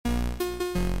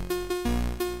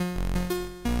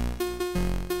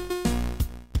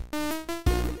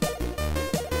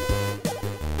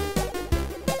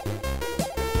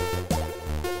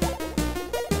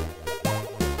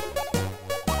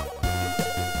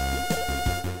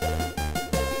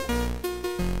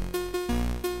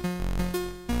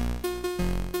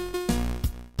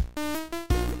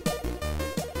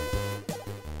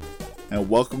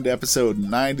welcome to episode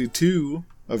 92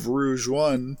 of Rouge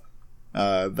One,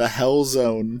 the Hell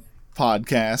Zone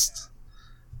podcast.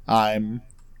 I'm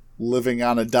living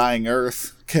on a dying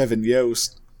earth, Kevin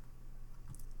Yost.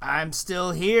 I'm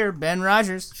still here, Ben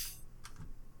Rogers.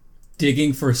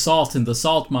 Digging for salt in the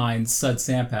salt mines, Sud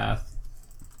Sampath.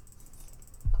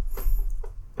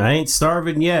 I ain't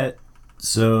starving yet,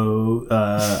 so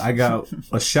I got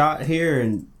a shot here,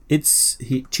 and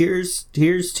cheers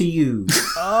to you.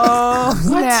 Oh,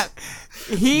 snap.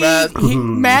 Matt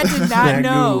did not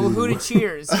know who to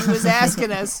cheers. He was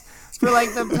asking us for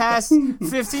like the past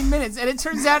 15 minutes, and it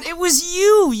turns out it was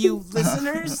you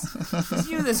listeners. It was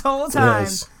you this whole time.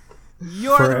 Yes.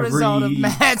 You're For the result of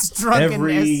Matt's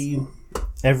drunkenness.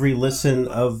 Every listen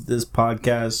of this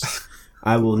podcast,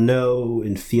 I will know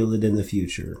and feel it in the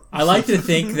future. I like to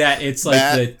think that it's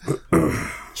like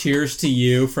the cheers to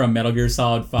you from Metal Gear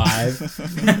Solid 5.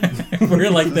 Where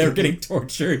like they're getting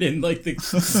tortured in like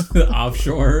the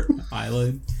offshore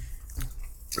island.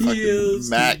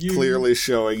 Matt clearly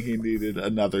showing he needed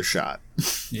another shot.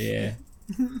 Yeah.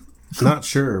 Not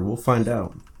sure. We'll find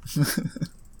out.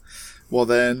 Well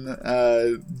then,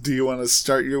 do you want to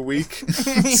start your week?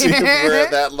 See if we're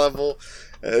at that level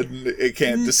and it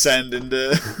can't descend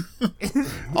into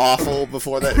awful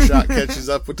before that shot catches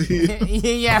up with you.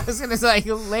 Yeah, I was gonna say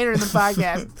later in the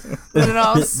podcast, let it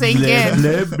all sink in.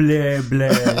 Blah, blah,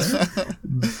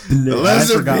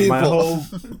 blah.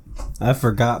 I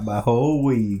forgot my whole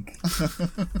week.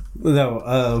 No,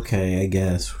 okay, I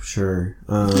guess, sure.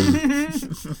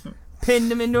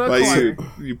 Pinned him into a corner.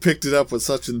 You picked it up with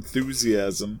such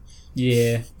enthusiasm.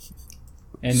 Yeah.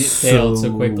 And it failed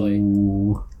so quickly.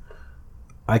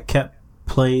 I kept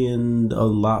playing a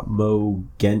lot more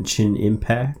Genshin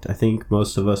Impact. I think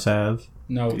most of us have.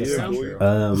 No, that's not true.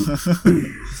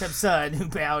 Except Sud, who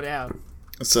bowed out.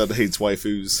 Sud hates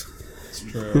waifus. It's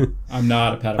true. I'm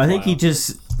not a pedophile. I think he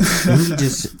just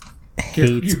hates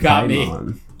You got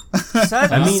Paimon.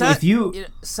 Sud, I mean, Sud, if you hate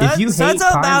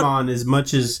Paimon as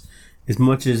much as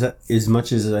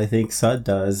I think Sud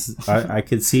does, I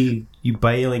could see you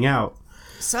bailing out.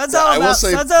 Sud's all about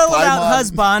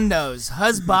husbandos.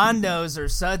 Husbandos are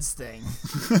Sud's thing.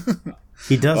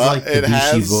 He does like the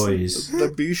Bishi boys. The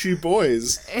Bishi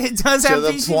boys. It does have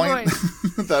Bishi boys.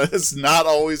 That it's not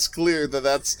always clear that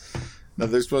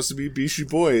they're supposed to be Bishi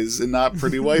boys and not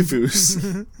pretty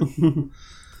waifus.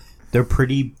 They're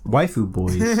pretty waifu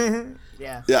boys.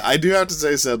 Yeah. Yeah, I do have to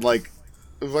say, Sud, like,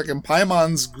 fucking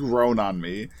Paimon's grown on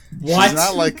me. What? She's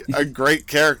not like a great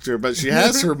character, but she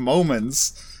has her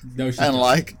moments. No, she and doesn't.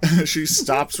 like she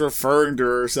stops referring to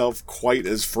herself quite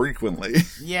as frequently.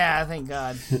 Yeah, thank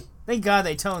God. Thank God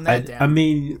they toned that down. I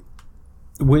mean,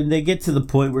 when they get to the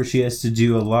point where she has to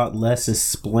do a lot less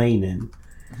explaining,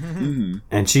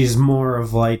 and she's more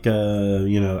of like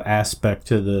a aspect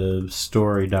to the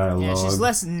story dialogue. Yeah, she's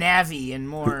less Navi and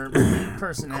more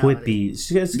personality. Quippy.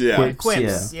 She has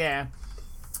quips. Yeah.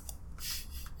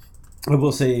 I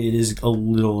will say it is a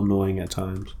little annoying at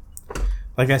times.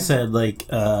 Like I said,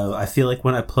 I feel like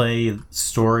when I play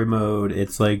story mode,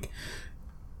 it's like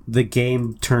the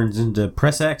game turns into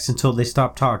press X until they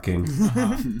stop talking.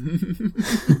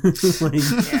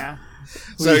 Yeah.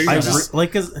 So are you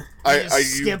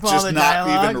skip all just the not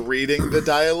dialogue? even reading the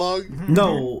dialogue?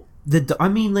 No,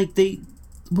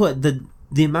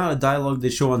 the amount of dialogue they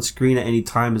show on screen at any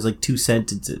time is like 2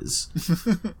 sentences. So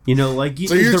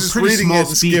you're just reading it and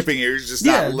skipping it. You're just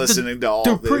not listening to all of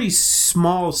it. They're pretty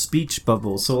small speech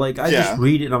bubbles. So I just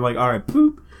read it and I'm like, all right,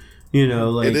 poop.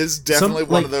 It is definitely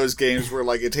one of those games where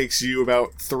like it takes you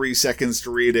about 3 seconds to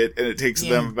read it and it takes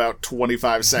them about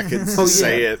 25 seconds to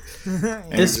say it.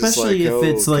 And especially if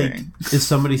it's like if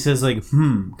somebody says like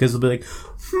because they'll be like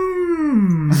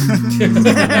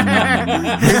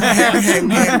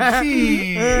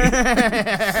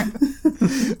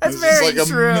That's very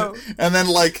true. And then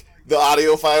like the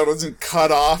audio file doesn't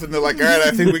cut off and they're like, all right,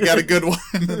 I think we got a good one.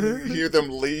 And then you hear them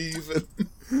leave.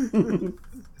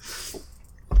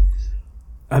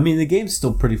 I mean, the game's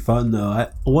still pretty fun, though.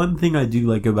 One thing I do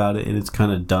like about it, and it's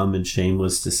kind of dumb and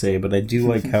shameless to say, but I do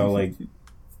like how, like,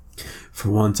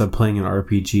 for once I'm playing an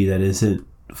RPG that isn't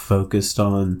focused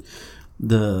on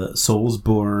the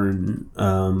Soulsborne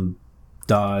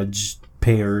dodge,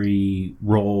 parry,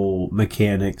 roll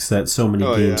mechanics that so many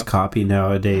games copy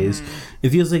nowadays. It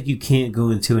feels like you can't go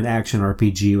into an action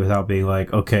RPG without being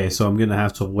like, okay, so I'm going to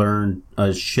have to learn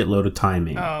a shitload of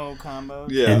timing. Oh,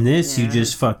 combos. Yeah. And this, you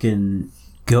just fucking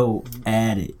go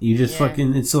at it. You just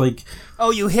fucking, it's like...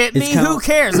 Oh, you hit me? Who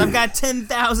cares? I've got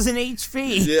 10,000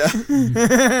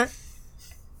 HP.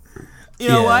 Yeah. You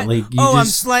know what? like, I'm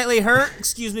slightly hurt.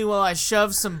 Excuse me while I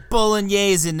shove some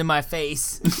bolognese into my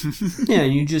face. Yeah,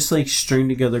 you just like string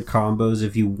together combos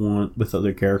if you want with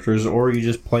other characters, or you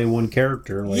just play one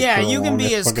character. Like, yeah, for a you can long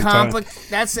be as fucking time. complicated.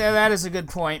 That is a good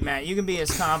point, Matt. You can be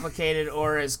as complicated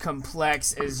or as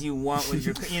complex as you want with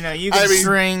your. You can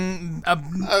string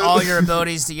all your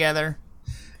abilities together.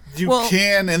 You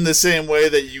can in the same way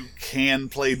that you can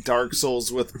play Dark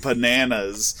Souls with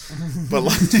bananas, but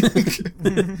like,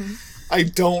 I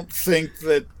don't think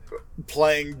that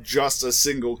playing just a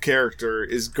single character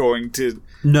is going to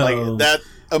like that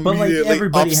immediately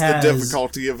ups the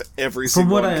difficulty of every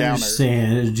single encounter. From what I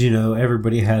understand,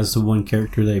 everybody has the one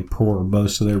character they pour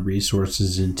most of their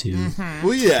resources into. Mm-hmm.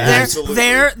 Well, yeah, absolutely.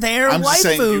 They're I'm just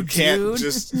saying waifu, you can't dude.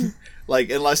 just.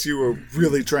 Like, unless you were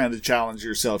really trying to challenge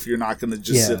yourself, you're not going to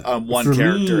just sit on one for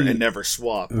character me, and never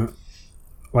swap.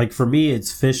 Like, for me,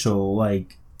 it's official.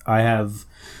 Like, I have,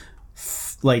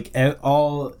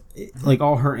 all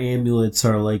her amulets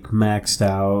are, like, maxed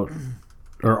out.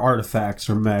 Or artifacts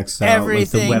are maxed out.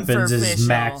 Everything like, the weapons for as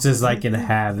maxed as I can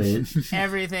have it.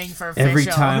 Everything for official. Every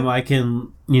time I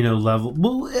can, level.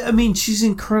 Well, I mean, she's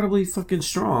incredibly fucking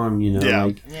strong, Yeah.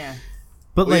 Like, yeah.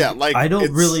 But, like, I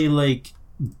don't really, like,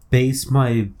 base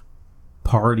my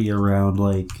party around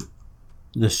like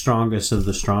the strongest of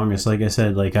the strongest. Like I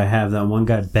said, like I have that one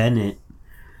guy Bennett,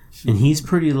 and he's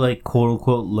pretty like quote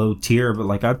unquote low tier, but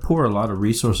like I pour a lot of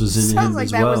resources into him like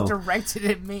as that well. was directed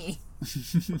at me.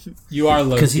 You are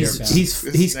low tier because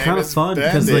he's kind of fun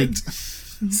because like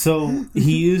so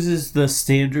he uses the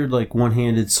standard like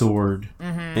one-handed sword,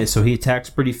 and so he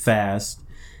attacks pretty fast.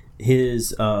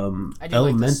 His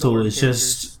elemental is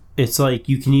just. It's like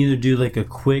you can either do like a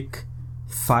quick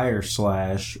fire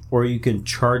slash or you can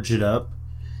charge it up.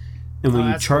 And when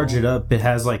you charge it up, it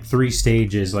has like 3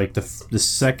 stages. Like the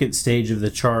second stage of the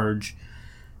charge,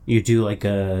 you do like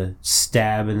a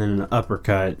stab and then an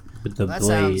uppercut with the blade.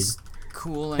 Sounds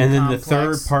cool and then complex. the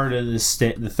third part of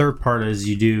the third part is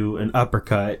you do an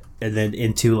uppercut and then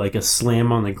into like a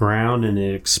slam on the ground and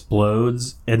it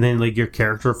explodes and then like your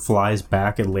character flies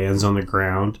back and lands on the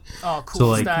ground. Oh, cool so,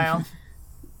 like, style.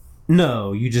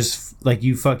 No, you just like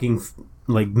you fucking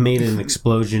like made an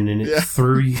explosion and it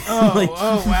threw you. Oh, like,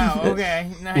 wow,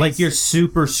 okay, nice. Like you're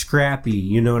super scrappy,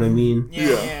 you know what I mean?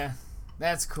 Yeah.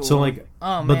 That's cool. So like,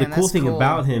 but the cool thing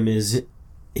about him is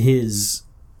his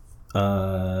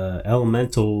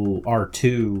elemental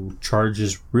R2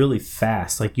 charges really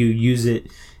fast. Like you use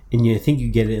it, and I think you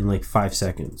get it in like 5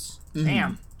 seconds.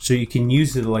 Damn. So you can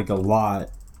use it like a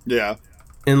lot. Yeah.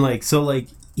 And like so like.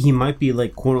 He might be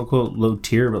like quote unquote low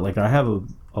tier, but like I have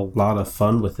a lot of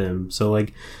fun with him. So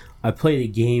like I play the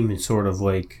game and sort of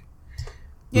like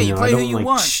you play who you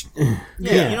want.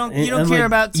 You don't care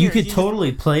about tiers. You could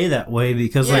totally play that way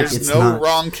because like there's it's no not...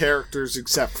 wrong characters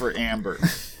except for Amber.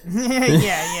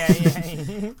 yeah.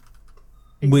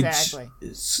 Exactly.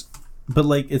 But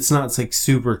like it's not like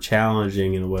super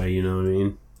challenging in a way, you know what I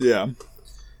mean? Yeah.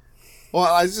 Well,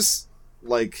 I just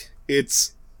like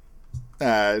it's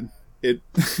it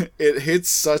hits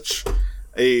such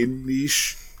a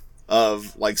niche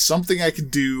of like something I could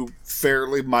do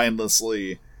fairly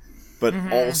mindlessly, but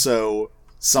also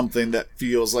something that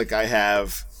feels like I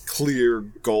have clear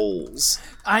goals.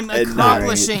 I'm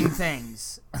accomplishing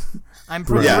things. I'm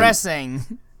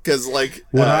progressing. Because like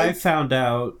what I found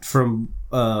out from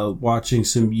watching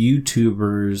some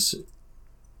YouTubers.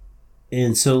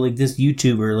 And so, like, this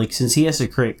YouTuber, like, since he has to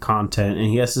create content and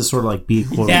he has to sort of, like, be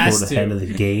quote-unquote ahead of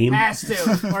the game. Has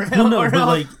to.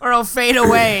 Or he'll fade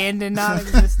away into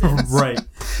non-existence. Right.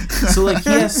 So, like, he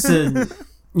has to,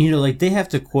 like, they have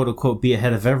to quote-unquote be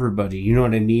ahead of everybody. You know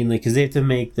what I mean? Like, because they have to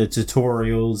make the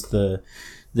tutorials,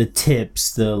 the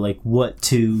tips, the, like, what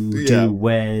to do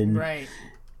when. Right.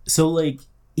 So, like,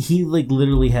 he, like,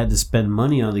 literally had to spend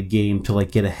money on the game to,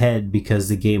 like, get ahead because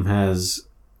the game has...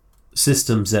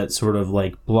 systems that sort of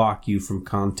like block you from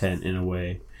content in a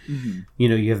way.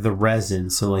 You have the resin,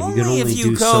 so like you can only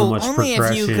do so much progression.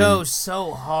 Only if you go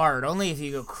so hard. Only if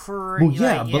you go crazy.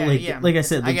 Well, like I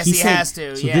said, like I guess he has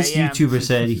to. So this YouTuber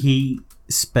said he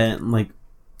spent like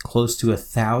close to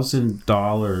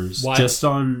 $1,000 just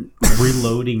on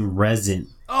reloading resin.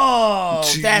 Oh,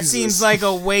 Jesus. That seems like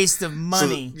a waste of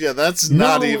money. So, that's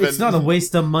not even. It's not a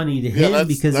waste of money to him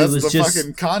because it was just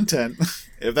fucking content.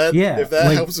 If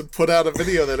that helps him put out a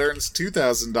video that earns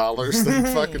 $2,000,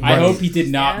 then fucking. I hope he did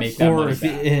not make that money. Or if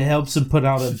it helps him put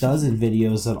out a dozen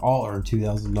videos that all earn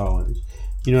 $2,000.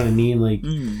 You know what I mean? Like,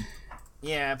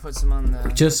 yeah, it puts him on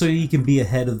the just so he can be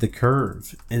ahead of the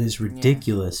curve, and it's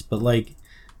ridiculous. But like,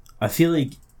 I feel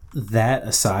like that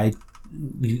aside,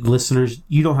 listeners,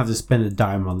 you don't have to spend a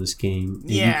dime on this game.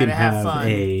 Yeah, you can to have fun.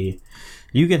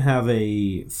 You can have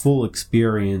a full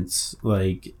experience.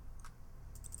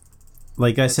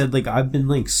 Like I said, like I've been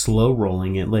like slow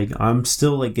rolling it. Like I'm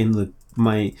still like in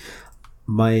my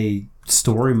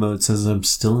story mode says I'm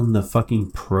still in the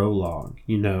fucking prologue,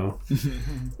 you know,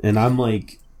 and I'm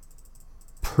like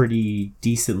pretty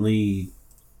decently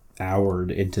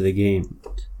houred into the game.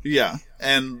 Yeah,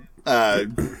 and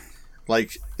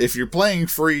like if you're playing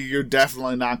free, you're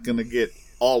definitely not going to get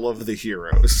all of the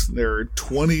heroes. There are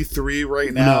 23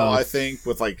 right now, I think,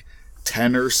 with like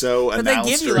 10 or so But announced.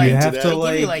 they give you during like, today.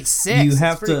 they give you like 6. you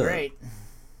have it's pretty to- great.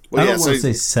 Well, I yeah, don't want to so-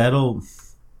 say settle.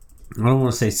 I don't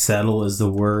want to say settle is the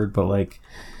word, but like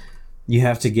you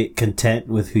have to get content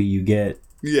with who you get.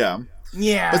 Yeah.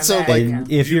 Yeah, But so, that- like,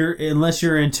 And if you're, unless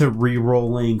you're into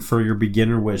re-rolling for your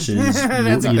beginner wishes,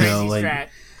 that's a you crazy know, like strat.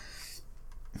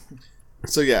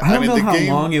 So yeah, I don't know the how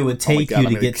game, long it would Oh my take God, you I'm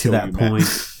to gonna get to kill that you, Matt.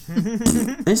 point.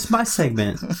 It's my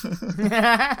segment.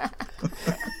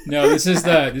 No, this is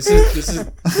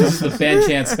the Ben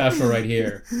Chance special right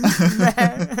here.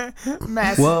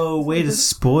 Mass- Whoa, way to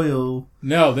spoil.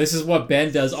 No, this is what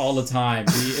Ben does all the time.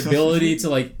 The ability to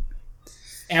like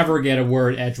ever get a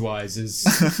word edgewise is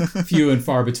few and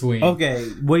far between. Okay,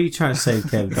 what are you trying to say,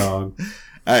 Kev Dog?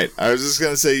 Alright, I was just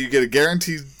going to say you get a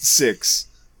guaranteed 6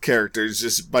 characters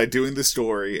just by doing the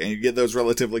story, and you get those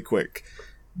relatively quick.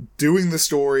 Doing the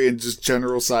story and just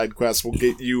general side quests will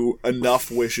get you enough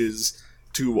wishes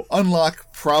to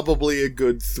unlock probably a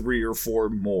good 3 or 4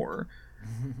 more.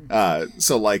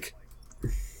 So like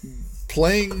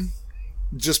playing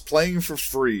for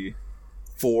free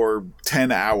for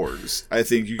 10 hours, I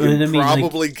think you can And I mean, like-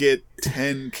 probably get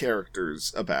 10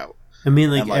 characters about. I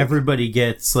mean, like, And, like- everybody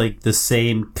gets like the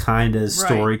same kind of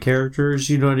story characters.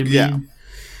 You know what I mean? Yeah.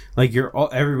 Like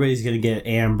everybody's gonna get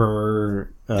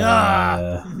Amber,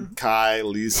 Kai,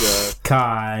 Lisa.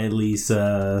 Kai,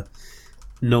 Lisa,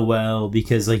 Noelle,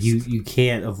 because like you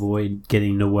can't avoid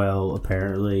getting Noelle.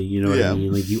 Apparently, you know what Yeah. I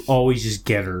mean. Like you always just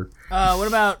get her. what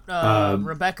about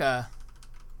Rebecca?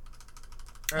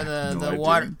 Or no the idea.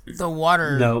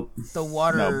 water Nope. the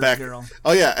water No, Beck. girl.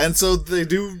 Oh yeah, and so they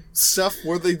do stuff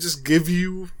where they just give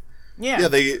you Yeah.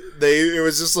 they it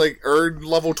was just like earn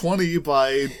level 20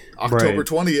 by October Right.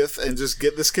 20th and just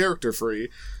get this character free.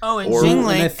 Oh, and Or-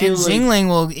 Jingling, And I feel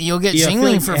like- you'll get Yeah, I feel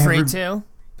Jingling like for free every- too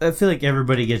I feel like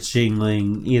everybody gets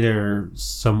Jingling either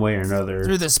some way or another.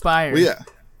 through the Spire. Well, yeah.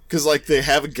 Cuz like they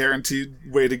have a guaranteed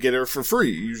way to get her for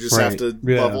free. You just have Right. to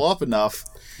Yeah. level up enough.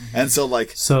 And so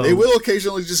like So- they will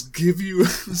occasionally just give you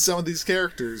some of these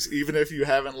characters even if you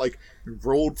haven't like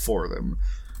rolled for them.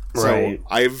 Right. So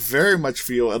I very much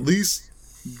feel, at least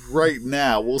right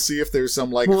now, we'll see if there's some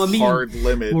like Well, I mean, hard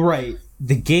limit. Right.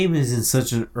 The game is in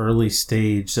such an early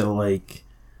stage that like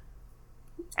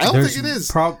I don't there's think it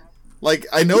is. prob- Like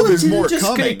I know there's more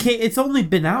coming. It's only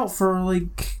been out for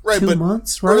like Right, 2 but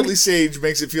months, right? Early stage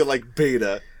makes it feel like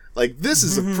beta. Like this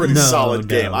is a pretty No, solid no.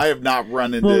 game. I have not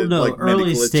run into Well, no, like many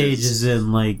early glitches. stage is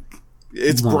in like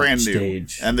It's launch brand new,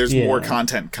 stage. and there's more Yeah.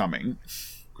 content coming.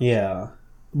 yeah,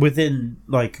 within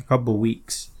like a couple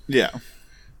weeks. Yeah,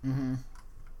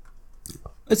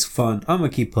 It's fun. I'm gonna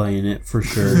keep playing it for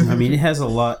sure. I mean, it has a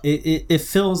lot. It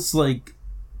feels like,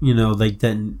 you know, like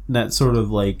that sort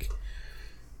of like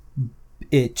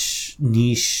itch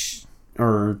niche,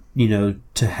 or you know,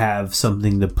 to have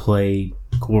something to play,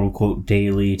 quote unquote,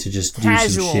 daily, to just do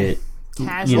Casual. some shit.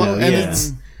 Casual. You know, Well, and yeah.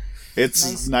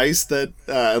 it's nice that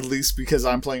at least because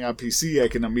I'm playing on PC, I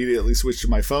can immediately switch to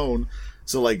my phone.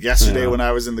 So like yesterday Yeah. when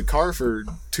I was in the car for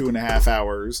 2.5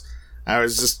 hours, I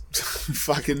was just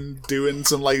fucking doing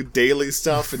some like daily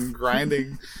stuff and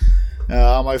grinding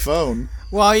on my phone.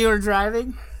 While you were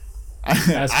driving?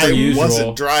 As per I usual.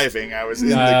 wasn't driving. I was in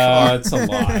the car. It's a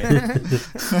lie.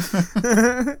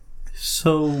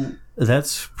 So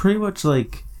that's pretty much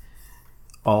like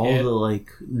all Yeah. the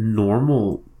like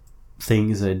normal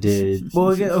things I did. Well,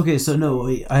 okay, so no,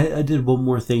 wait, I did one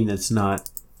more thing that's not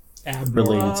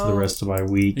Abnormal. related to the rest of my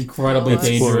week. Incredibly That's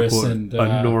dangerous Quote, and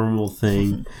a normal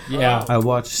thing. yeah, I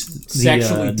watched the,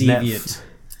 sexually deviant.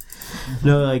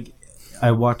 No, like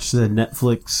I watched the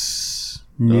Netflix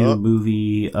new Oh.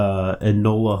 movie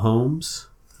Enola Holmes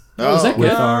Oh, is that with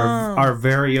good? our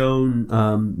very own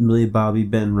Millie Bobby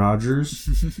Ben Rogers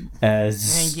as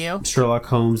Thank you. Sherlock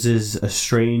Holmes's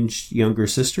estranged younger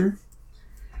sister.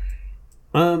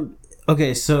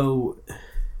 Okay, so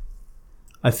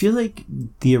I feel like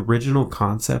the original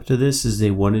concept of this is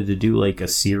they wanted to do like a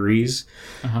series,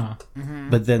 Uh-huh.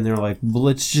 but then they're like, well,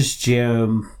 let's just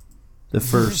jam the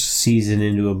first season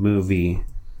into a movie.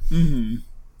 Mm-hmm.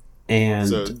 And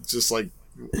So just like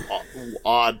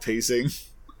odd pacing.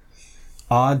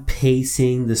 Odd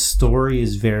pacing. The story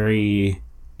is very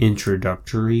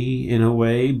introductory in a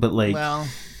way, but like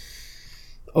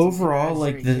overall,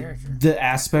 like the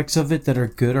aspects of it that are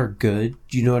good.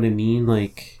 Do you know what I mean?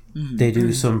 Like they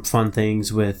do some fun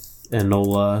things with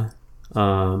Enola,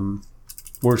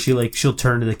 where she'll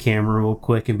turn to the camera real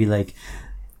quick and be like,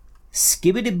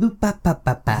 "Skibbity boop ba ba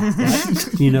ba ba,"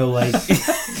 you know, like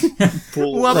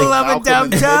wubble up a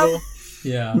dub dub.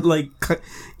 Yeah, like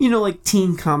like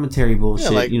teen commentary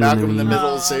bullshit. Yeah, like you know Malcolm what I in the mean?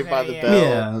 Middle, Saved by the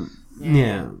Bell.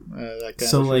 Yeah. That kind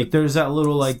So of like, shit. there's that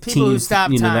little like People who teen, stop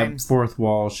that time. fourth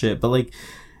wall shit, but like,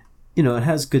 it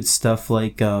has good stuff.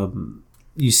 Like,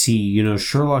 you see,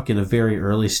 Sherlock in a very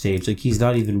early stage. Like, he's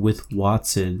not even with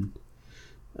Watson.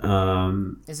 Is it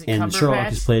And Cumberbatch?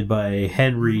 Sherlock is played by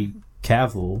Henry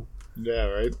Cavill. Yeah,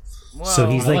 right. Whoa. So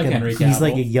he's I like, like Henry he's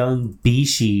like a Cavill. young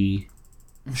Bishi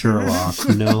Sherlock.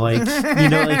 Like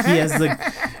he has the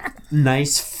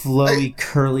nice flowy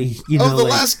curly. Of the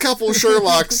last couple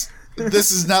Sherlocks,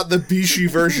 this is not the Bishi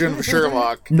version of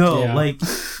Sherlock. No, Yeah. like,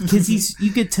 because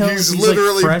you could tell He's he's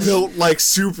literally like fresh. built like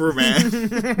Superman.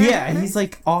 Yeah, he's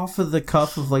like off of the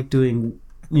cuff of like doing,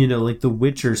 like The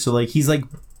Witcher. So like he's like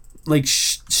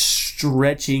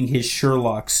stretching his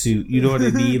Sherlock suit. You know what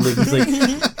I mean? Like he's like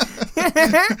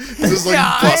Just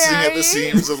like busting at the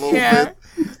seams a little bit.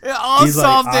 I'll He's like,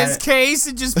 solve this case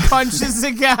and just punches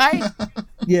the guy.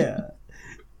 yeah,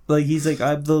 like he's like,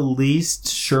 I'm the least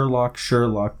Sherlock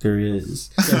there is.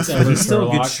 That's But he's still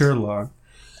a good Sherlock.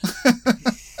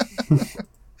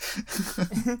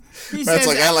 He That's says,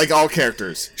 like, I like all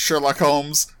characters. Sherlock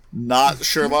Holmes, not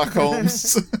Sherlock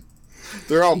Holmes.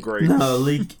 They're all great. No,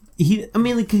 like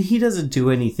he doesn't do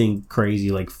anything crazy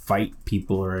like fight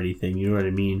people or anything. You know what I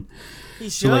mean? he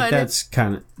So should. like that's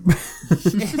kind of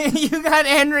You got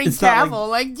Henry It's not Cavill.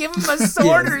 Like, give him a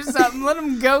sword or something. Let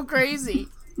him go crazy.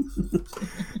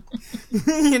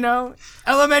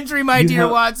 Elementary, my dear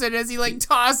Watson, as he like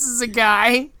tosses a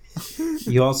guy.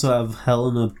 You also have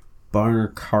Helena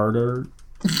Bonham Carter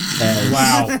as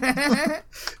Wow.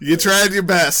 You tried your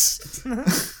best.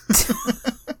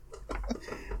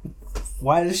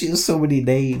 Why does she have so many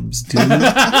names, dude?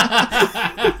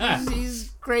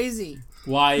 She's crazy.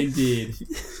 Why indeed?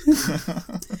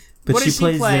 But What does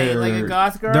she play? their, Like a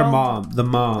goth girl? Their mom, the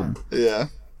mom, Yeah.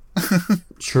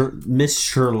 Miss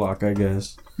Sherlock, I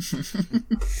guess.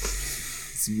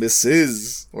 It's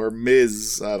Mrs. or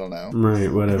Ms. I don't know.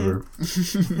 Right, whatever.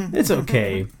 It's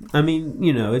okay. I mean,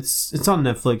 it's on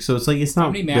Netflix, so it's like it's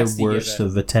not many the mats do you give worst it?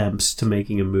 of attempts to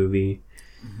making a movie.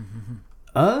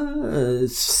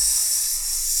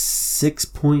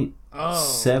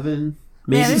 6.7,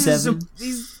 maybe Man, this is 7.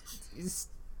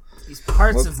 these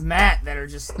parts of Matt that are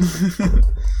just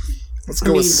Let's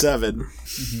go with 7.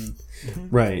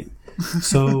 Right.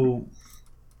 So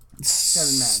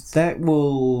 7 mats. that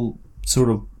will sort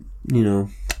of,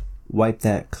 wipe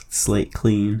that slate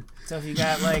clean. So if you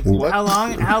got like What?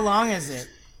 how long is it?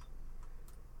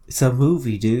 It's a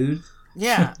movie, dude.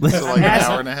 Yeah. So like an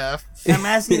hour and a half. I'm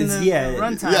asking the Yeah.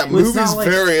 runtime. Yeah, it's movies not like-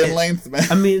 vary in length, man.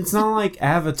 I mean, it's not like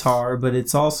Avatar, but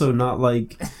it's also not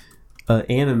like an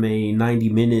anime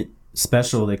 90-minute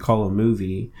special they call a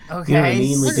movie. Okay. You know what I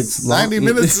mean? Like it's 90 long,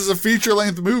 minutes is a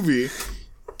feature-length movie.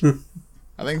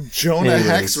 I think Jonah Anyways.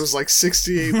 Hex was like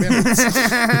 68 minutes.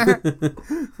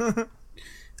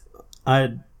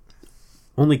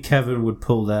 Only Kevin would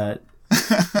pull that.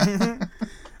 I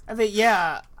think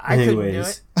I couldn't do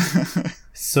it.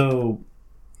 So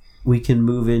we can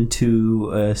move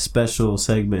into a special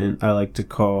segment I like to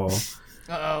call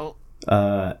Uh-oh.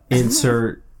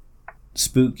 insert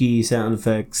spooky sound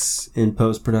effects in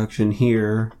post-production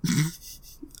here.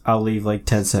 I'll leave like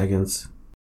 10 seconds.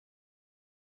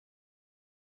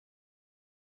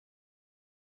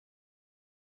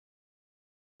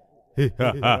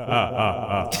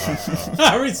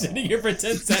 Are we sitting here for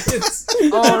 10 seconds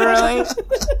Oh, really?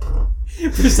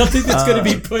 for something that's going to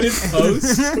be put in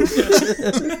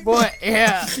post? Boy,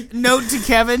 yeah. Note to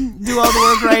Kevin, do all the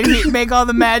work right here. Make all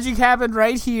the magic happen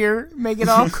right here. Make it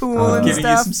all cool and Giving you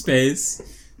stuff. some space.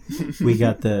 We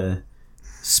got the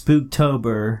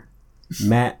Spooktober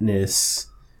Madness.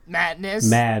 Madness.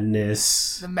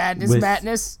 The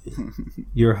Madness.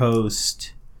 Your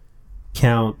host,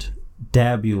 Count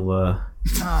Dabula.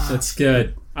 That's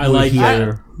good. I We're like that.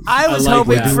 here. I was like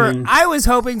hoping that. for. I was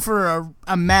hoping for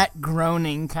a Matt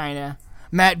Groening kind of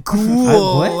Matt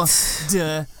Gould. What?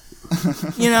 Duh.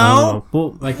 You know,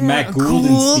 Well, Like Matt Gould.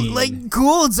 Gouldenstein. Like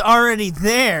Gould's already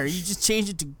there. You just change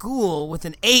it to Ghoul with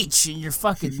an H, and you're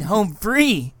fucking home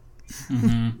free.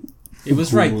 It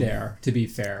was right there, to be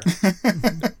fair.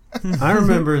 I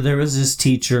remember there was this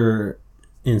teacher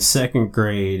in second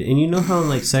grade, and you know how in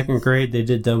like second grade they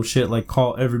did dumb shit like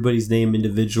call everybody's name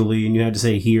individually, and you had to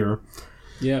say here.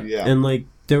 Yeah. And like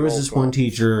there was this one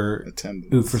teacher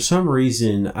who, for some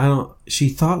reason, she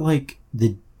thought like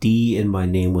the D in my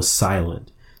name was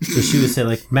silent, so she would say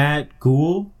like Matt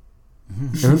Gould,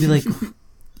 and I'd be like,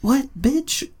 what,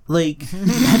 bitch? Like,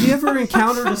 have you ever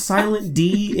encountered a silent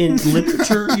D in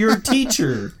literature? You're a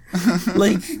teacher.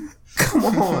 Like, come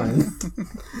on.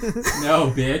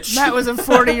 No, bitch. Matt was a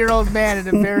 40-year-old man at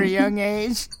a very young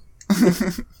age.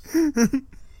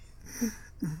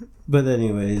 But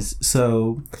anyways,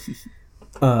 so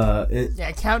Count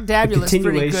Dabula's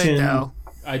pretty good though.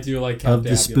 I do like Count of the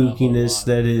Dabula spookiness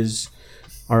that is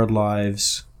our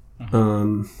lives.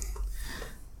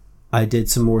 I did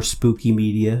some more spooky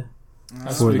media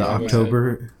for the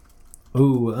October.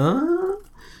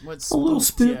 What's a little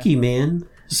spooky, man.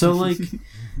 So like,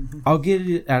 I'll get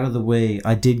it out of the way.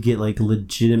 I did get like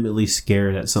legitimately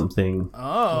scared at something.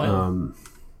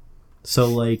 So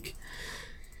like,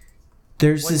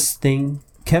 there's this thing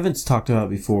Kevin's talked about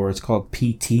before. It's called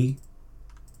PT.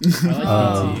 I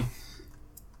like PT.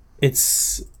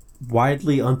 It's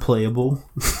widely unplayable.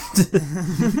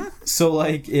 So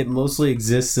like, it mostly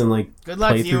exists in like good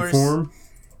luck, playthrough viewers. form.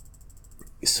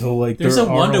 So like, there's a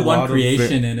 1-to-1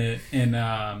 creation of in it, and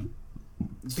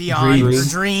Beyond your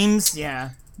dreams.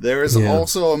 Yeah. There is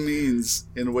also a means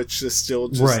in which to still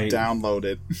just download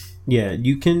it. Yeah,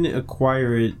 you can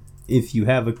acquire it if you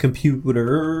have a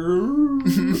computer.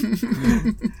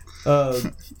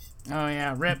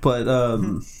 Rip. But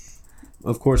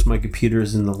of course, my computer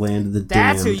is in the land of the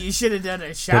That's damned. who you should have done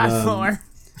a shot for.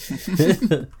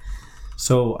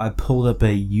 So I pulled up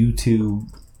a YouTube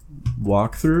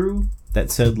walkthrough that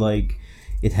said like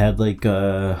it had like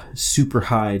a super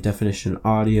high definition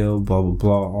audio, blah blah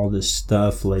blah, all this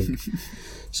stuff like.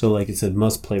 So like it said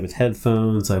must play with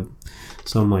headphones.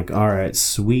 So I'm like, all right,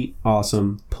 sweet,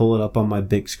 awesome. Pull it up on my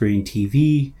big screen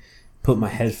TV. Put my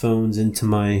headphones into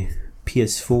my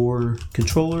PS4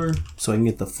 controller so I can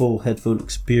get the full headphone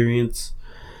experience.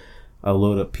 I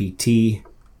load up PT.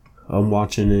 I'm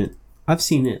watching it. I've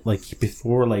seen it like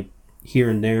before, like here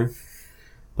and there,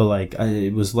 but like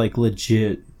it was like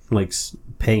legit, like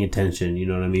paying attention. You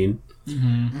know what I mean?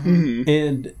 Mm-hmm.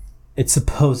 And it's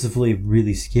supposedly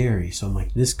really scary. So I'm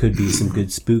like, this could be some good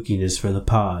spookiness for the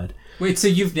pod. Wait, so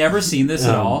you've never seen this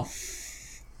at all?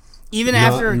 Even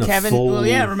after Kevin,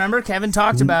 remember Kevin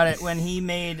talked about it when he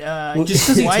made. Just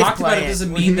because he talked about it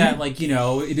doesn't mean that like it.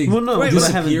 Well, no, but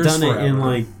I haven't done it in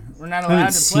like. We're not I allowed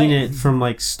haven't to seen play it from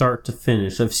like start to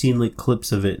finish. I've seen like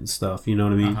clips of it and stuff. You know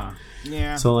what I mean?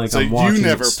 Yeah. So like I'm watching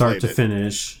it start to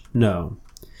finish. No.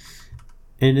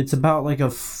 And it's about like a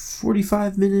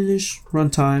 45-minute-ish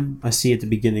runtime. I see at the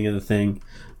beginning of the thing.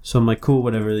 So I'm like, cool,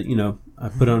 whatever. You know, I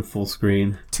put it on full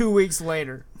screen. 2 weeks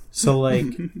later. So like,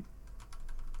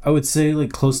 I would say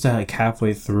like close to like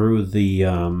halfway through,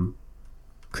 the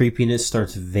creepiness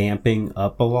starts vamping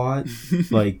up a lot.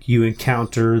 Like you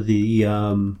encounter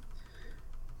the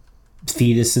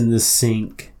fetus in the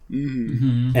sink,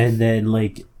 and then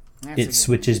like it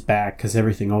switches back because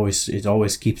everything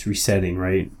always keeps resetting,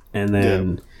 right? And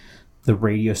then the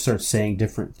radio starts saying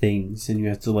different things, and you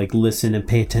have to like listen and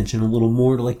pay attention a little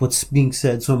more to like what's being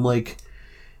said. So I'm like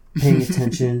paying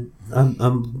attention.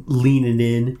 I'm leaning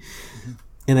in,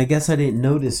 and I guess I didn't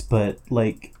notice, but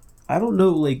like I don't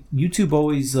know, like YouTube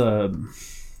always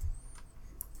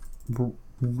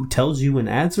tells you when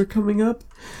ads are coming up,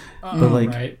 but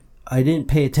like I didn't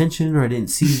pay attention or I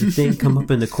didn't see the thing come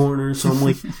up in the corner, so I'm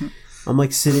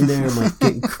like sitting there, and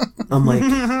then all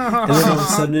of a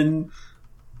sudden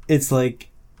it's like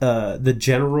the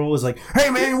general is like, "Hey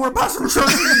man, we're busting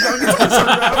shirts."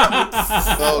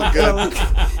 Oh, good.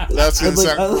 That's gonna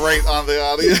sound great on the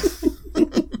audio.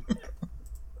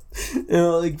 And I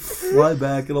like fly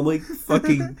back, and I'm like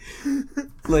fucking,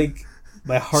 like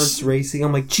my heart's racing.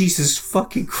 I'm like, Jesus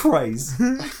fucking Christ!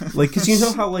 Like, because you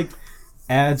know how like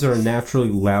ads are naturally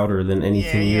louder than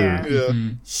anything Yeah. Yeah.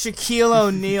 Shaquille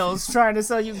O'Neal's trying to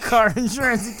sell you car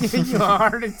insurance and giving you a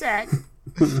heart attack.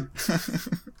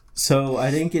 So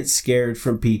I didn't get scared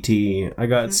from PT. I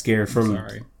got scared from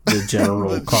the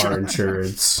general car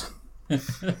insurance. And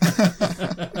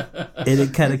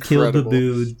it kind of killed the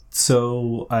mood,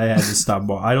 so I had to stop.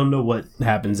 I don't know what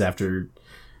happens after.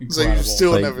 So you've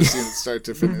still never seen it start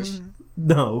to finish?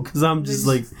 No, because I'm just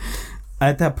like,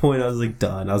 at that point I was like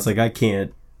done. I was like, I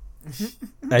can't.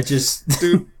 I just,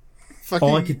 dude,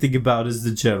 all I can think about is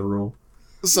the general.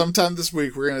 Sometime this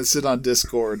week we're gonna sit on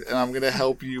Discord, and I'm gonna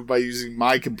help you by using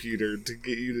my computer to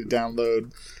get you to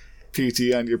download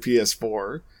PT on your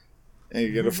PS4. And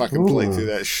you're gonna fucking play through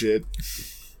that shit.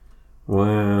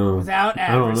 Wow. Without I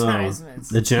don't know. advertisements.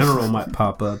 The general might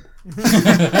pop up.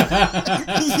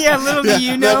 Yeah, little do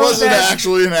you know that wasn't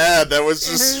actually an ad. That was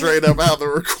just straight up how the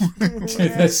recording.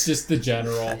 That's just the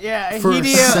general. Yeah, For a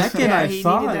Hideo, second, yeah, I he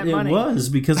thought needed that it money. was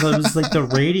because I was like the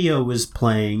radio was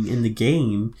playing in the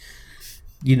game.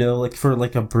 You know, like for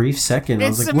like a brief second, I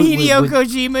It's was like, some Hideo what?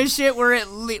 Kojima shit where it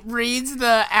reads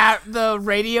the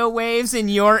radio waves in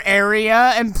your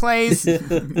area and plays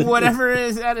whatever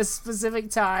is at a specific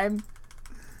time.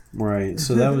 Right.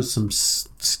 So that was some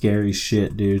scary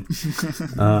shit, dude.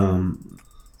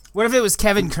 What if it was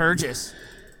Kevin Kurgis?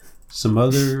 Some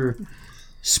other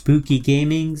spooky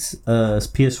gamings,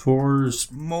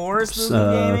 PS4s, More spooky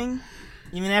Uh, gaming?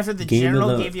 Even after the Game of general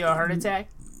the- gave you a heart attack?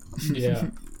 Yeah.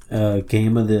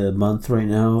 game of the month right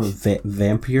now,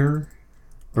 Vampire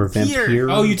or Vampire. Vampire.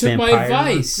 Oh, you took my Vampire.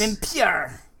 advice.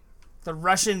 Vampire. The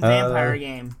Russian vampire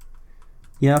game.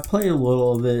 Yeah, I played a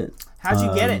little of it. How'd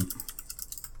you get it?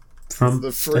 From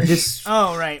The free- I just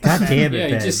Oh, right. God okay. damn it, Yeah,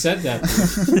 you Ben. just said that.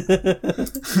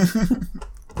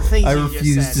 Things I you just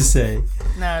refuse said. to say.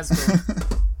 No, it's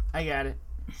cool. I got it.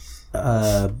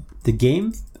 The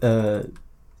game, I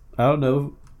don't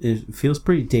know. It feels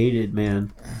pretty dated,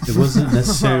 man. It wasn't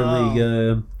necessarily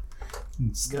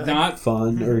Good. Not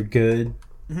fun or good.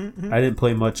 I didn't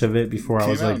play much of it before I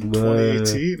was Came out like, in "Whoa."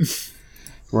 2018.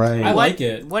 Right. I like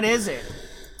it. What is it?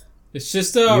 It's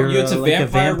just You're, it's a like a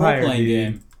vampire vampire role playing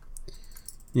dude. game.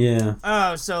 Yeah.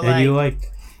 Oh, so And like... you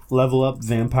like level up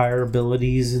vampire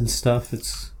abilities and stuff.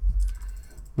 It's,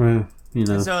 you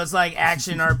know, So it's like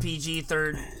action RPG,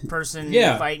 third person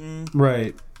Yeah. fighting.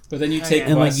 right. But then you Oh, take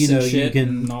yeah. And, like, quests you know, and you shit can-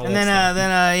 and all And that then,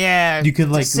 stuff. yeah, You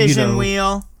can, like, decision you know,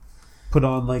 wheel. put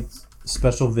on like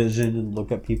special vision and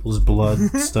look at people's blood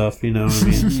and stuff. You know what I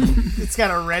mean? It's got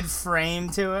a red frame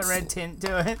to it, red tint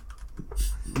to it.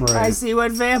 I Right. see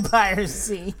what vampires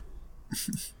see.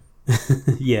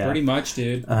 Yeah. Pretty much,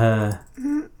 dude. I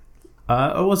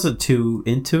wasn't too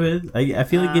into it. I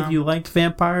feel like if you liked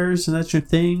vampires and that's your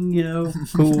thing, you know,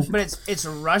 cool. But it's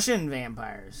Russian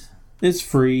vampires. It's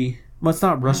free. Well, it's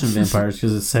not Russian vampires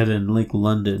because it's set in like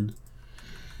London.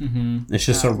 Mm-hmm. It's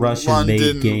just a Russian-made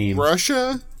London, game.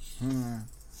 Russia.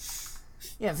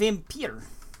 Yeah, vampire.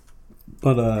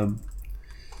 But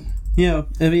yeah,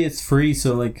 I mean it's free,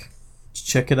 so like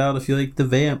check it out if you like the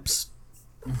vamps.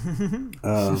 I'm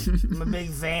a big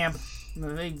vamp. I'm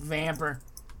a big vamper.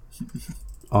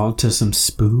 On to some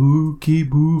spooky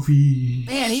movies.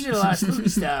 Man, he did a lot of spooky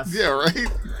stuff. Yeah, right.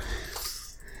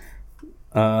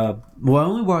 Well, I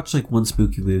only watched like one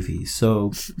spooky movie,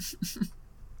 so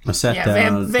I sat Yeah,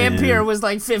 down. Vampire and- was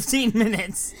like 15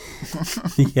 minutes.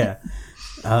 Yeah.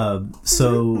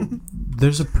 So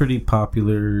there's a pretty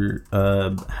popular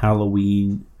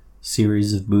Halloween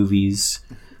series of movies,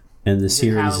 and the it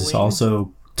series is Halloween?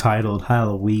 also titled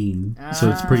Halloween, so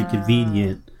it's pretty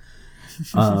convenient.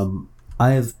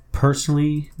 I have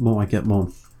personally,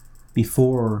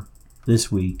 before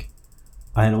this week,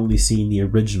 I had only seen the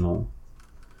original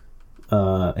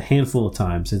a handful of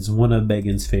times. It's one of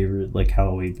Megan's favorite like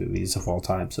Halloween movies of all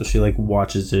time, so she like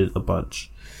watches it a bunch.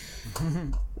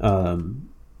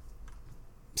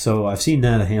 So I've seen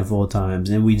that a handful of times,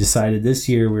 and we decided this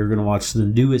year we were going to watch the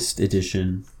newest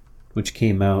edition, which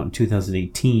came out in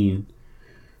 2018.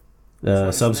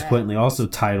 Subsequently, also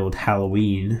titled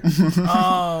Halloween.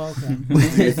 Oh,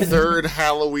 okay. The third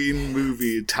Halloween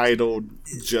movie titled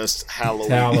just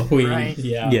Halloween. Halloween. Right.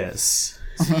 Yeah. Yes,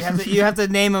 So you have to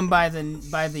name them by the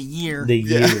year. the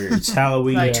year it's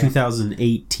Halloween Like-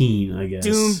 2018, I guess.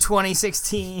 Doom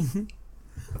 2016.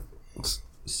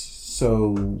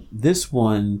 So this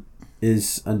one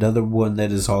is another one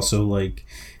that is also like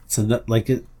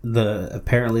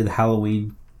apparently the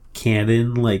Halloween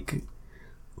canon like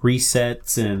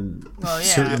resets, and Well, yeah,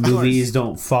 certain of course. movies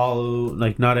don't follow.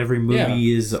 Like not every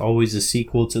movie is always a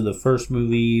sequel to the first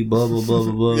movie. Blah blah blah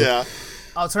blah blah. Yeah.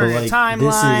 Alternative But, like,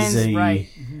 timelines. this is a Right.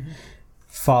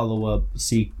 follow-up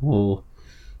sequel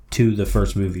to the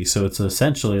first movie, so it's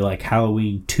essentially like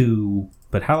Halloween 2,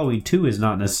 but Halloween 2 is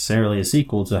not necessarily a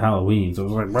sequel to Halloween, so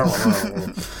it's like blah, blah, blah, blah. You're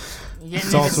getting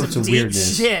It's all into sorts some of deep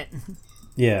weirdness. shit.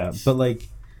 Yeah, but like,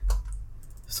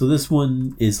 so this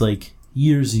one is like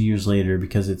years and years later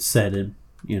because it's set in,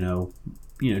 you know,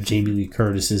 Jamie Lee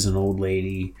Curtis is an old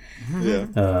lady.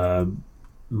 Yeah.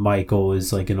 Michael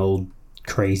is like an old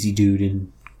crazy dude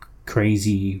in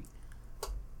crazy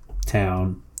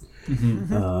town.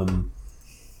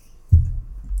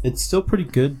 It's still pretty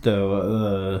good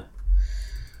though.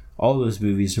 All those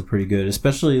movies are pretty good,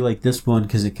 especially like this one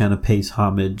because it kind of pays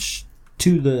homage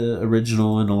to the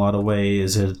original in a lot of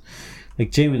ways.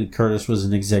 like Jamie Lee Curtis was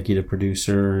an executive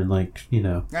producer, and like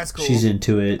That's cool. she's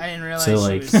into it. I didn't realize so, she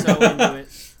like, was so into it.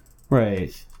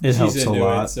 Right, it helps She's a into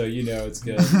lot. it, so it's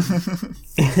good.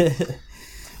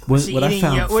 Was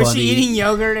she eating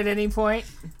yogurt at any point?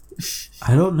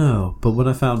 I don't know, but what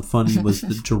I found funny was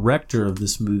the director of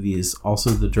this movie is also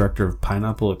the director of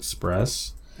Pineapple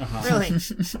Express. Really?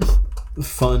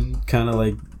 Fun, kind of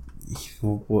like,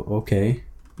 okay,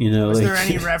 Was like, there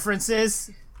any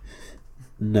references?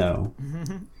 No.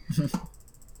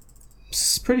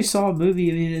 It's a pretty solid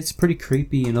movie. I mean, it's pretty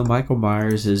creepy. Michael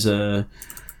Myers is a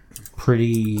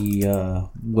pretty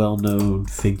well-known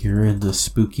figure in the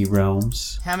spooky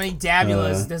realms. How many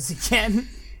dabulas does he get?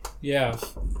 Yeah.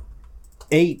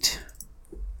 8.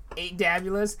 8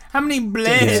 dabulas? How many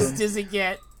blades does he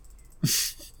get?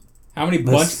 How many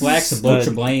bunch blacks of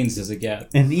Butcher Blaines does it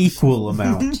get? An equal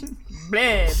amount.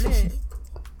 Blah, blah.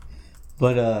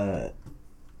 But,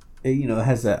 it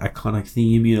has that iconic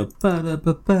theme,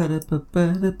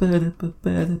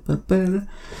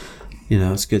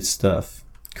 it's good stuff.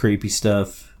 Creepy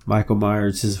stuff. Michael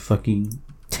Myers is fucking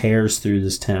tears through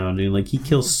this town, dude. Like, he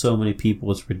kills so many people,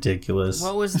 it's ridiculous.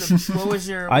 What was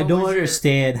your... I don't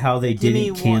understand how they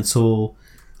didn't cancel,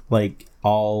 like,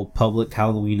 all public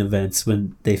Halloween events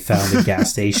when they found a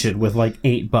gas station with, like,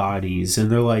 8 bodies.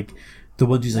 And they're like, the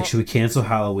one dude's like, should we cancel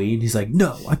Halloween? He's like,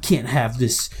 no, I can't have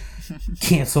this...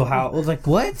 Cancel Halloween. I was like,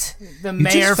 what? The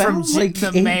mayor from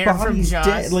Jaws.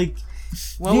 Dead. Like,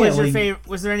 what was your favorite?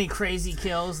 Was there any crazy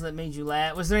kills that made you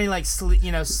laugh? Was there any like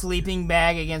sleeping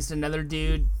bag against another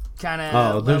dude kind of?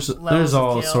 Oh, there's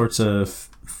all sorts of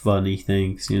funny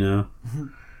things,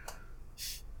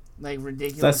 like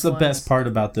ridiculous. That's the best part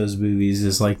about those movies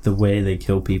is like the way they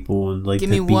kill people and like. Give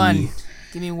me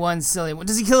one silly one.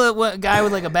 Does he kill a guy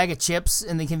with like a bag of chips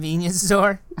in the convenience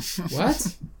store?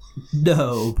 What?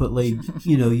 No, but like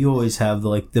you always have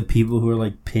the people who are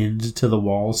like pinned to the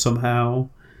wall somehow.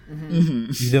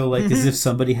 Mm-hmm. Like as if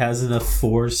somebody has enough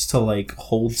force to like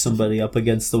hold somebody up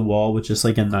against the wall with just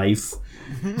like a knife.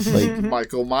 Like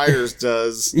Michael Myers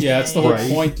does. Yeah, that's the whole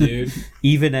point, dude.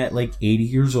 Even at like 80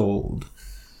 years old.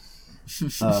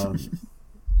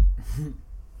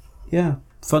 Yeah,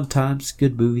 fun times,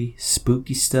 good movie,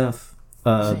 spooky stuff.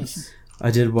 Nice. I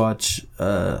did watch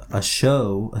a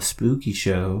spooky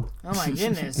show. Oh my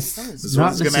goodness. This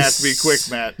one's going to have to be quick,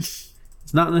 Matt.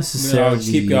 It's not necessarily... No,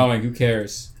 keep going. Who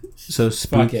cares? So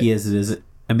spooky as it is.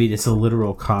 I mean, it's a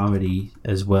literal comedy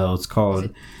as well. It's called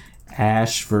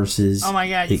Ash versus Oh my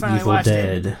God, the you finally Evil watched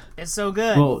Dead. It. It's so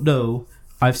good. Well, no.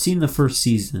 I've seen the first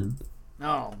season.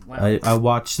 Oh, wow. I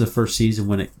watched the first season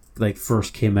when it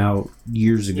first came out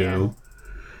years ago.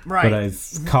 Right. But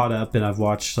I've caught up and I've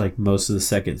watched like most of the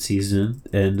second season,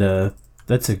 and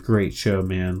that's a great show,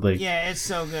 man. Like, yeah, it's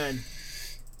so good.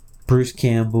 Bruce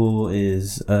Campbell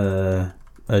is a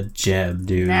gem,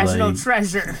 dude. National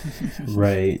treasure.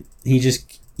 Right.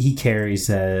 He carries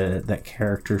that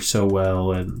character so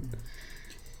well, and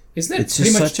isn't it it's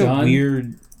just such a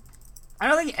weird. I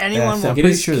don't think anyone will. I'm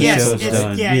pretty sure the show's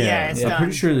done. It's I'm done.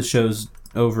 pretty sure the show's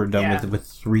over and done with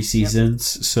 3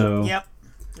 seasons. So. Yep.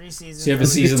 3 seasons. So you have a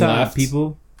season left,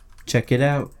 people. Check it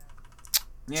out.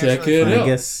 Yeah, check it out. I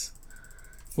guess.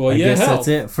 Well, I guess that's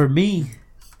it for me.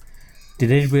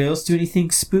 Did anybody else do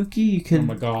anything spooky? You can. Oh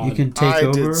my God. You can take over.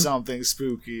 I did something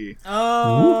spooky.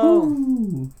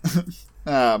 Oh.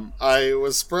 I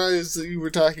was surprised that you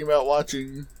were talking about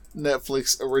watching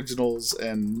Netflix originals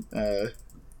and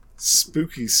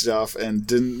spooky stuff, and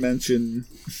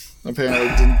apparently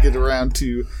didn't get around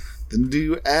to the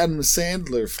new Adam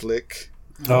Sandler flick.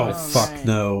 Oh fuck right.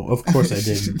 No! Of course I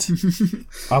didn't.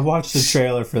 I watched the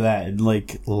trailer for that and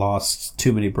like lost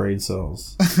too many brain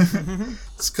cells.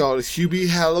 It's called Hubie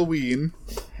Halloween.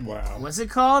 Wow. What's it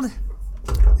called?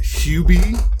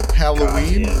 Hubie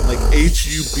Halloween, like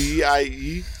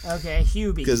Hubie. Okay,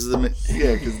 Hubie. Because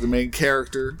the main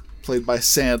character played by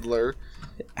Sandler.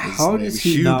 How does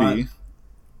he Hubie.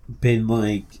 Not been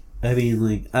like? I mean,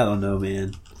 like I don't know,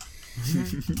 man.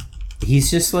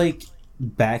 He's just like.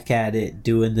 Back at it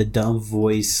doing the dumb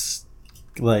voice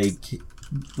like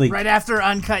right after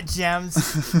Uncut Gems.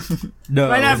 No,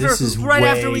 this is way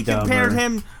after we dumber. compared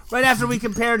him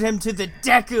to the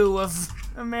Deku of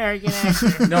American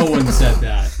actor. No one said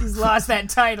that. He's lost that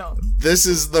title. This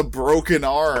is the broken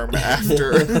arm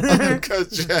after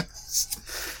Uncut Gems.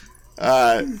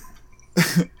 But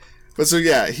so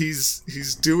yeah,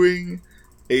 he's doing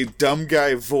a dumb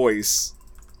guy voice,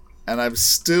 and I'm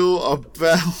still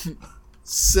about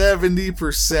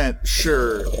 70%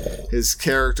 sure his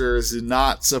character is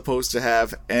not supposed to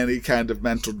have any kind of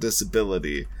mental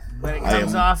disability. But it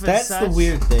comes off as that's such. The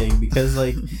weird thing, because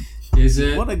like Is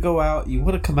you it? want to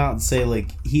come out and say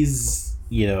like he's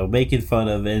making fun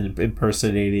of and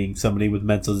impersonating somebody with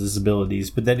mental disabilities,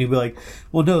 but then you'd be like,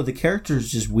 well, no, the character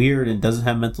is just weird and doesn't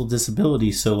have mental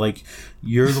disabilities, so like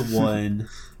you're the one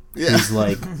who's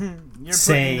like You're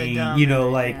saying,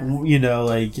 like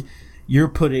you're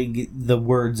putting the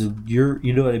words of your,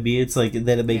 you know what I mean? It's like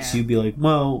then it makes you be like,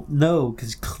 well, no,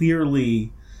 because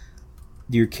clearly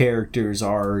your characters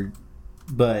are,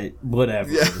 but whatever,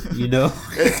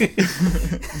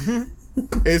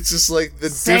 It's just like the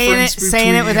difference between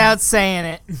saying it without saying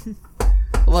it.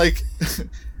 Like,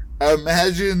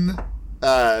 imagine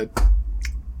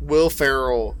Will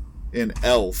Ferrell in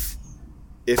Elf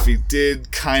if he did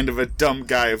kind of a dumb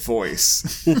guy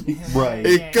voice. Right.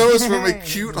 It goes from a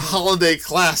cute holiday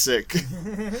classic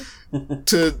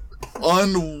to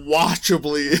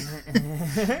unwatchably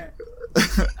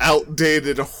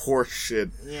outdated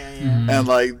horseshit. And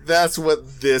like that's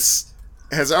what this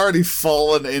has already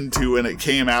fallen into, and it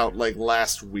came out like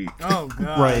last week. Oh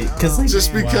god! Right, because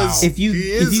just because if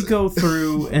you go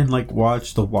through and like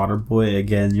watch The Waterboy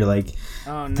again, you're like,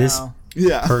 this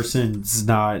person's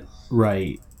not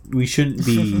right. We shouldn't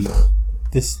be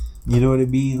this. You know what I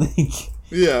mean? Like,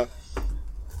 yeah.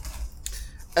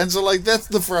 And so like that's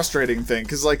the frustrating thing,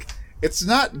 because like it's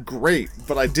not great,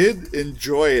 but I did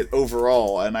enjoy it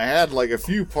overall, and I had like a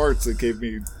few parts that gave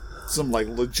me some like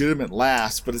legitimate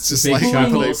laughs, but it's just like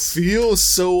they feel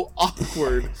so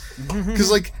awkward because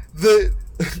like the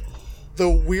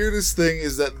weirdest thing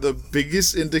is that the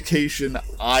biggest indication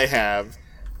I have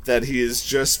that he is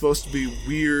just supposed to be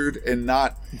weird and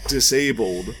not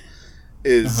disabled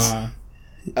is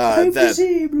that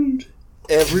disabled.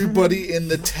 Everybody in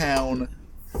the town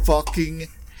fucking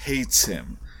hates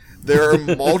him. There are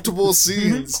multiple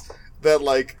scenes that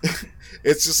like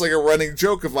it's just like a running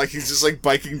joke of like he's just like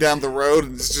biking down the road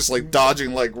and it's just like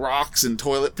dodging like rocks and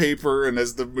toilet paper, and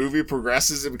as the movie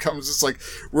progresses it becomes just like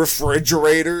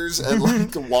refrigerators and like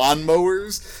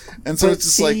lawnmowers, and so it's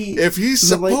just like if he's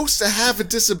supposed to have a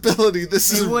disability,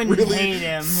 this is really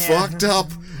fucked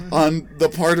up on the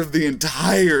part of the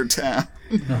entire town.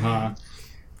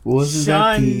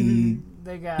 Isn't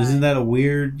that a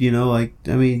weird, like,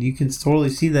 I mean, you can totally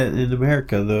see that in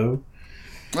America though.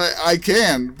 I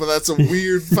can, but that's a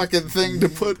weird fucking thing to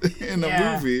put in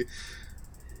a movie.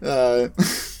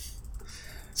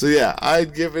 So yeah,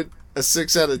 I'd give it a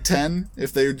 6 out of 10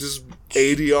 if they just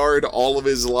ADR'd all of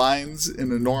his lines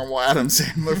in a normal Adam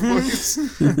Sandler voice.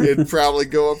 It'd probably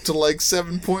go up to like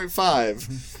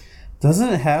 7.5. Doesn't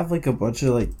it have like a bunch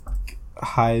of like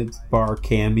high bar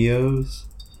cameos?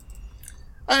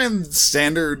 I mean,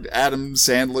 standard Adam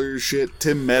Sandler shit.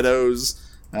 Tim Meadows,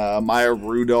 Maya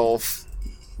Rudolph.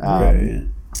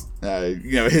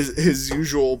 His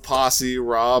usual posse,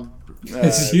 Rob.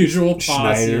 His usual posse.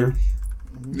 Schneider.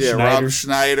 Yeah, Rob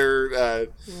Schneider.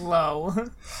 Low.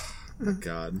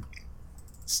 God.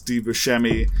 Steve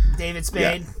Buscemi. David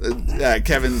Spade.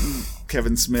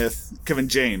 Kevin Smith. Kevin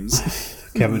James.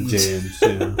 Kevin James,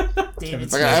 yeah. David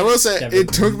Smith. I will say,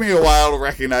 it took me a while to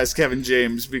recognize Kevin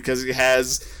James because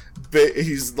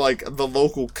he's like the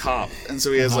local cop, and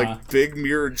so he has like big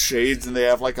mirrored shades, and they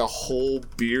have like a whole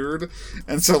beard,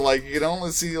 and so like you can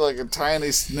only see like a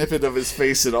tiny snippet of his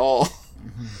face at all.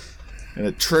 And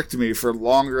it tricked me for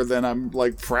longer than I'm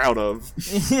like proud of.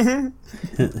 They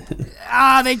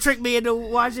tricked me into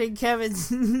watching Kevin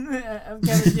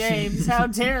James. How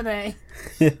dare they?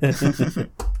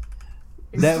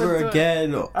 Never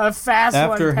again. A fast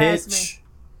after one past Hitch.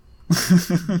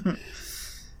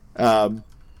 Me.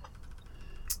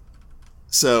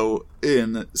 So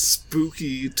in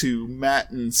spooky to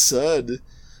Matt and Sud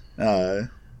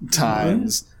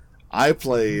times, I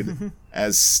played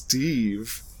as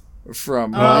Steve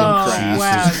from Minecraft.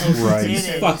 Wow,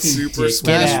 Fucking Super dick.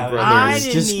 Smash Get out. Brothers. I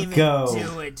didn't Just even go.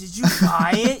 do it. Did you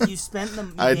buy it? You spent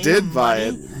them. I did buy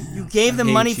it. You gave them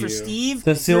hate money you. for Steve.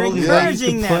 That's the You're only way you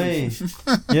encouraging can them.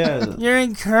 play. Yeah. You're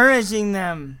encouraging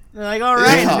them. They're like, all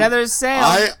right, Yeah. another sale.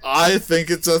 I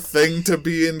think it's a thing to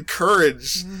be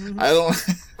encouraged. I don't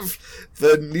have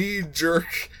the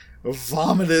knee-jerk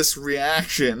vomitous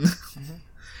reaction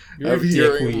You're of a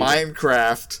hearing dickweed.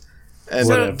 Minecraft and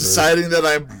Whatever. deciding that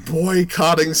I'm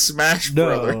boycotting Smash No.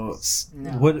 Brothers.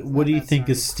 No, What do you that's think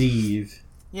not. of Steve?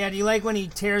 Yeah, do you like when he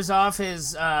tears off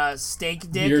his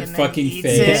steak dick Your and then fucking eats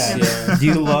face, it and yeah. Do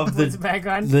you love puts it back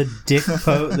on?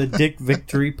 the dick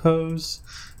victory pose?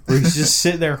 Where he's just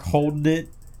sitting there holding it.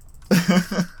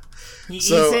 He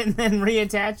So- eats it and then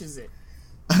reattaches it.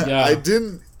 Yeah. I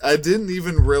didn't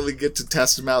even really get to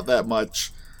test him out that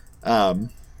much,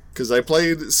 because I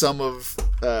played some of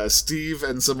Steve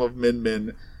and some of Min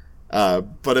Min,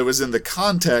 but it was in the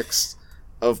context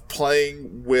of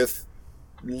playing with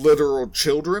literal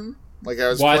children. Like I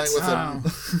was playing with them.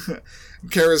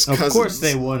 Kara's cousins. Of course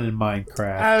they won in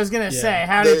Minecraft. I was gonna say,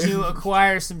 how did you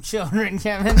acquire some children,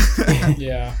 Kevin?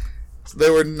 Yeah. They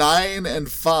were 9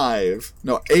 and 5.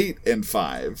 No, 8 and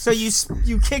 5. So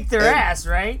you kicked their ass,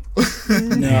 right?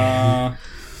 Nah.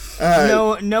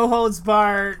 No holds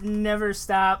barred, never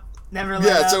stop, never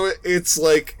let up. Yeah, so it's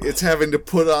like it's having to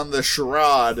put on the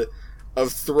charade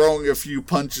of throwing a few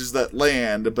punches that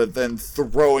land, but then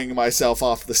throwing myself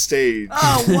off the stage.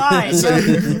 Oh, why?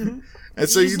 And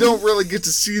so you don't really get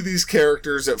to see these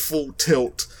characters at full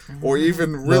tilt, or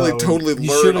even really totally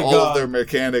learn all of their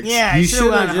mechanics. Yeah, you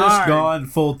should have just gone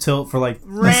full tilt for like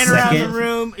ran a around second. the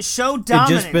room, show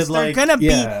dominance. Just been They're gonna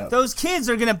be those kids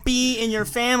are gonna be in your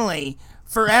family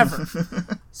forever.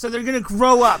 So they're gonna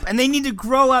grow up, and they need to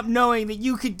grow up knowing that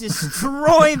you could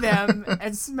destroy them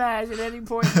and smash at any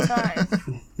point in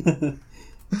time.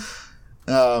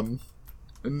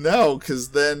 No, because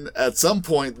then at some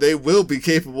point they will be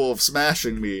capable of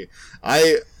smashing me.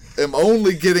 I am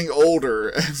only getting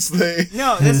older as they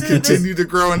continue to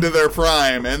grow into their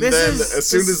prime, and then as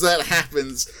soon as that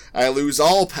happens, I lose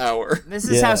all power. This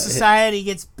is how society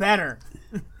gets better.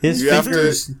 His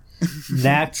fingers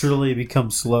naturally become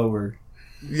slower.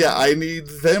 Yeah, I need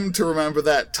them to remember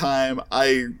that time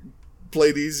I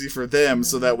played easy for them,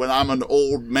 so that when I'm an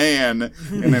old man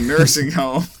in a nursing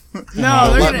home,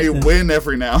 they'll let me win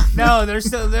every now and then. No,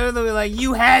 they're like,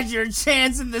 you had your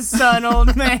chance in the sun,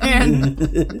 old man.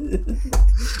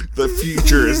 The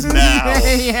future is now.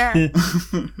 Yeah.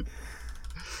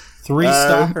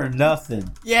 3-stock or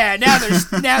nothing. Yeah, now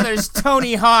there's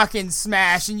Tony Hawk in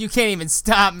Smash, and you can't even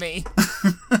stop me.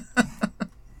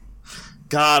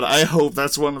 God, I hope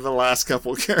that's one of the last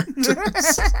couple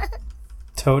characters.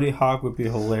 Tony Hawk would be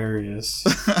hilarious.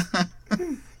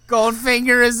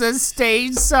 Goldfinger is a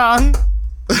stage song.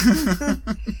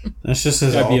 That's just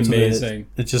his That'd be ultimate. amazing.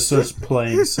 It just starts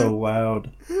playing so loud.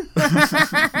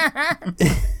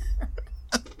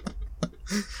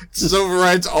 Just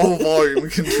overrides all volume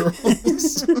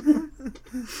controls.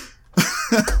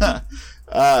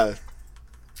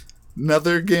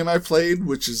 Another game I played,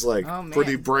 which is like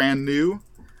pretty brand new,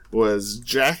 was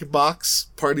Jackbox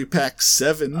Party Pack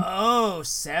 7. Oh,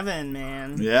 7,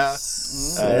 man. Yeah.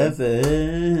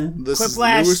 7. This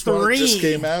Quiplash is the newest 3. one that just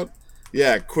came out.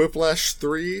 Yeah, Quiplash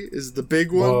 3 is the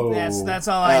big one. Whoa. That's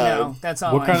all I know. That's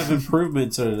all what I kind know. of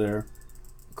improvements are there?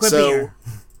 Quippier.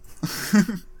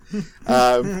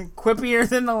 Quippier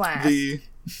than the last.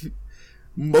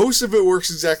 Most of it works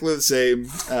exactly the same.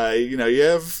 You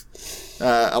have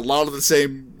a lot of the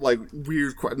same, like,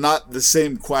 weird, not the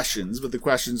same questions, but the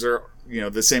questions are,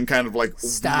 the same kind of, like,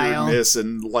 style. Weirdness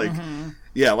and, like,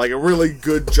 like a really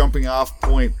good jumping off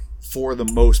point for the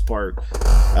most part.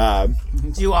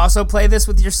 Do you also play this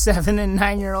with your 7 and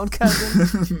 9-year-old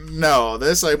cousin? No,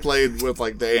 this I played with,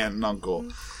 like, the aunt and uncle.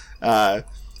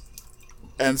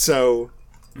 And so,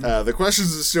 the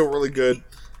questions are still really good.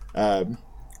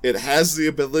 It has the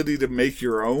ability to make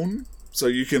your own, so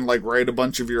you can like write a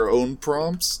bunch of your own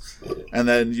prompts, and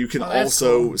then you can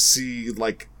also see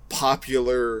like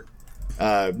popular,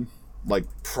 like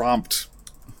prompt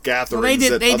gatherings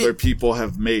that other people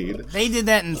have made. They did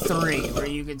that in 3, where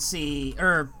you could see,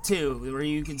 or 2, where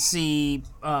you could see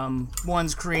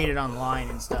ones created online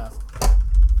and stuff.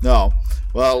 No,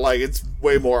 well, like it's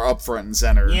way more up front and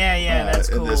center. Yeah, that's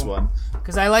cool. In this one.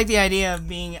 Because I like the idea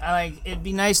of it'd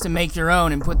be nice to make your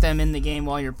own and put them in the game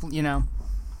while you're,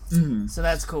 Mm-hmm. So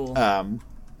that's cool. I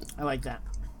like that.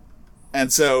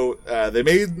 And so they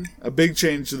made a big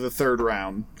change to the 3rd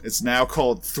round. It's now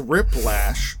called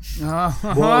Thriplash.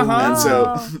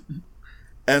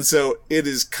 And so it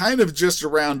is kind of just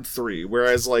around 3,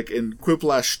 whereas like in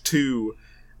Quiplash 2,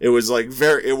 it was like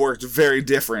it worked very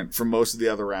different from most of the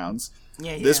other rounds.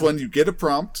 Yeah. This one you get a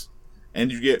prompt,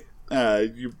 and you get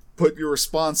you put your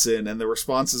response in, and the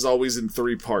response is always in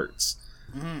 3 parts.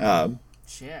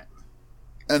 Shit.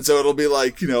 And so it'll be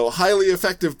like, highly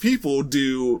effective people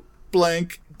do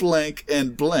blank, blank,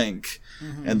 and blank.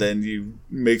 And then you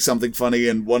make something funny,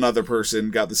 and one other person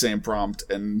got the same prompt,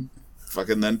 and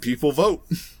fucking then people vote.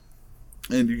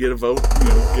 And you get a vote,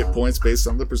 get points based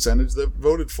on the percentage that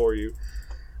voted for you.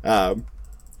 And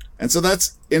so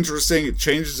that's interesting. It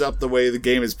changes up the way the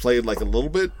game is played, like a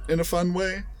little bit in a fun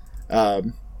way.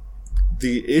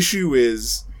 The issue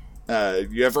is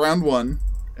you have round 1,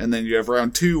 and then you have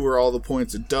round 2 where all the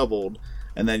points are doubled,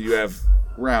 and then you have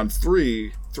round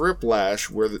 3, Thriplash,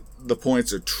 where the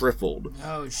points are tripled.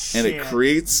 Oh shit! And it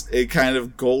creates a kind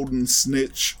of golden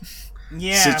snitch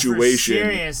situation. For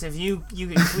serious. If you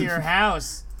can clear a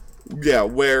house. Yeah,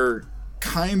 where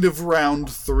kind of round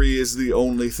 3 is the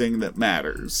only thing that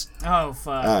matters. Oh,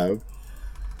 fuck.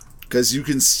 Because you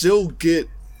can still get,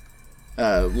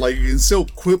 you can still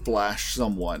quiplash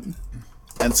someone,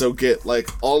 and so get, like,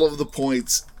 all of the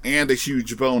points and a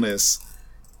huge bonus,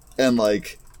 and,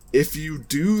 like, if you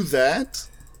do that,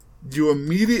 you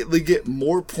immediately get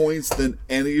more points than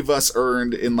any of us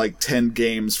earned in, like, 10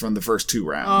 games from the first 2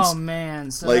 rounds. Oh, man.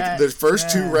 So like, the first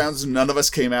 2 rounds, none of us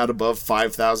came out above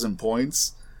 5,000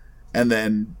 points, and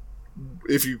then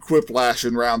if you quiplash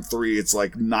in round 3, it's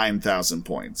like 9,000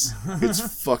 points.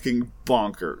 It's fucking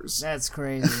bonkers. That's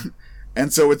crazy.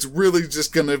 And so it's really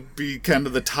just gonna be kind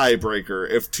of the tiebreaker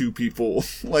if 2 people,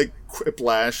 like,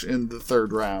 quiplash in the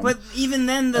 3rd round. But even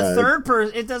then, the third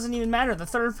person, it doesn't even matter. The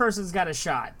third person's got a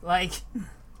shot. Like,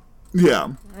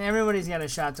 yeah. Everybody's got a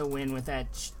shot to win with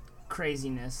that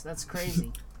craziness. That's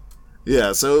crazy.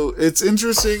 Yeah, so it's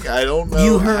interesting. I don't know.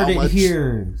 You heard it much...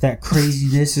 here. That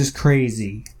craziness is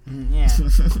crazy. Yeah.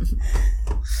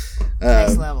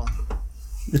 Next level.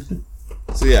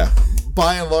 So yeah,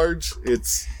 by and large,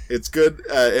 it's good.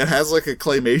 It has like a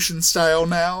claymation style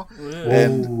now,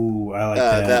 and I like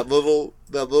that.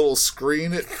 that little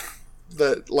screen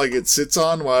that like it sits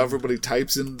on while everybody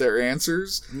types in their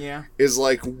answers. Yeah, is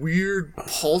like weird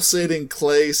pulsating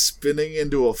clay spinning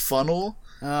into a funnel.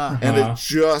 And it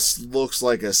just looks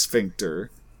like a sphincter.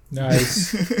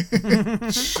 Nice.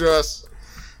 Just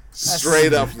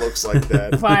straight up looks like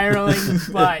that. Spiraling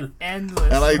butt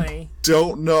endlessly. And I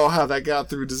don't know how that got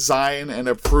through design and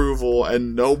approval,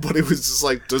 and nobody was just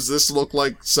like, does this look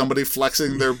like somebody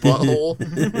flexing their butthole?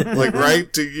 Like,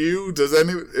 right to you?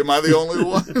 Am I the only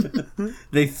one?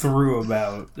 They threw him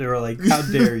out. They were like, how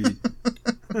dare you?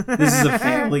 This is a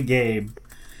family game.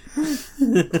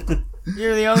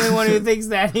 You're the only one who thinks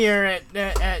that here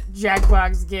at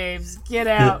Jackbox Games. Get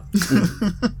out.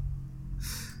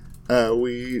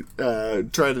 We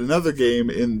tried another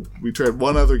game we tried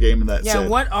one other game in that set. Yeah,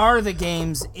 what are the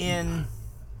games in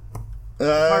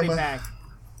Party Pack?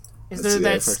 Is there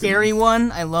that scary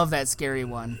one? I love that scary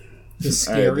one. The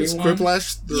scary one?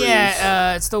 Quiplash 3.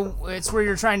 Yeah, it's where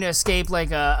you're trying to escape like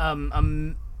a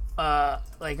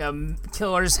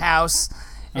killer's house.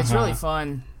 It's really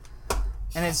fun.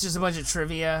 And it's just a bunch of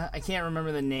trivia. I can't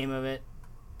remember the name of it.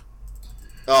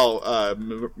 Oh,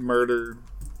 Murder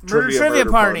Trivia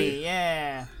Party.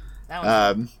 Yeah. That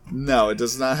was no, it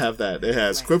does not have that. It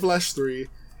has Quiplash 3.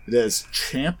 It has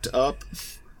Champed Up.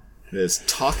 It has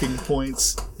Talking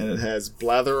Points, and it has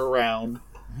Blather Around.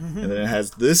 And then it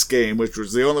has this game, which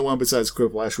was the only one besides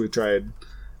Quiplash we tried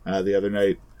the other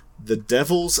night, The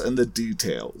Devils and the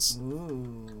Details.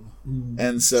 Ooh.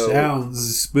 And so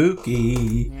sounds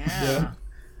spooky. Yeah.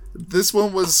 This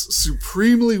one was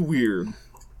supremely weird.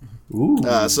 Ooh.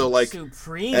 So like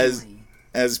supremely.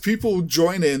 As people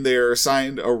join in, they are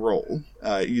assigned a role,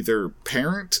 either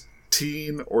parent,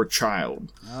 teen, or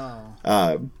child.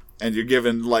 Oh. And you're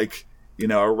given like,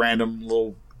 a random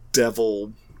little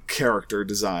devil character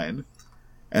design.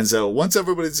 And so once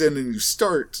everybody's in and you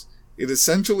start, it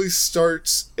essentially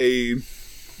starts a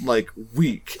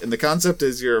week. And the concept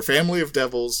is you're a family of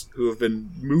devils who have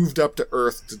been moved up to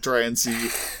Earth to try and see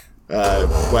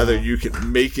whether you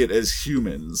can make it as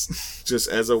humans, just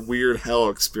as a weird hell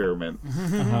experiment.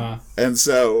 And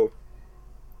so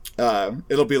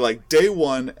it'll be like day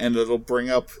 1, and it'll bring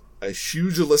up a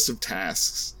huge list of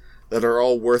tasks that are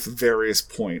all worth various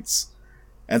points.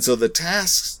 And so the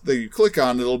tasks that you click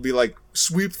on, it'll be like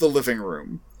sweep the living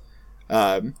room.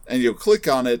 And you'll click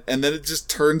on it, and then it just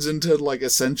turns into like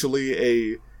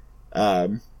essentially a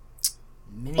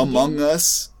Among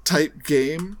Us type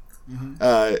game.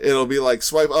 It'll be like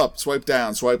swipe up, swipe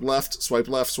down, swipe left, swipe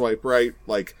right,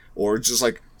 or just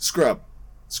like scrub.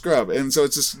 And so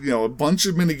it's just, a bunch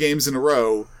of mini games in a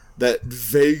row that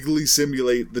vaguely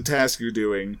simulate the task you're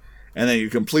doing, and then you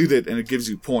complete it and it gives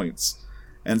you points.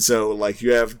 And so like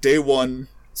you have day 1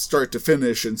 start to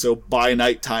finish, and so by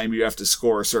nighttime you have to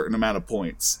score a certain amount of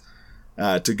points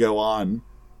to go on.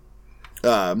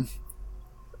 But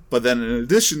then in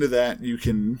addition to that, you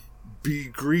can be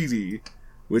greedy,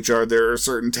 there are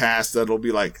certain tasks that'll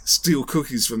be like steal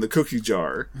cookies from the cookie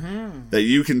jar that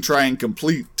you can try and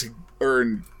complete to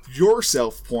earn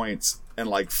yourself points and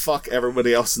like fuck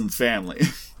everybody else in the family.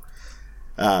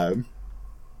 And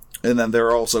then there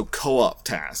are also co-op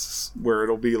tasks where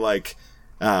it'll be like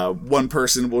one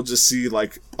person will just see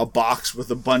like a box with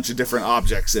a bunch of different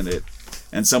objects in it,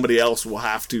 and somebody else will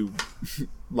have to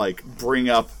like bring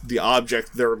up the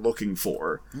object they're looking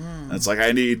for. And it's like,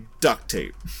 I need duct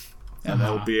tape. And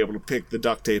they'll be able to pick the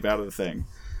duct tape out of the thing.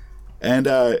 And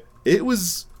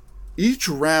each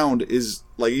round is,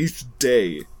 like, each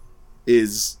day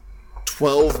is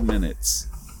 12 minutes.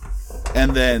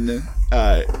 And then,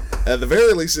 at the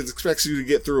very least, it expects you to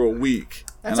get through a week.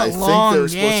 That's and a I long think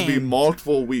there's supposed to be game.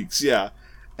 multiple weeks, yeah.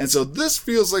 And so this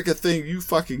feels like a thing you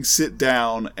fucking sit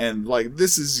down and, like,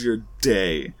 this is your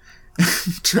day.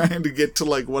 Trying to get to,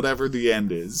 like, whatever the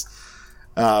end is.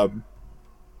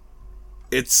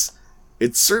 It's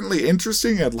certainly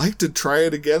interesting. I'd like to try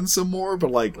it again some more,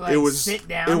 but, like it was sit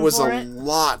down it was for a it?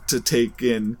 lot to take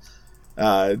in.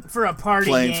 For a party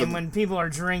playing game for- when people are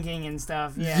drinking and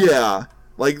stuff. Yeah. Yeah.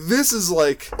 Like, this is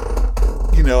like,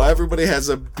 you know, everybody has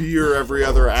a beer every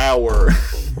other hour,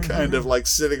 kind of like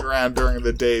sitting around during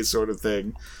the day sort of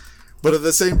thing. But at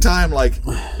the same time, like,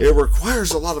 it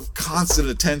requires a lot of constant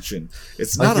attention.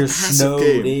 It's Like not a you're passive snowed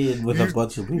game. in with a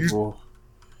bunch of people.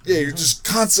 Yeah, you're just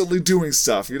constantly doing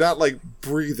stuff. You're not, like,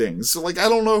 breathing. So, like, I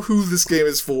don't know who this game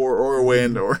is for or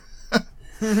when or...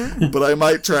 but I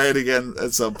might try it again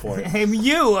at some point.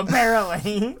 You,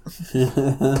 apparently.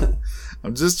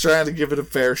 I'm just trying to give it a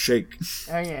fair shake.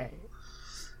 Okay.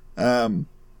 And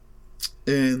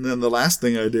then the last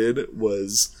thing I did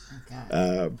was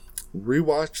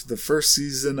rewatch the first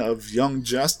season of Young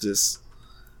Justice,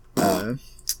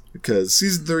 because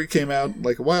season 3 came out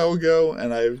like a while ago,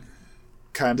 and I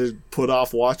kind of put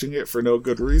off watching it for no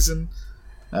good reason.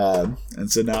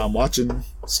 And so now I'm watching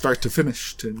start to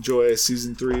finish to enjoy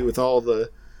season 3 with all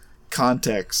the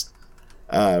context.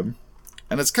 And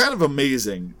it's kind of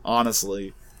amazing,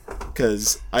 honestly,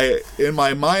 because in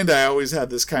my mind I always had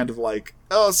this kind of like,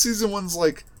 oh, season 1's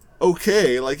like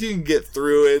okay, like you can get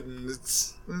through it and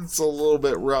it's a little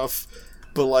bit rough,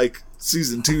 but like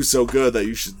season 2's so good that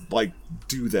you should like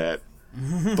do that.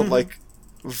 But like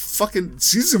fucking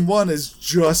season 1 is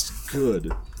just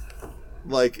good.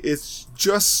 Like, it's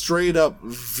just straight up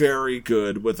very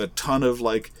good with a ton of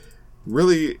like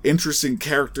really interesting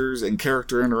characters and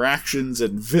character interactions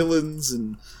and villains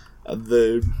and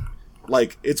the,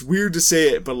 like, it's weird to say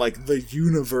it, but like the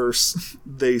universe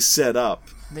they set up.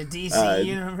 The DC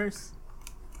universe?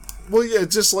 Well, yeah,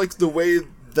 just like the way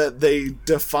that they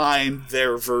defined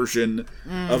their version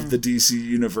of the DC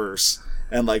universe.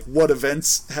 And, like, what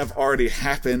events have already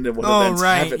happened and what events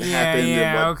haven't happened. Yeah,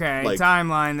 and what, okay. like, The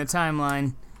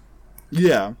timeline.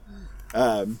 yeah.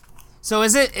 So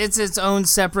it's its own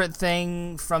separate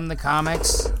thing from the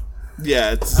comics?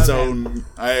 Yeah, it's its own...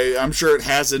 I'm sure it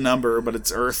has a number, but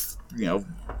it's Earth,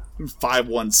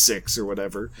 516 or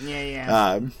whatever.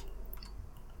 Yeah.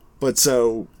 But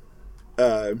so...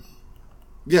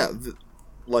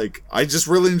 like, I just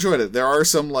really enjoyed it. There are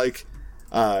some, like...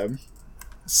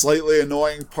 slightly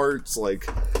annoying parts, like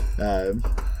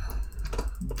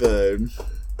the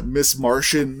Miss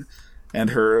Martian and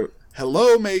her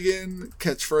 "Hello, Megan"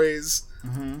 catchphrase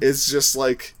is just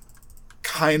like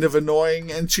kind of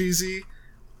annoying and cheesy,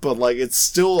 but like it's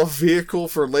still a vehicle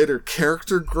for later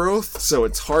character growth, so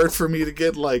it's hard for me to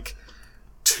get like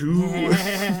too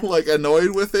like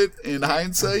annoyed with it in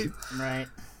hindsight. Right.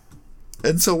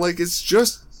 And so like it's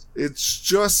just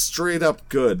straight up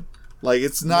good. Like,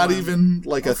 it's not even,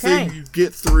 like, a thing you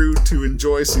get through to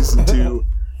enjoy Season 2.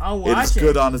 I'll watch it. It's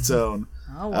good on its own.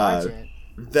 I'll watch it.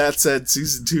 That said,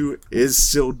 Season 2 is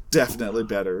still definitely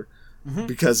better.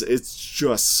 Because it's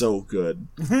just so good.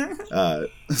 So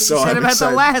You said I'm about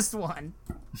excited. the last one.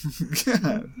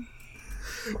 Yeah.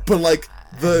 But, like,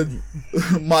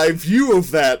 my view of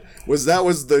that was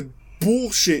the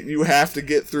bullshit you have to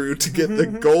get through to get the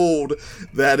gold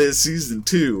that is season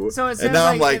 2. So it and sounds now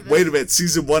I'm like like, wait a minute,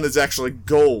 season 1 is actually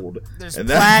gold. There's and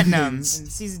platinum. That means, And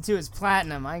season 2 is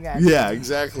platinum. I got you. yeah,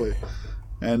 exactly.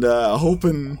 And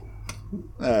hoping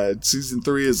season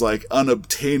 3 is like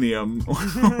unobtainium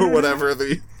or whatever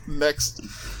the next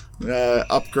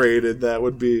upgraded that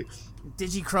would be.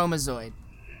 Digichromazoid.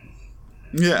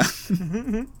 Yeah.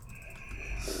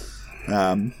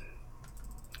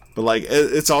 But like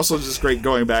it's also just great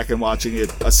going back and watching it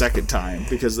a second time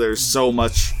because there's so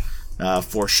much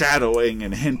foreshadowing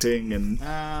and hinting and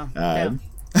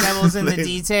Devil's in the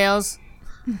details.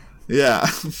 yeah.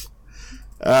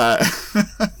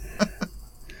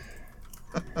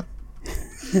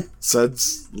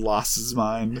 Sud's lost his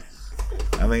mind.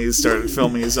 I think he started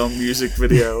filming his own music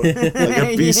video, like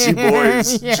a Beastie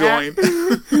Boys joint.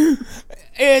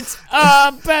 It's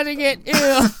betting it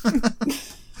ill.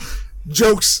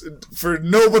 Jokes for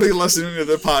nobody listening to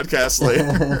the podcast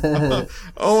later.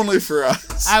 Only for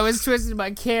us. I was twisting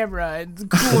my camera and the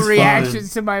cool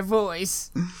reactions to my voice.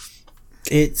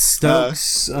 It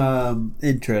stokes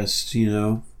interest, you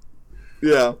know.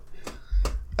 Yeah.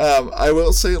 I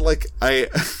will say, like,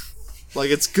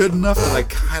 it's good enough that I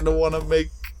kind of want to make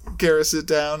Kara sit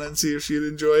down and see if she'd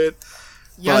enjoy it.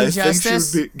 Young but I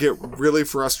Justice? think she would get really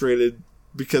frustrated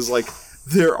because like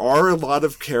there are a lot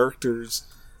of characters,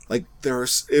 like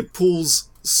it pulls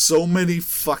so many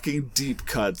fucking deep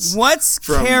cuts. What's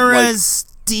from, Kara's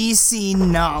DC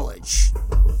knowledge?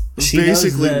 She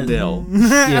basically knows that- nil.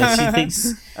 Yeah, she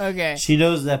thinks Okay. she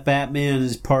knows that Batman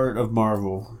is part of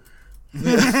Marvel. Is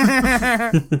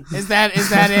that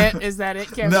it? Is that it,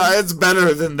 Kevin? No, it's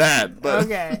better than that. But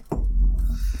Okay.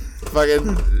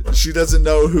 fucking, she doesn't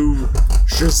know who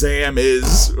Shazam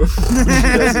is.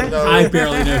 She doesn't know. I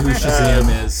barely know who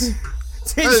Shazam is.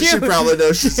 Did She you? probably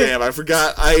knows Shazam.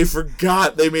 I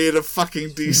forgot they made a fucking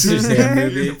DC Shazam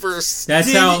movie. universe. That's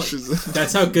Shazam.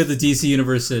 that's how good the DC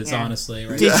universe is, Yeah. honestly.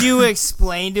 Right? Did you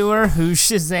explain to her who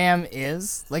Shazam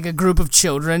is? Like a group of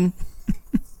children?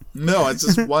 No, it's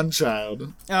just one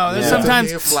child. Oh, there's Yeah.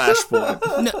 sometimes. A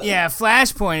Flashpoint. No, yeah,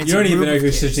 Flashpoint. It's You don't a even group know of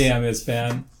who kids. Shazam is,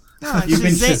 man. No, You've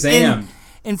been Shazam.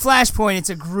 In Flashpoint, it's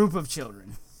a group of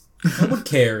children. No one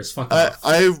cares. Fuck off.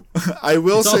 I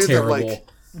will It's all say that terrible.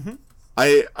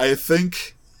 like I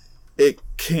think it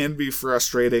can be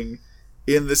frustrating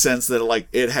in the sense that like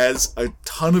it has a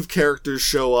ton of characters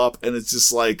show up and it's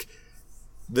just like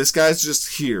this guy's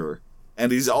just here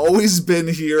and he's always been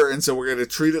here and so we're gonna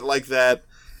treat it like that,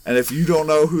 and if you don't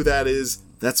know who that is,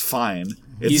 that's fine.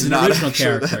 It's He's an not original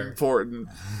actually that character. important.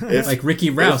 If, Like Ricky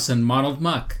Rouse and Monald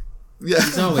Muck. yeah,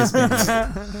 He's always been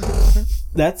there.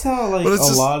 That's how like But a it's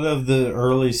just- lot of the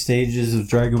early stages of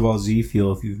Dragon Ball Z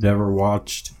feel if you've never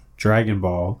watched Dragon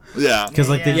Ball. yeah. Because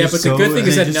like Yeah. they Yeah, but the good thing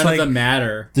is that none of them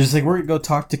matter. There's like, we're gonna go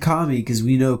talk to Kami because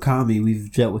we know Kami.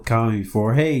 We've dealt with Kami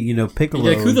before. Hey, you know, Piccolo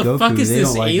You're like, who and the Goku, fuck is they this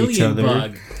don't like each alien other.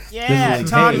 bug? Yeah, like,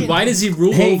 talking. hey, Why does he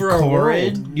rule Hey, over a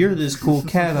world? Corin, you're this cool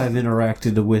cat I've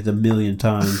interacted with a million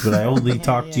times, but I only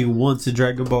talked to you once in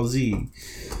Dragon Ball Z.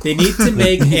 They need to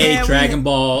make a Yeah, Dragon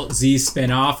Ball Z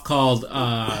spin-off called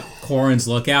Corin's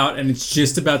Lookout, and it's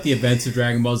just about the events of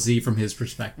Dragon Ball Z from his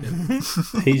perspective.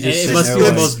 He And just it sitting must there be the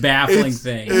like, most baffling It's-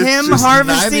 thing. It's Him just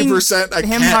harvesting- 90% a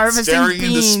him cat harvesting staring into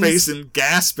beans. space and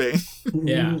gasping.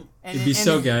 Yeah, it'd be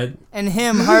so good. And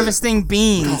him harvesting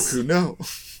beans. Goku, no.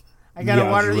 I gotta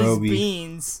Yeah, water these Jirobe.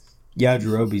 beans.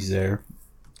 Yajirobe's there.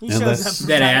 He Yeah, shows that's- up. from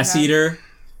That time to ass time. eater,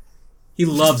 he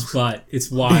loves butt. It's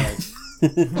wild.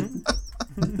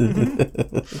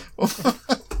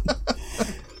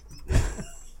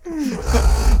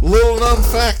 Little known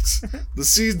fact: the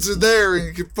seeds are there, and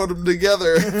you can put them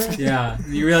together. Yeah,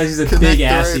 you realize he's a Connect big the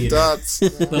ass right eater. dots.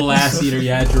 Little ass eater,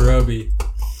 Yajirobe.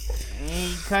 And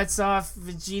he cuts off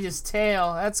Vegeta's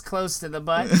tail. That's close to the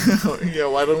butt. Yeah,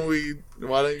 why don't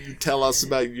you tell us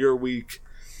about your week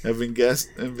of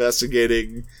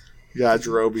investigating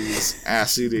Yajirobe's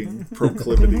ass-eating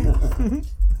proclivity? I'm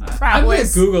gonna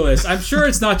Prowess. Google this. I'm sure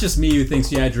it's not just me who thinks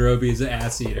Yajirobe is an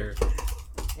ass eater.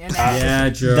 And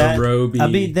ass. Yajirobe. I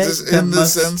mean, Just that in the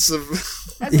must- sense of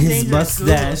That's a his dangerous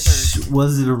Google mustache search.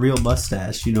 wasn't a real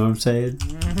mustache. You know what I'm saying?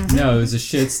 No, it was a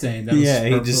shit stain. That was Yeah, he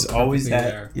perfect- just always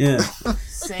perfectly had. there. Yeah.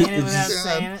 Saying it without just-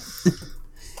 saying it.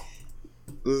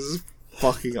 this is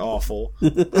fucking awful.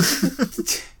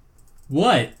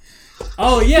 What?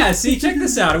 Oh yeah, see, check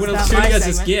this out. I'm gonna It's show not you my guys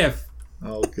this segment. GIF.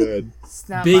 Oh, good. It's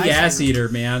not Big my ass segment. eater,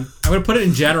 man. I'm gonna put it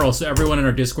in general so everyone in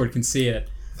our Discord can see it.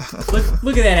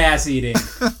 Look at that ass eating.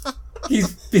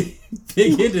 He's big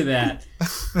into that.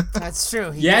 That's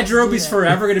true. He does do Yajirobe's that.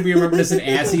 forever gonna be remembered as an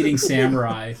ass eating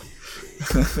samurai.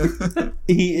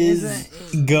 He is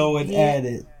Isn't- going he- at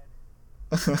it.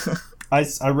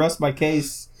 I rest my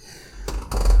case.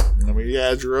 I mean,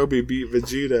 Yajirobe beat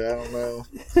Vegeta. I don't know.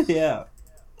 Yeah.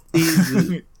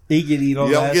 He can eat all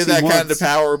You don't that get that he kind of wants.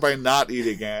 power by not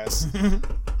eating ass.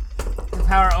 The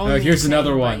power only Oh, here's attained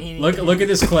another by one. eating Look at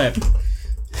this clip.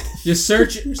 Just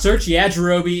search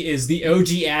Yajirobe is the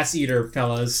OG ass eater,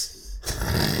 fellas.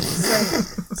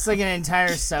 It's like an entire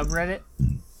subreddit.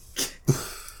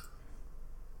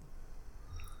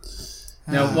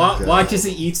 Now watch as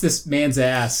he eats this man's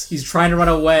ass. He's trying to run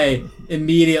away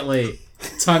immediately.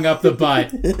 Tongue up the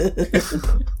butt.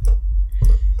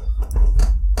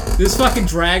 This fucking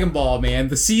Dragon Ball, man.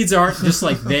 The seeds aren't just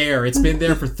like there. It's been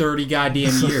there for 30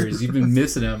 goddamn years. You've been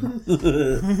missing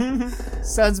them.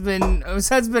 Son's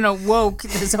been awoke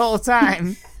this whole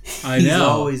time. I He's know.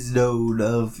 always known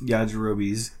of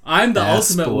Yajirobe's. I'm the ass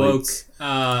ultimate points.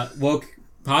 woke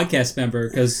podcast member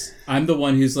because I'm the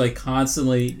one who's like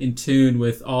constantly in tune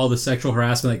with all the sexual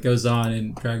harassment that goes on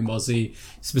in Dragon Ball Z,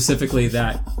 specifically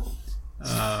that.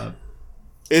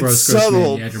 It's Gross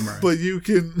subtle, man, Yajirobe. but you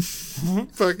can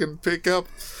fucking pick up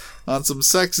on some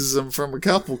sexism from a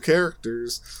couple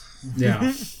characters.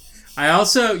 Yeah. I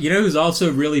also, you know who's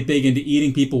also really big into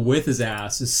eating people with his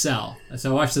ass is Cell.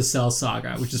 So I watched the Cell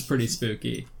saga, which is pretty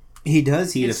spooky. He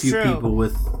does eat It's a few true. people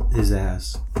with his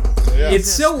ass. Yeah. It's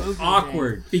a so spooky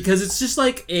awkward because it's just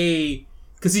like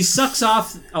because he sucks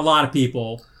off a lot of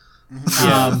people.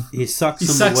 He sucks He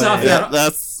them sucks away. off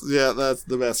Yeah, that's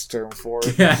the best term for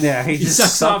it. Yeah, he just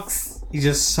sucks sucks. He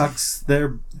just sucks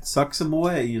them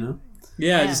away. You know.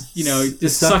 Yeah, Yeah. just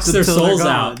just Sucks sucks their until they're souls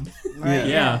out. gone. Right,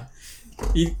 Yeah.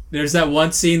 There's that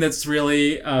one scene that's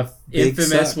really Big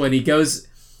infamous suck. when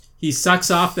he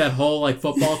sucks off that whole like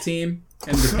football team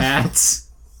and the Pats.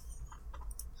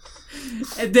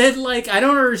 And then like I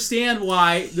don't understand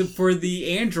why for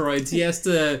the androids he has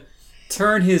to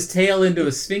turn his tail into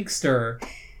a sphinxter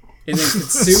and then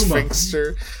consume them.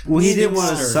 Sphinxter. Well, he didn't want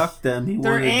to Sphinxter. suck them. He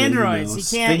They're wanted androids. To, He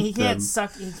stink them.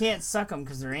 can't suck them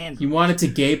because they're androids. He wanted to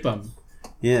gape them.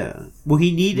 Yeah. Well,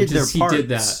 he needed their He parts. did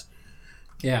that.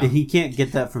 Yeah. And he can't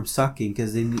get that from sucking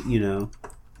because they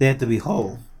have to be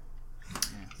whole.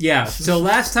 Yeah. So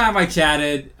last time I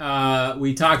chatted,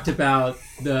 we talked about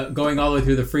going all the way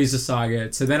through the Frieza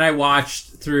saga. So then I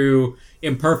watched through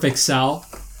Imperfect Cell,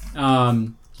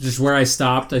 just where I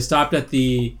stopped. I stopped at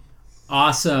the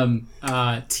awesome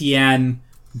Tien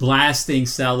blasting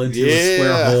Cell into a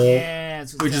square hole, Yeah,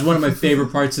 that's what's which is up. one of my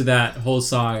favorite parts of that whole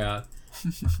saga.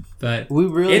 But We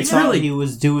really It's thought really- he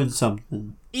was doing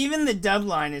something. Even the dub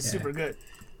line is super good.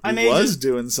 I He may was just,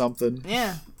 doing something.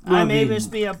 yeah. Well, I I may mean-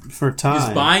 just be a For time.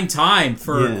 just buying time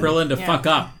for Yeah. Krillin to Yeah. fuck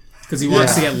up because he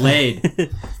wants to Yeah. get laid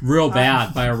real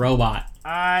bad by a robot.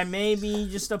 I may be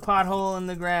just a pothole in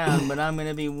the ground, but I'm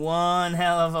gonna be one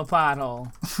hell of a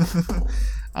pothole.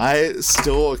 I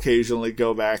still occasionally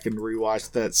go back and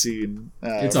rewatch that scene.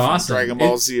 It's from awesome. Dragon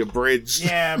Ball Z Abridged.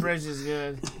 Yeah, Bridge is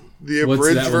good. The What's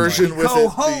abridged that one version like? with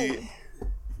Ho,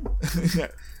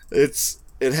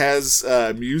 it has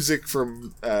music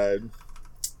from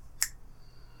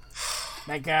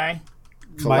That guy,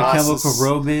 My Colossus, Chemical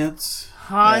Romance.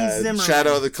 Hans Zimmerman.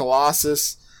 Shadow of the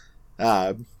Colossus,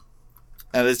 and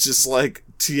it's just like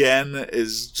Tien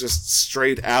is just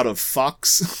straight out of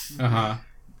fucks, Uh huh.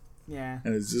 Yeah.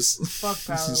 and it's just Fuck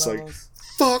power it's just levels. like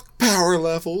fuck power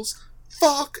levels,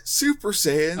 fuck Super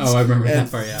Saiyans, Oh, I remember and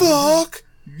that part. Yeah. fuck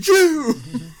you.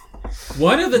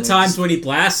 One of the times when he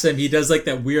blasts him, he does like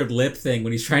that weird lip thing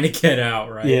when he's trying to get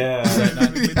out, right? Yeah. Is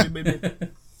that not-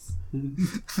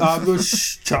 I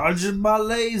was charging my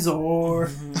laser.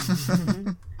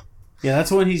 Yeah,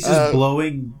 that's when he's just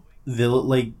blowing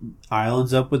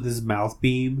islands up with his mouth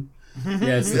beam.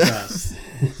 yeah, it's the best.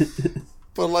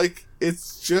 But like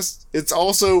it's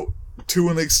also to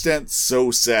an extent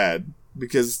so sad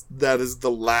because that is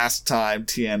the last time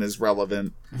Tien is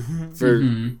relevant for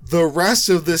the rest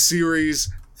of the series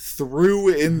through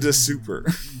into Super.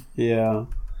 Yeah.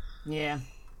 Yeah.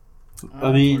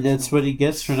 I mean, that's what he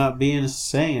gets for not being a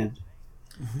Saiyan.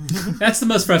 That's the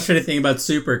most frustrating thing about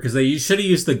Super because they should have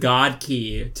used the God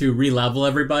Key to re-level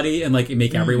everybody and like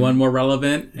make everyone more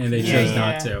relevant, and they chose Yeah.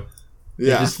 not to. They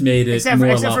Yeah. just made it Except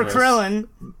more for levels. Krillin.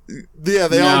 Yeah,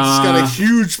 they all just got Nah. a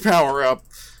huge power up.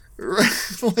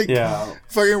 Like Yeah.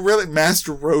 fucking really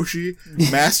Master Roshi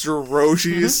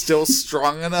is still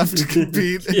strong enough to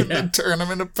compete in Yeah. the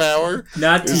tournament of power.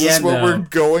 Not Is Tien, this what though. we're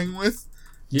going with?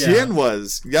 Yeah. Tien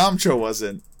was. Yamcha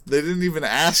wasn't. They didn't even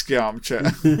ask Yamcha.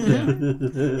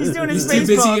 He's doing his He's too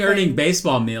baseball busy earning thing.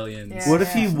 baseball millions. Yeah. What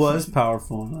if he was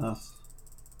powerful enough?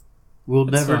 We'll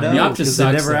That's never fine. know Yamcha because they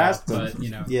sucks, never though, asked him. but, you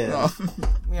know. Yeah,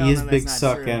 We all he is know big that's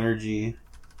not suck true. energy.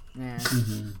 Yeah.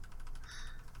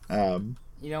 um,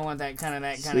 You don't want that kind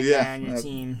of so guy yeah, on your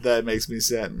team. that makes me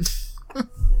sad.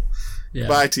 Yeah.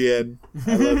 Bye, Tien.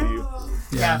 I love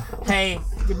you. Yeah. Hey,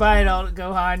 goodbye, adult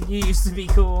Gohan. You used to be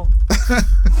cool.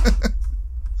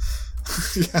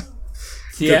 Yeah.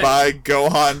 Yeah. Goodbye,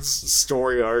 Gohan's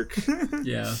story arc.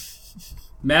 Yeah.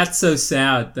 Matt's so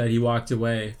sad that he walked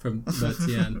away from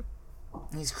Tien.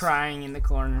 He's crying in the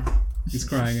corner. He's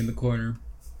crying in the corner.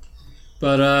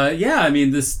 But yeah, I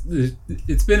mean,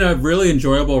 it's been a really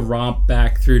enjoyable romp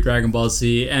back through Dragon Ball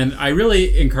Z, and I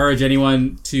really encourage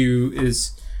anyone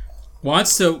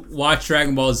wants to watch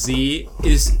Dragon Ball Z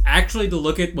is actually to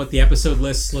look at what the episode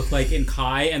lists look like in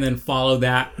Kai, and then follow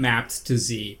that mapped to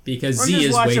Z because Or Z just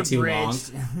is watch way too long.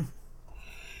 Abridged.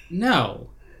 No,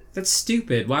 that's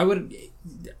stupid. Why would?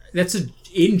 That's a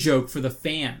in joke for the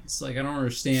fans. Like I don't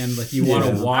understand. Like you want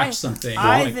Yeah. to watch something.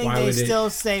 I like, think why they would it? still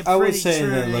stay I would pretty say true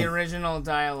that, to the like- original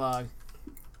dialogue.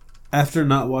 After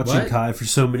not watching What? Kai for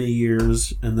so many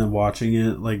years and then watching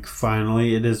it, like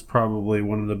finally, it is probably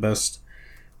one of the best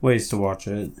ways to watch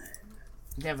it.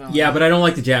 Definitely. Yeah, but I don't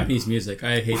like the Japanese music.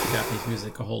 I hate the Japanese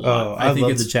music a whole lot. Oh, I think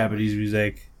love it's the Japanese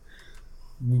music.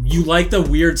 You like the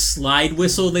weird slide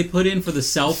whistle they put in for the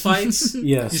cell fights?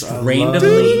 Yes, Just I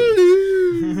randomly.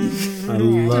 I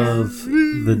I love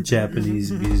the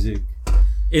Japanese music.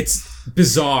 It's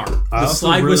bizarre. The also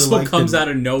slide really whistle like comes the- out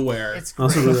of nowhere. It's I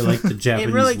also great. really like the Japanese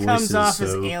It really voices. comes off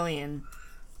as so alien.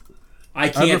 I I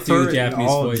can't prefer do it in Japanese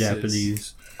all voices.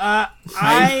 Japanese. I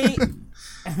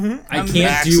I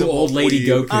can't do old lady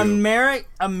Maximum Goku.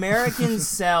 American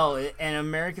Cell and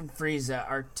American Frieza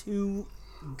are too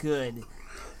good.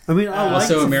 I mean, I like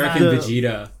Also, the- American the,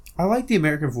 Vegeta. I like the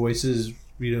American voices,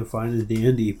 fine and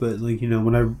dandy, but like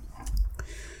when I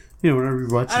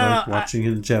rewatch it, I don't I like know, watching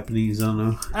it in Japanese. I don't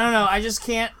know. I don't know. I just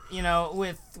can't.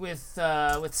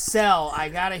 With Cell, I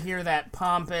gotta hear that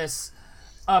pompous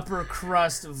upper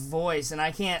crust voice, and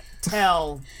I can't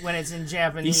tell when it's in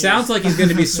Japanese. He sounds like he's going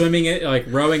to be swimming it, like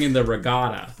rowing in the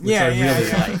regatta, which I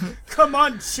really like. Come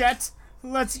on, Chet,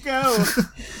 let's go. It's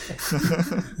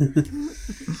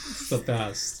the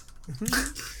best.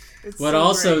 It's What so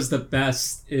also great. is the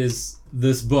best is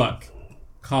this book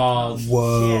called.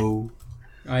 Whoa!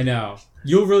 I know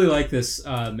you'll really like this,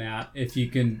 Matt, if you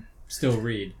can still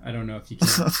read. I don't know if you can.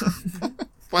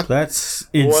 That's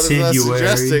What is that insinuary.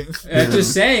 suggesting?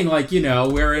 Just saying,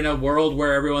 we're in a world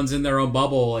where everyone's in their own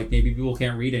bubble. Like maybe people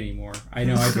can't read anymore. I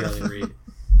know I barely read.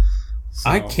 So.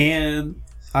 I can.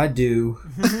 I do.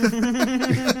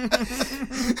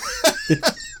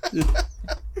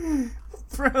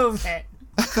 Prove it.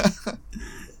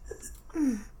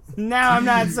 Now I'm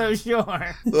not so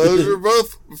sure. Those are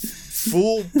both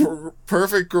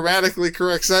perfect grammatically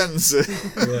correct sentences.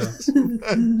 Yeah.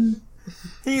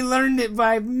 He learned it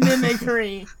by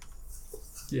mimicry.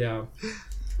 Yeah.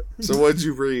 So what'd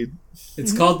you read?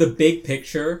 It's called The Big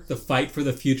Picture, The Fight for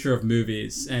the Future of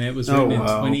Movies. And it was written in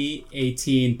wow.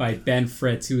 2018 by Ben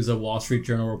Fritz, who was a Wall Street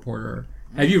Journal reporter.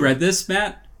 Have you read this,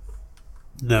 Matt?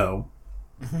 No,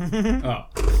 Oh.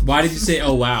 Why did you say,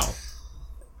 oh, wow?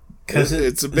 because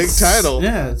It's a big title.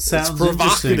 Yeah, it sounds It's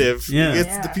provocative. interesting. Yeah, It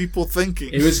gets the people thinking.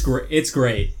 It was great. It's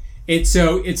great. It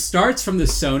starts from the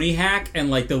Sony hack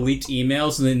and like the leaked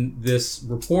emails, and then this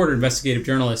reporter, investigative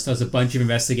journalist, does a bunch of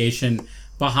investigation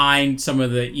behind some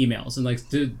of the emails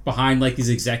and behind like these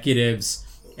executives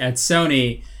at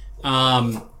Sony,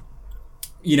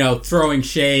 throwing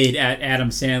shade at Adam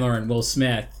Sandler and Will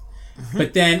Smith.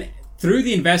 But then through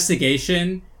the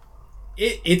investigation,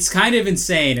 it's kind of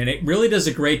insane, and it really does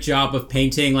a great job of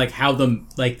painting like how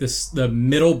the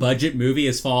middle budget movie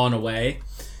has fallen away.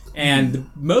 And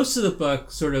most of the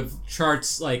book sort of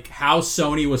charts like how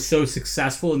Sony was so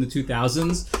successful in the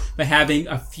 2000s by having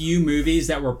a few movies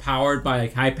that were powered by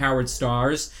like high-powered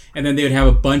stars, and then they would have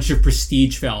a bunch of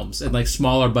prestige films and like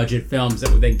smaller budget films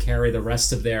that would then carry the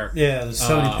rest of their the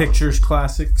Sony Pictures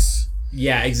classics.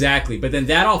 Yeah, exactly. But then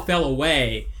that all fell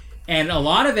away, and a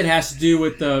lot of it has to do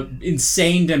with the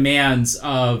insane demands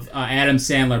of Adam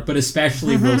Sandler, but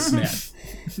especially Will Smith.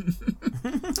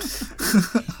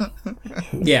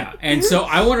 Yeah, and so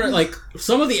I wonder, like,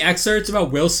 some of the excerpts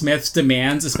about Will Smith's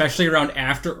demands, especially around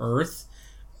After Earth,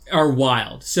 are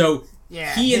wild. So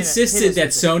Yeah, he hit insisted us that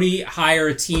with it. Sony hire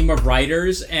a team of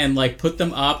writers and like put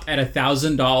them up at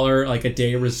 $1,000 like a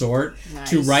day resort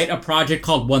to Nice. write a project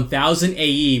called 1000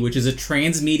 AE, which is a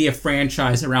transmedia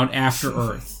franchise around After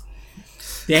Earth.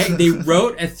 They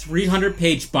wrote a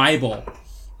 300-page Bible,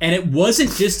 and it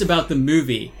wasn't just about the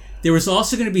movie. There was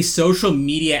also going to be social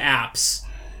media apps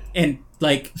and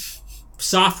like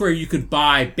software you could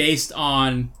buy based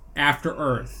on After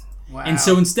Earth. Wow. And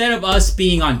so instead of us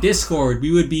being on Discord,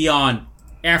 we would be on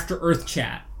After Earth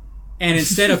chat. And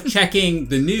instead of checking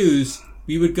the news,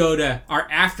 we would go to our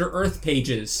After Earth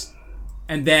pages.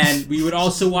 And then we would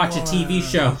also watch a TV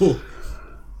show.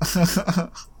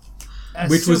 A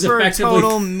which was super effectively-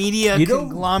 total media You know-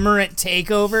 conglomerate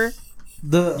takeover.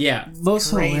 The Yeah.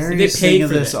 most Crazy. hilarious They paid thing of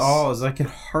for this this. all is I can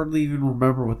hardly even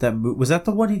remember what that movie was. That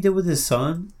the one he did with his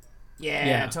son? Yeah,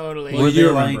 Yeah. totally. Well, Were you they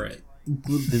remember like- it.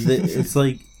 It's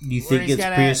like you think he's it's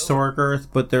gotta- prehistoric Earth,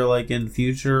 but they're like in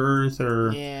future Earth,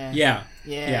 or yeah. Yeah.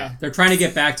 Yeah. Yeah. They're trying to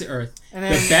get back to Earth. And The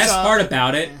then best it's all- part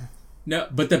about it,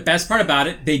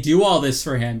 they do all this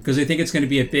for him because they think it's going to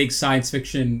be a big science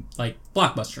fiction like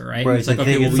blockbuster, right? right? It's like, I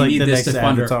okay, think well, it's we like need the this next to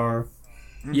fund our. Avatar.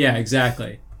 Yeah,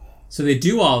 exactly. So they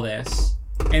do all this,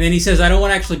 and then he says, "I don't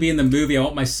want to actually be in the movie. I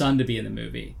want my son to be in the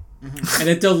movie." And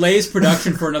it delays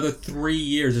production for another 3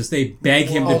 years as they beg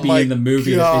him to Oh be my in the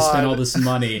movie that they spent God. all this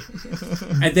money.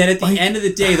 And then at the end of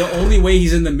the day, the only way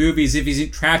he's in the movie is if he's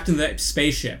trapped in the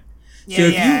spaceship. Yeah, So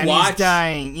if yeah, you and watch, he's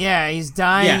dying. Yeah, he's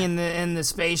dying Yeah. in the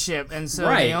spaceship, and so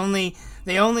Right.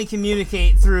 they only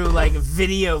communicate through like a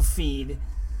video feed.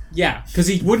 yeah, because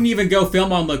he wouldn't even go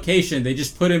film on location. They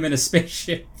just put him in a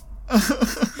spaceship.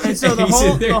 And so the He's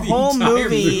in there whole the whole entire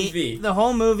movie, movie. the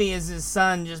whole movie is his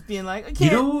son just being like, I You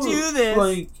can't know, do this.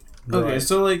 like okay, Right.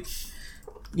 so like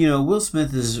Will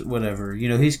Smith is whatever.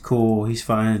 He's cool. He's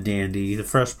fine and dandy. The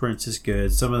Fresh Prince is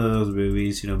good. Some of those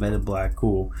movies, Men in Black,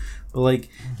 cool. But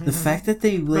the fact that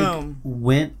they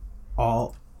went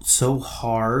all so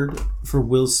hard for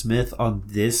Will Smith on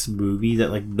this movie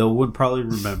that no one probably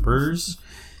remembers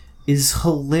is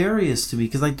hilarious to me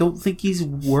because I don't think he's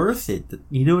worth it.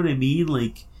 You know what I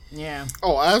mean? Yeah.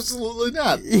 Oh, absolutely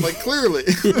not. Clearly.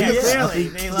 Yeah, clearly.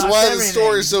 That's why the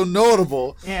story is so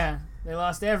notable. Yeah, they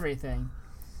lost everything.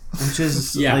 Which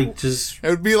is just it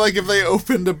would be like if they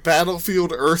opened a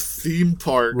Battlefield Earth theme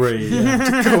park, right? Yeah.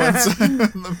 To coincide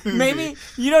with the movie. Maybe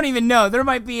you don't even know there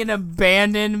might be an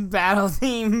abandoned battle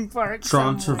theme park.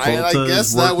 Tron somewhere. I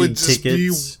guess that would just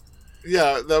tickets. be,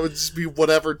 that would just be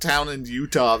whatever town in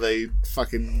Utah they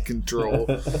fucking control.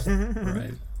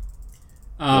 Right.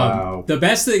 Wow. The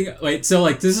best thing, this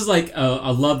is I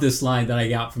love this line that I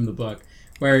got from the book.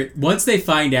 Where once they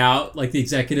find out, the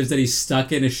executives, that he's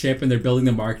stuck in a ship and they're building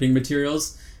the marketing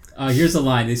materials, here's a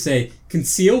line. They say,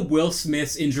 "Conceal Will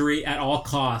Smith's injury at all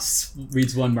costs,"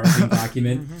 reads one marketing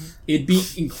document. "It'd be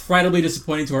incredibly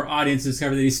disappointing to our audience to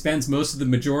discover that he spends most of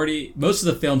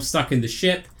the film stuck in the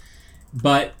ship,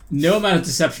 but no amount of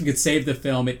deception could save the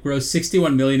film. It grossed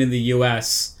 $61 million in the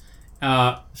U.S.,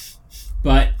 but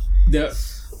the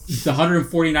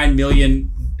 $149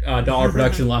 million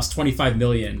production lost $25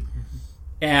 million.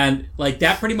 And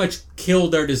that pretty much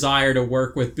killed their desire to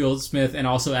work with Will Smith and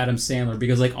also Adam Sandler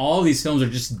because all of these films are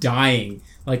just dying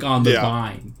on the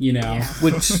vine, Yeah.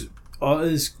 Which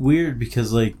is weird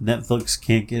because Netflix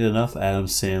can't get enough Adam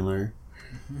Sandler.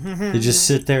 They just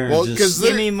sit there and just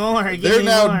give me more. They're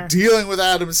now dealing with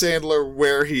Adam Sandler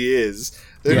where he is.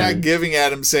 They're not giving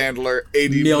Adam Sandler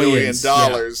 $80 million.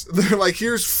 They're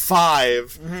here's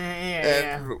 $5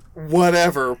 and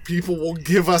whatever. People will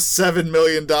give us $7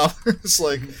 million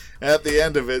at the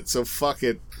end of it. So fuck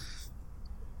it.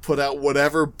 Put out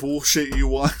whatever bullshit you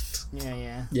want.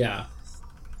 Yeah.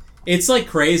 It's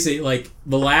crazy.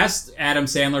 The last Adam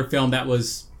Sandler film that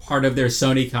was part of their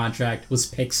Sony contract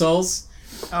was Pixels.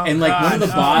 Oh, and one of the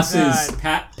bosses,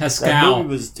 Pascal, that movie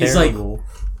was terrible.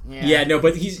 Yeah, no,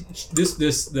 but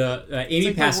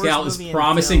Amy Pascal is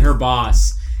promising her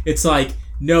boss. It's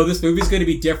no, this movie's going to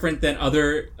be different than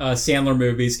other Sandler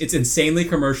movies. It's insanely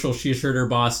commercial, she assured her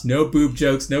boss. No boob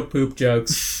jokes, no poop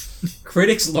jokes.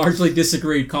 Critics largely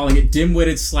disagreed, calling it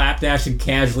dim-witted, slapdash, and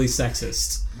casually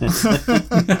sexist.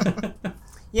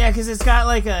 Yeah, because it's got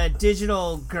a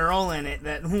digital girl in it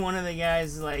that one of the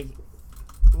guys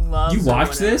loves. You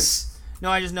watched this? No,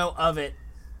 I just know of it.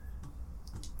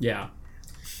 Yeah.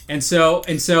 And so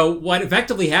what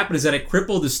effectively happened is that it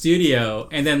crippled the studio,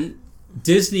 and then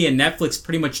Disney and Netflix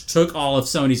pretty much took all of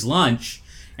Sony's lunch,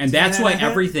 and that's why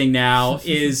everything now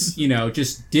is,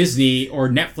 just Disney or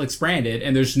Netflix branded,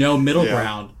 and there's no middle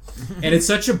ground. And it's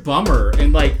such a bummer.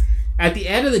 And at the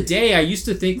end of the day, I used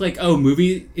to think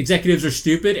movie executives are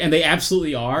stupid, and they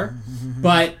absolutely are,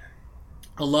 but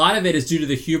a lot of it is due to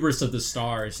the hubris of the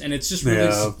stars, and it's just really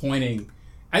disappointing.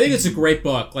 I think it's a great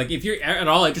book. If you're at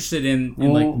all interested in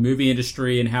the movie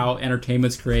industry and how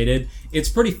entertainment's created, it's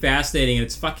pretty fascinating, and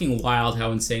it's fucking wild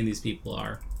how insane these people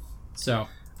are. So,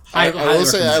 I will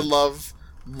say I love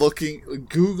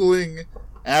Googling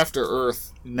After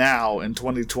Earth now in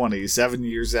 2020, 7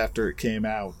 years after it came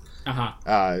out.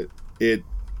 It,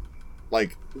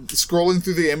 scrolling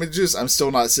through the images, I'm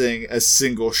still not seeing a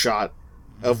single shot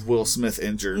of Will Smith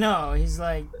injured. No, he's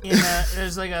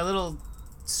there's a little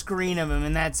screen of him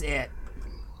and that's it.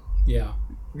 Yeah,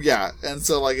 and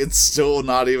so it's still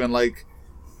not even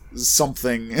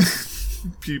something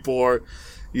people are,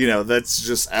 that's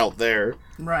just out there,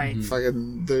 right?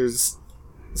 Fucking there's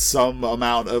some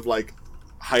amount of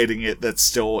hiding it that's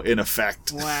still in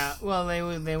effect. Wow. Well,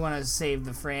 they want to save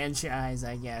the franchise,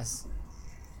 I guess.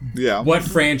 Yeah. What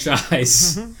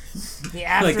franchise? The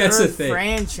After that's Earth the thing.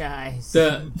 Franchise.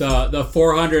 The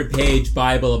 400-page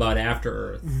Bible about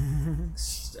After Earth.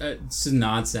 It's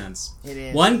nonsense. It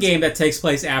is. One game that takes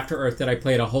place after Earth that I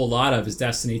played a whole lot of is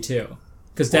Destiny 2.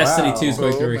 Because Destiny 2 is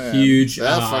going through a huge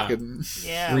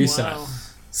reset. Wow.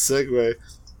 Segue.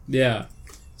 Yeah.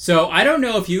 So I don't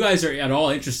know if you guys are at all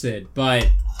interested, but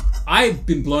I've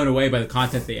been blown away by the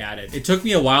content they added. It took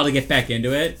me a while to get back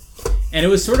into it, and it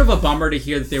was sort of a bummer to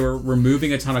hear that they were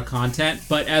removing a ton of content,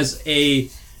 but as a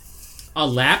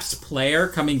lapsed player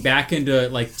coming back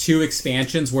into 2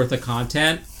 expansions worth of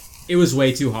content, it was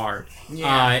way too hard.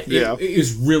 It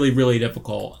was really, really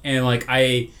difficult. And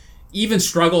I even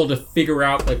struggled to figure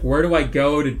out where do I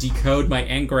go to decode my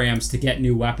engrams to get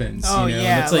new weapons. Oh,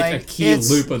 yeah. It's a key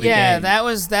loop of the game. Yeah, that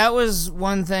was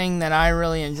one thing that I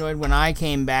really enjoyed when I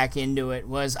came back into it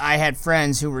was I had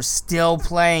friends who were still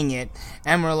playing it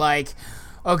and were like,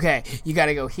 okay, you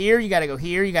gotta go here, you gotta go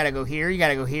here, you gotta go here, you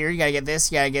gotta go here, you gotta get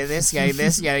this, you gotta get this, you gotta get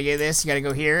this, you gotta get this, you gotta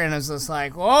go here, and I was just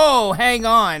like, whoa, hang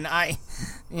on,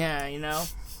 yeah, you know.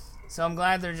 So I'm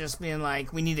glad they're just being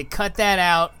like, we need to cut that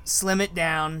out, slim it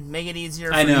down, make it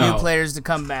easier for new players to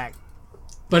come back.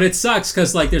 But it sucks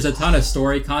because like there's a ton of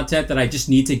story content that I just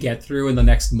need to get through in the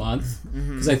next month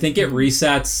because I think it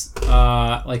resets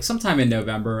like sometime in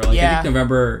November, like I think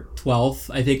November 12th.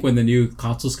 I think when the new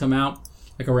consoles come out,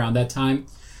 like around that time.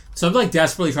 So I'm like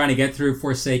desperately trying to get through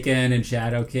Forsaken and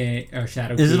Shadow King.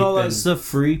 Isn't all that stuff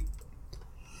free?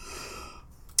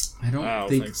 I don't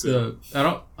think so.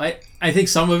 I think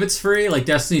some of it's free. Like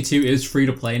Destiny 2 is free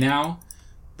to play now,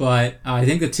 but I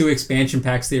think the 2 expansion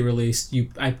packs they released,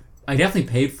 I definitely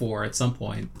paid for at some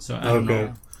point. So I don't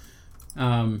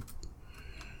know.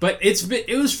 But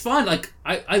it was fun. Like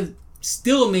I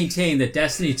still maintain that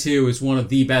Destiny 2 is one of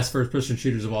the best first-person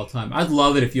shooters of all time. I'd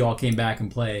love it if you all came back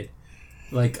and played.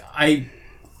 Like I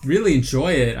really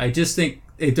enjoy it. I just think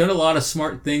they've done a lot of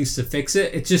smart things to fix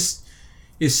it. It just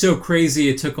is so crazy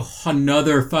it took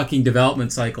another fucking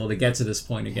development cycle to get to this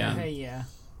point again. Yeah.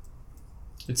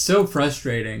 It's so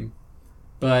frustrating.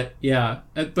 But yeah,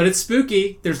 but it's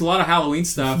spooky. There's a lot of Halloween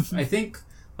stuff. I think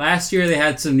last year they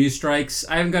had some new strikes.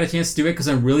 I haven't got a chance to do it because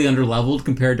I'm really underleveled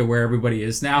compared to where everybody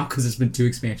is now because it's been 2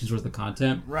 expansions worth of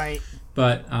content. Right.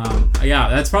 But yeah,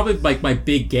 that's probably like my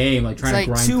big game, like trying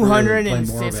to grind through and play more of it.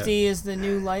 250 is the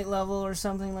new light level or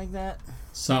something like that.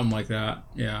 Something like that.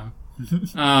 Yeah.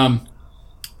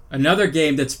 Another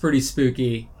game that's pretty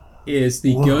spooky is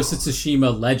the Ghost of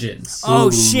Tsushima Legends. Oh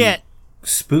shit.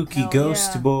 Spooky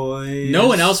Ghost Boy. No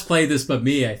one else played this but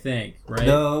me, I think, right?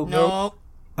 No.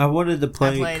 I wanted to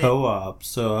play co-op,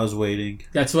 so I was waiting.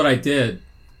 That's what I did.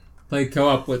 Played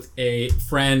co-op with a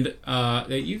friend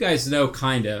that you guys know,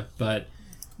 kinda, but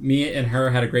me and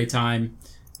her had a great time.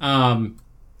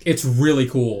 It's really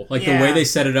cool. Like the way they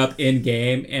set it up in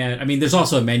game, and I mean, there's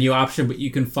also a menu option, but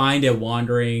you can find a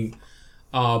wandering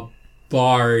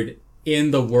bard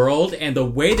in the world, and the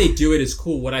way they do it is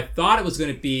cool. What I thought it was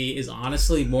going to be is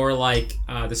honestly more like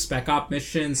the Spec Op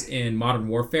missions in Modern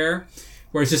Warfare,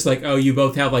 where it's just like, oh, you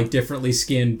both have like differently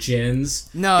skinned djinns.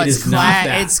 No, it's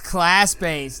class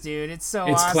based, dude. It's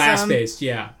awesome. It's class based,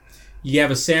 yeah. You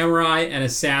have a samurai, an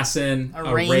assassin,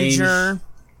 a ranger,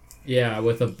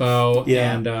 with a bow,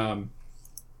 and I'm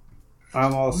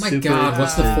all oh my god,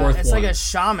 what's the fourth one? It's like a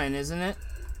shaman, isn't it?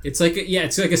 It's like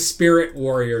it's like a spirit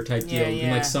warrior type deal. You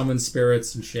can like summon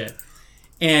spirits and shit.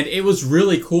 And it was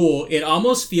really cool. It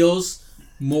almost feels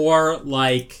more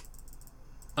like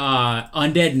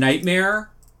Undead Nightmare,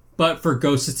 but for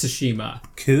Ghost of Tsushima.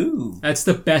 Cool. That's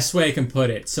the best way I can put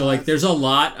it. So like there's a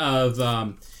lot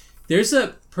of there's a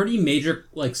pretty major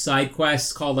like side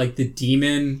quest called like the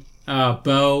Demon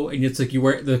Bow, and it's like you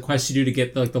wear the quest you do to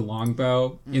get like the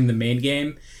longbow in the main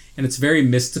game. And it's very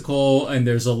mystical, and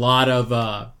there's a lot of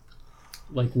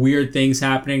like weird things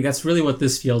happening. That's really what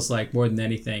this feels like more than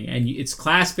anything. And it's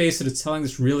class-based, and it's telling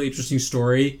this really interesting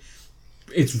story.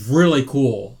 It's really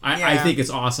cool. I think it's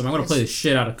awesome. I'm going to play the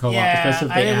shit out of co-op, especially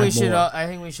if they add more. I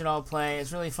think we should all play.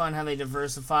 It's really fun how they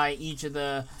diversify each of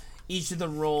the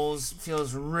roles.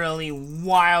 Feels really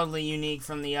wildly unique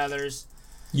from the others.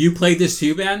 You played this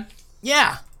too, Ben?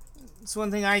 Yeah. It's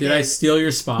one thing I did. Did I steal your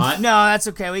spot? No, that's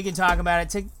okay. We can talk about it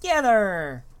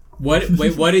together. What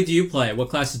did you play? What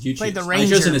class did you choose? Played the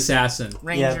ranger. I chose an assassin.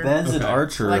 Ranger. Yeah, Ben's an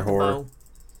archer like whore.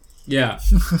 Yeah.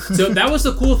 So that was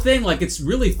the cool thing. Like, it's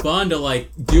really fun to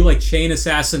like do like chain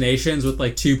assassinations with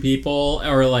like 2 people,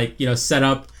 or like, you know, set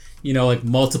up, you know, like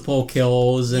multiple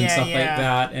kills and stuff like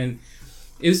that. And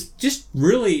it was just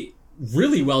really,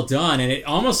 really well done. And it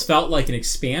almost felt like an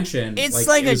expansion. It's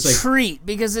like a treat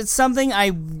because it's something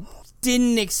I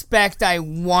didn't expect I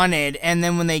wanted, and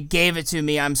then when they gave it to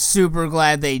me, I'm super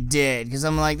glad they did, because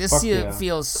I'm like, this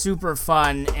feels super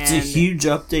fun, and it's a huge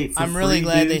update for I'm really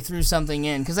glad they threw something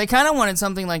in, because I kind of wanted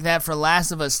something like that for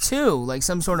Last of Us 2, like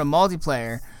some sort of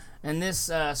multiplayer, and this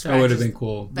scratches, that would have been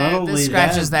cool. This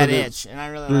scratches that itch, and I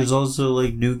really like it. There's also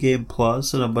like New Game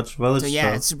Plus and a bunch of other stuff. So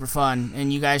yeah, it's super fun,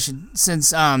 and you guys should,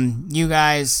 since you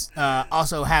guys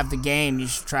also have the game, you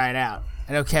should try it out.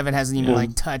 I know Kevin hasn't even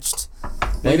like touched.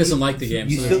 He doesn't like the game,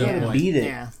 you so still there's no gotta point. beat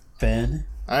it, Ben.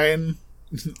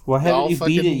 Why haven't you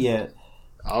beat it yet?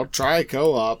 I'll try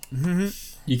co-op.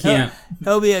 You can't.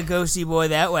 He'll be a ghosty boy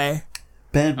that way.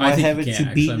 Ben, why haven't you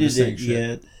beaten it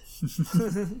yet?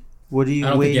 What are you waiting for? I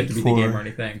don't think you have to beat the game or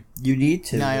anything. You need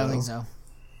to. No, I don't think so.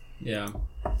 Yeah.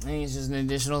 I think it's just an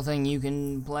additional thing you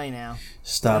can play now.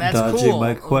 Stop dodging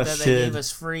my question. That they gave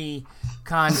us free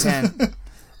content.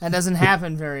 That doesn't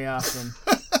happen very often.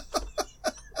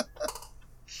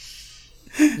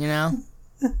 You know?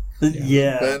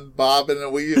 Yeah. Then bobbing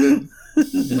and weaving,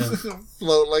 Yeah.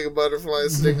 float like a butterfly,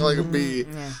 sting like a bee.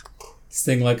 Yeah.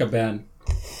 Sting like a Ben.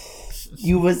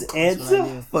 You must what I do.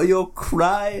 answer for your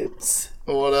crimes.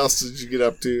 What else did you get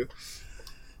up to?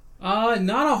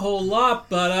 Not a whole lot,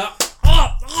 but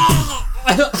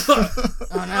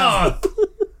Oh no.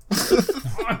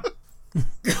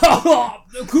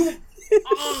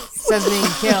 Says being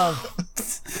killed.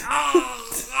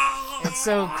 It's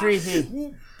so creepy.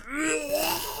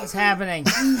 What's happening?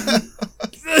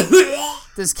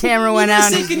 This camera went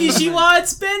out. Music and Yoshiwa,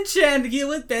 it's Benchan here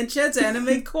with Benchan's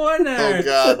Anime Corner. Oh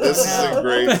god, this isn't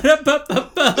great.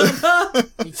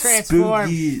 He transformed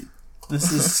Spooky.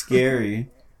 This is scary.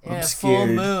 in I'm a full scared.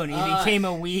 moon. He became a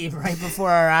weeb right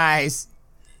before our eyes.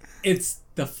 It's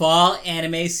the fall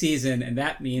anime season, and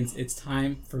that means it's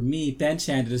time for me,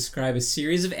 Benchan, to describe a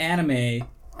series of anime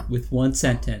with one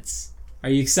sentence. Are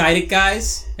you excited,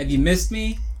 guys? Have you missed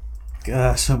me?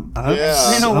 Gosh, I'm Yeah.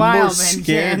 It's been a I'm while, more Ben scared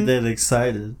Chan. than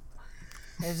excited.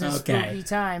 It's a Okay. spooky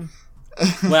time.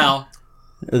 Well,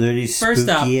 Are there any First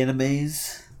spooky up-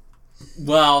 animes?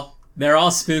 they're all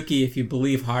spooky if you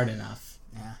believe hard enough.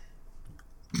 Yeah.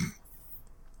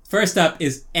 First up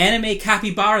is Anime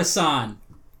Capybara-san.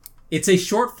 It's a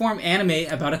short-form anime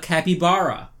about a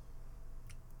capybara.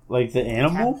 Like the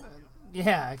animal?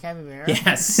 Yeah, a capybara.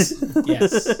 Yes.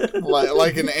 Yes.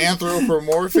 Like an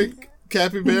anthropomorphic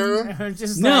capybara? Or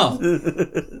just No.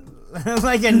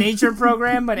 like a nature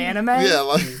program, but anime. Yeah,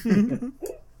 like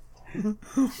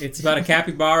It's about a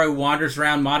capybara who wanders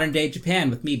around modern-day Japan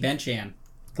with me, Benchan.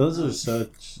 Those are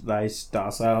such nice,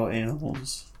 docile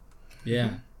animals.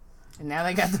 Yeah. And now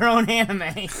they got their own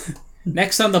anime.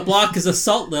 Next on the block is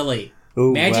Assault Lily.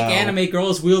 Oh, Magic wow. anime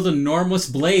girls wield enormous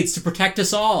blades to protect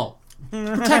us all.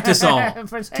 Protect us all.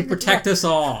 To protect us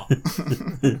all.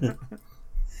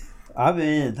 I'm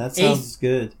in. That sounds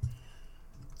good.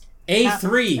 It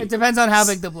A3. depends on how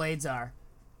big the blades are.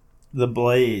 The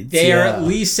blades. They are yeah. at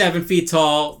least 7 feet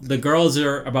tall. The girls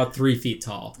are about 3 feet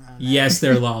tall. Yes,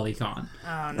 they're lolicon.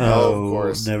 Oh no. Oh, of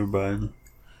course. Never mind.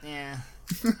 Yeah.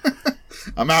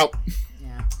 I'm out.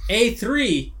 Yeah.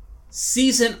 A3.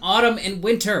 Season Autumn and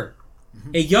Winter.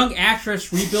 A young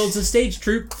actress rebuilds a stage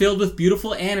troupe filled with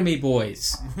beautiful anime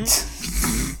boys.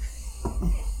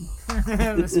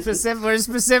 We're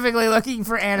specifically looking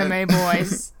for anime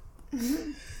boys.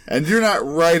 And you're not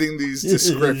writing these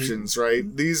descriptions, right?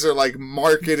 These are like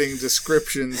marketing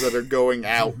descriptions that are going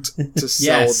out to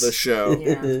sell Yes. the show.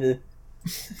 Yeah.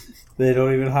 They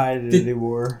don't even hide it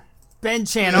anymore. Ben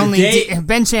Chan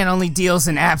only deals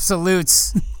in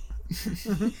absolutes.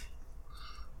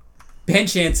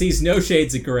 Benchan sees no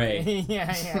shades of gray.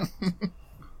 Yeah.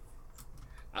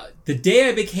 The day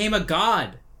I became a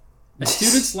god. A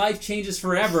student's life changes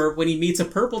forever when he meets a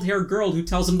purple-haired girl who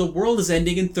tells him the world is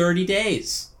ending in 30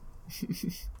 days.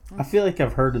 I feel like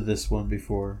I've heard of this one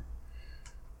before.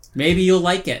 Maybe you'll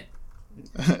like it.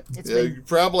 It's Yeah, been, you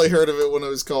probably heard of it when it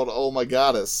was called Oh My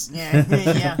Goddess.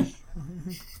 yeah.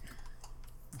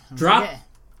 Drop Yeah.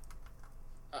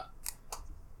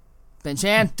 Ben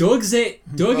Chan. Doge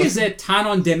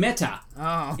Tanon Demeta.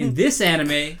 Oh. In this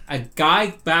anime, a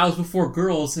guy bows before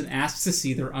girls and asks to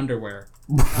see their underwear.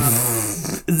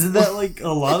 Isn't that like a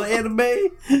lot of anime?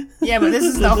 Yeah, but this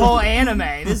is the whole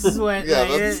anime. This is what Yeah,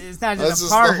 it's not That's just a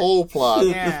just part. the whole plot.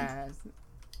 Yeah.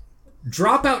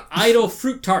 Dropout idol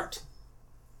fruit tart.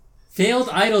 Failed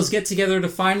idols get together to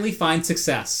finally find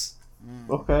success.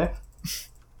 Okay.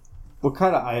 What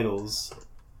kind of idols?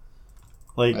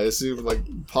 Like, I assume like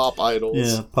pop idols.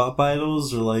 yeah, pop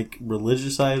idols or like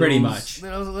religious idols? Pretty much.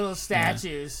 Little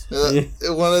statues.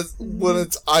 When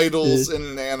it's idols in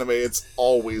an anime, it's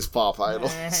always pop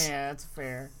idols. Yeah, that's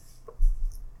fair.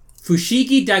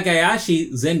 Fushigi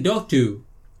Dagayashi Zendotu.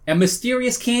 A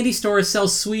mysterious candy store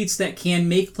sells sweets that can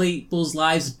make people's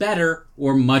lives better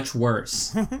or much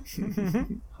worse.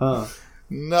 Huh.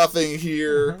 Nothing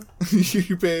here.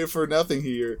 You pay for nothing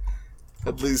here.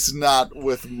 At least not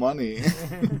with money.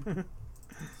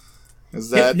 Is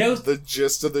that the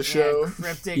gist of the show? Yeah,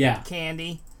 cryptic Yeah.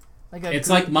 candy. It's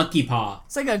like Monkey Paw.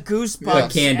 It's like a Goosebumps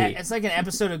Yeah. Candy. It's like an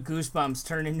episode of Goosebumps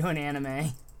turned into an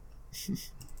anime.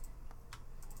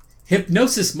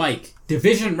 Hypnosis Mike.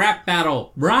 Division rap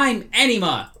battle. Rhyme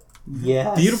Anima.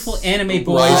 Yes. Beautiful anime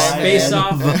boys Rhyme face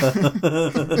off.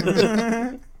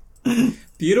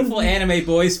 Beautiful anime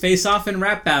boys face off in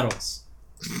rap battles.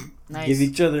 Nice. Give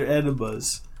each other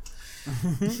enemas.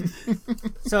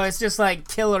 So it's just like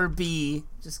Killer Bee,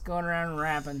 just going around and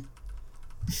rapping.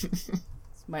 It's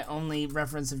my only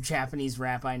reference of Japanese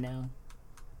rap I know.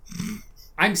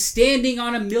 I'm standing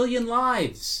on 1,000,000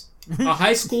 lives. A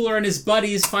high schooler and his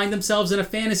buddies find themselves in a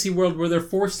fantasy world where they're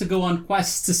forced to go on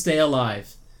quests to stay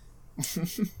alive.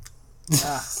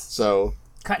 So,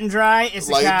 Cut and dry,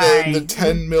 isekai. like the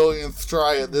 10 millionth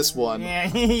try at this one.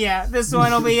 Yeah, this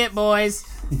one will be it, boys.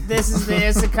 This is the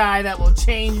isekai that will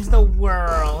change the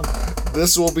world.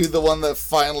 This will be the one that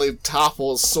finally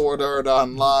topples Sword Art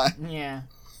Online. Yeah.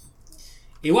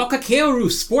 Iwaka Kaoru,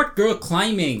 sport girl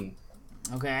climbing.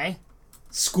 Okay.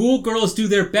 Schoolgirls do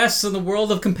their best in the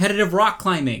world of competitive rock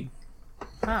climbing.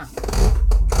 Huh.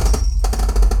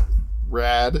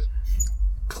 Rad.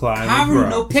 Climbing Haru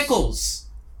no rocks. Pickles.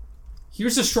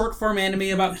 Here's a short form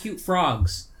anime about cute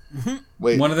frogs.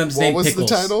 Wait, One of them's what named was Pickles.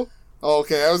 the title? Oh,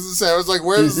 okay, I was gonna say, I was like,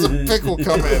 where does the pickle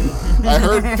come in? I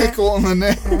heard pickle in the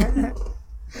name.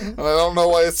 And I don't know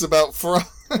why it's about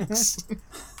frogs.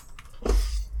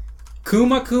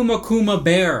 Kuma Kuma Kuma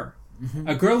Bear.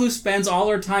 A girl who spends all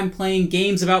her time playing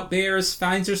games about bears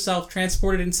finds herself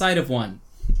transported inside of one.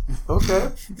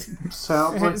 Okay.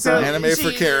 Sounds like So that. Anime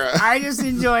for Kara. I just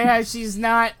enjoy how she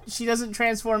doesn't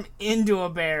transform into a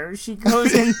bear. She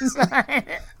goes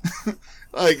inside.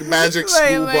 Like Magic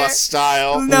School Like- Bus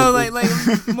style. No, like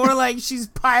more like she's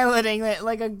piloting it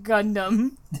like a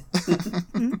Gundam.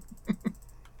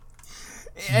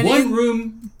 And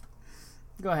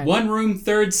go ahead. One room,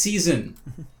 third season.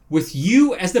 With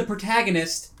you as the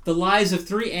protagonist, the lives of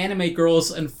 3 anime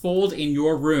girls unfold in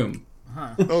your room.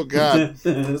 Oh god.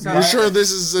 You're sure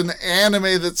this is an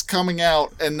anime that's coming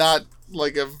out and not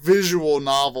like a visual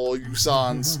novel you saw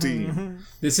on Steam?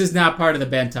 This is not part of the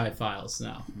Bentai files,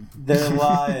 no. Their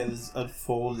lives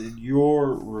unfold in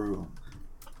your room.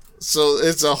 So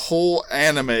it's a whole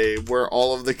anime where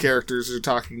all of the characters are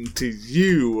talking to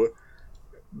you,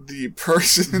 the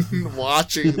person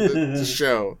watching the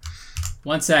show.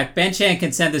 One sec. Ben-chan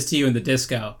can send this to you in the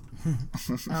disco.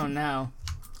 Oh no.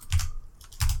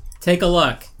 Take a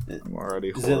look. I'm already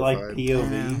Is it like horrified.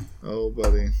 POV? Oh,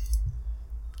 buddy.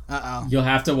 Uh You'll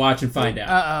have to watch and find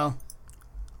out.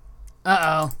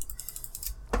 oh.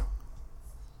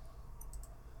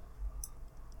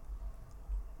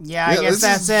 Yeah, I guess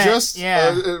that's it. Just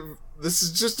yeah. this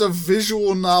is just a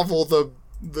visual novel.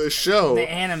 The show. The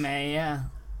anime, yeah.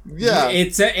 Yeah.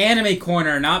 It's an anime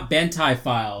corner, not Bentai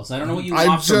files. I don't know what you I'm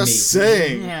want from me. just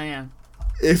saying. Yeah.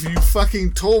 If you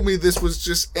fucking told me this was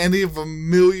just any of a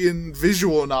million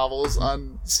visual novels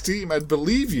on Steam, I'd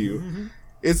believe you.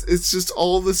 It's just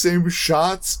all the same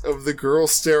shots of the girl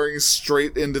staring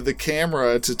straight into the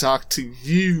camera to talk to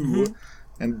you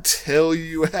and tell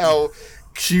you how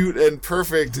cute and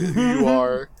perfect you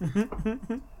are.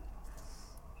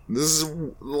 This is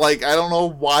like, I don't know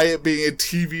why it being a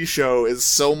TV show is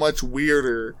so much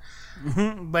weirder,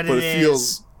 But but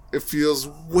it feels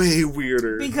way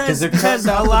weirder. because They're cutting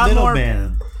a out the lot more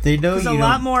middleman. They know because you a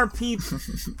lot don't. more people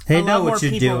They a know lot more what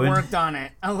you're people doing. worked on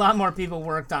it. A lot more people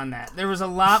worked on that. There was a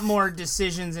lot more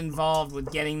decisions involved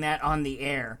with getting that on the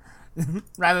air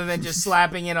rather than just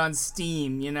slapping it on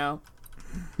Steam, you know?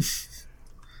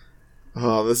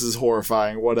 Oh, this is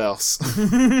horrifying. What else?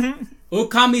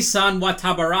 Okami-san wa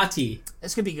Tabarati.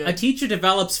 This could be A good. teacher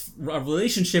develops a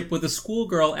relationship with a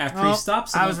schoolgirl after Oh, he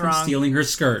stops I someone was from wrong. stealing her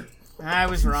skirt. I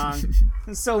was wrong.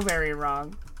 So very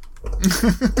wrong.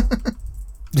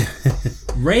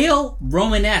 Rail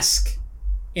Romanesque.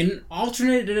 In an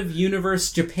alternative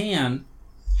universe Japan,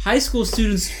 high school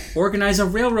students organize a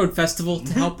railroad festival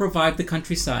to help revive the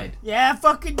countryside. Yeah,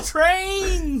 fucking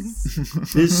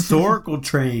trains! Historical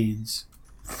trains.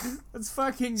 Let's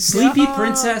fucking Sleepy go.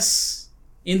 Princess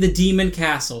in the Demon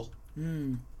Castle.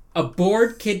 A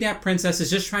bored, kidnapped princess is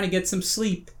just trying to get some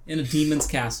sleep in a demon's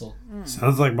castle.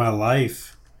 Sounds like my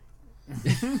life.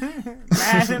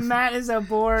 Matt is a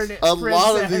bored A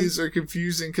lot of princess. these are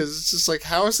confusing because it's just like,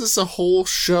 how is this a whole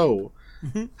show?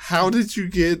 How did you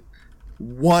get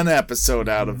one episode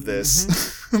out of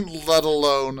this, let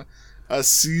alone a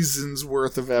season's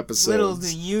worth of episodes? Little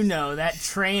do you know, that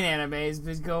train anime has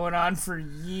been going on for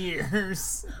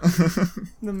years.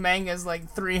 The manga's like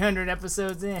 300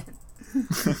 episodes in.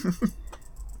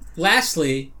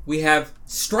 Lastly, we have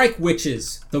Strike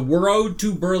Witches, The Road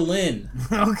to Berlin.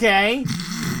 Okay.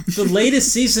 The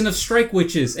latest season of Strike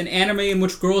Witches, an anime in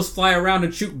which girls fly around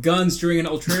and shoot guns during an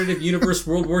alternative universe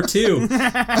World War II.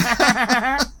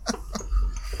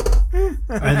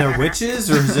 Are there witches,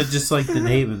 or is it just like the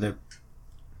name of their?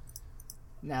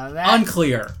 Now that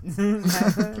Unclear. now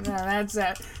that's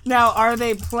that. Now, are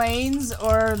they planes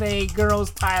or are they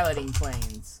girls piloting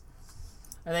planes?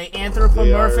 Are they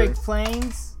anthropomorphic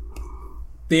planes?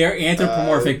 They are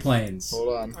anthropomorphic planes.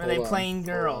 Hold on. Or are they plane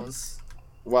girls?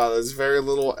 Wow, there's very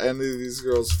little any of these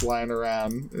girls flying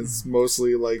around. It's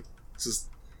mostly like just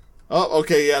Oh,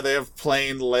 okay, yeah, they have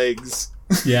plain legs.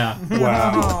 Yeah.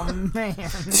 Wow. Oh man.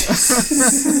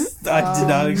 I did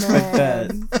not expect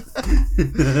that.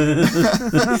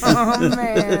 Oh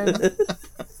man.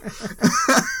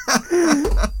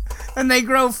 And they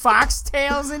grow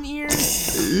foxtails in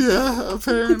ears? Yeah,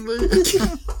 apparently.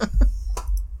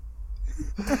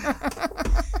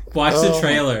 Watch the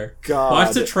trailer. God.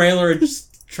 Watch the trailer and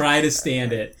just try to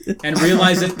stand it. And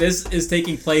realize that this is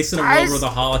taking place in a world where the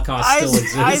Holocaust still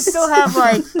exists. I still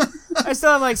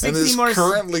have like 60 and it's more.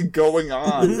 currently going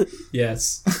on.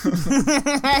 Yes.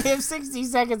 I have 60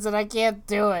 seconds and I can't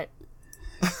do it.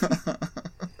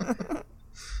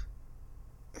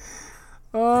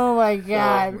 Oh my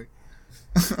god.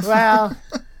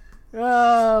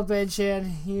 Well, Ben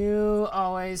Chan, you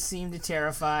always seem to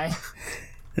terrify.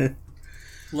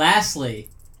 Lastly.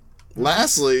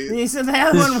 You said the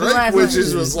other one was Shrek lastly.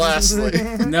 Witches was lastly.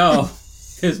 No.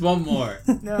 There's one more.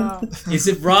 No. Is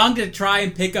it wrong to try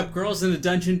and pick up girls in a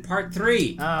dungeon part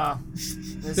 3? Oh.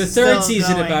 The third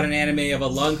season about an anime of a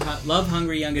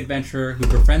love-hungry young adventurer who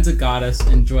befriends a goddess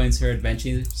and joins her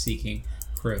adventure-seeking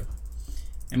crew.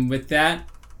 And with that,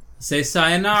 say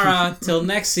sayonara till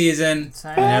next season,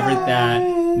 whenever that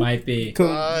might be.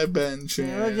 Bye, Ben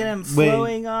Chan. Look at him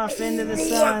flowing off into the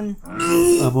sun.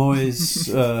 I'm always.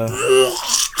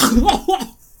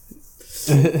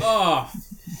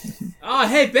 Oh,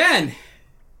 hey Ben.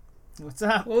 What's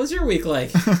up? What was your week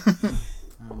like?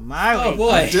 My Oh week.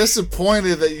 boy.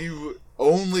 Disappointed that you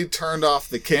only turned off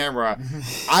the camera.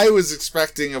 I was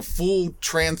expecting a full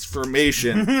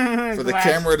transformation for the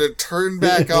camera to turn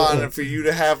back on and for you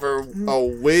to have a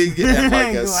wig and like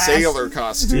a Glass. sailor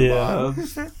costume on.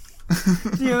 Yeah.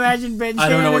 Can you imagine Ben Chan I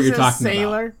don't know what as you're a talking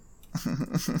sailor?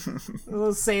 A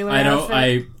little sailor I don't.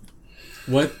 outfit.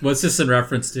 What's this in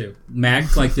reference to?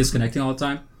 Mac like disconnecting all the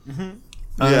time?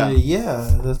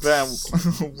 Yeah. That's Ben,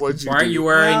 what'd you Why aren't do? you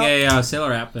wearing a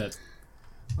sailor outfit?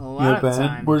 A lot of bad.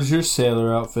 time. Where's your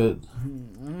sailor outfit?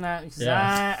 I'm not, 'cause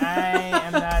Yeah. I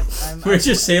am not. Where's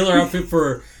your sailor outfit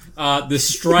for the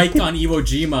strike on Iwo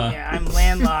Jima? Yeah, I'm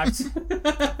landlocked.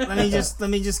 let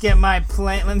me just get my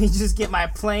plane. Let me just get my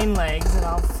plane legs, and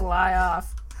I'll fly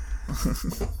off.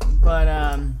 But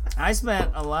I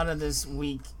spent a lot of this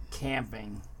week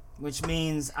camping, which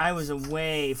means I was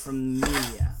away from the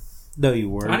media. No, you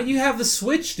weren't. Why don't you have the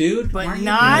Switch, dude? But Why aren't you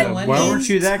not millennial? Why weren't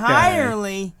you that guy?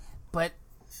 entirely. But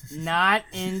not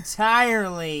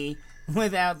entirely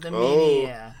without the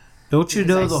media. Don't you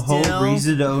know Because I the whole still-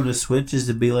 reason to own a Switch is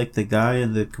to be like the guy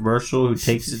in the commercial who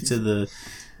takes it to the...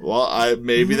 Well,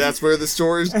 maybe that's where the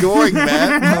story's going,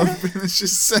 Matt. I'll finish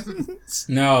his sentence.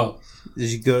 No. Did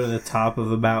you go to the top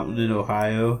of a mountain in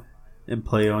Ohio and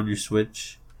play on your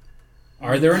Switch?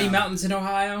 Are there any mountains in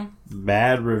Ohio?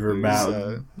 Bad River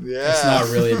Mountain. Yeah. It's not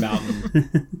really a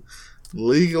mountain.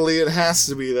 Legally, it has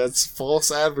to be. That's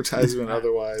false advertisement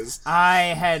otherwise.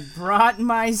 I had brought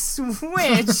my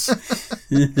Switch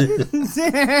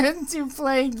to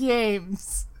play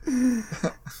games.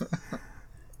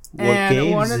 What And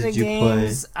games one of the did you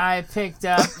games I picked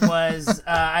up was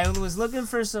I was looking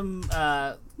for some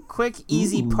quick,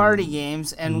 easy party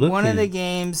games, and one of the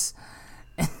games.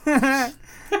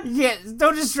 Yeah,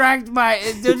 don't distract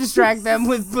them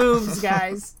with boobs,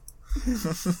 guys.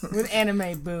 With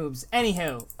anime boobs.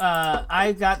 Anywho,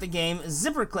 I got the game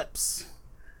Zipper Clips,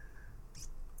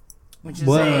 which is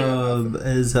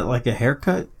is that like a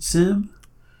haircut sim?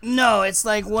 No, it's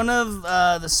like one of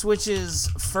the Switch's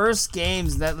first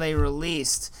games that they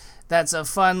released. That's a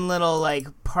fun little like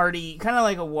party, kind of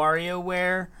like a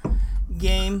WarioWare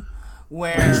game.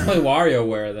 Why don't you Where play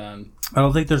WarioWare then? I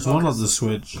don't think there's one on the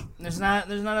Switch. there's not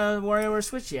a WarioWare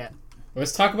Switch yet.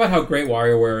 Let's talk about how great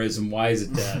WarioWare is and why is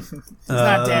it dead. It's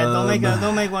not dead.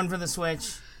 They'll make one for the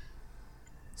Switch.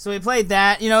 So we played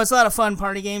that. You know, it's a lot of fun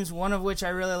party games. One of which I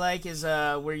really like is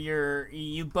where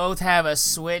you both have a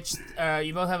Switch.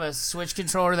 You both have a Switch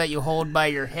controller that you hold by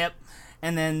your hip,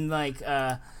 and then like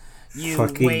you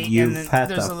Fucking wait, you and then had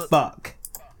there's to fuck.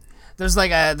 there's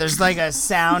like a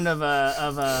sound of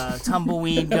a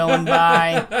tumbleweed going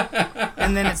by,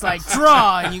 and then it's like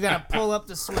draw, and you gotta pull up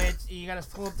the Switch. You gotta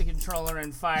pull up the controller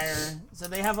and fire. So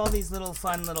they have all these little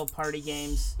fun little party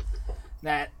games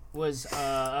that was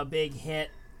a big hit.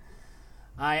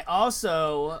 I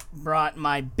also brought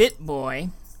my BitBoy,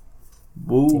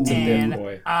 Ooh. and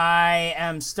BitBoy. I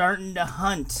am starting to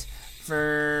hunt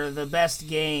for the best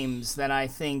games that I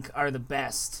think are the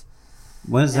best.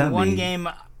 What does that And mean?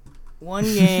 one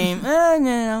game,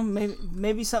 no,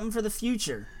 maybe something for the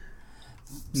future.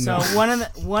 So one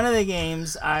of the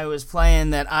games I was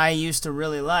playing that I used to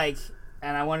really like,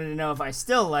 and I wanted to know if I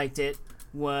still liked it,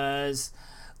 was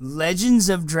Legends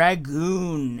of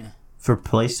Dragoon. For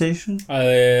PlayStation?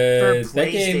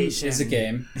 That game is a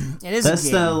game. It is. That's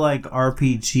a game. the like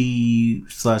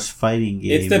RPG/fighting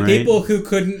game. It's the right? people who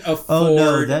couldn't afford. Oh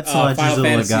no, that's Legends Final of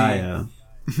Fantasy. Legaia.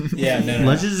 Yeah, no.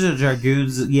 Legends of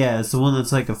Dragoons. Yeah, it's the one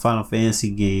that's like a Final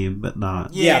Fantasy game, but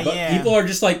not. Yeah, but people are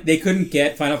just like they couldn't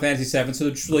get Final Fantasy VII, so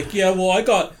they're just like, yeah, well, I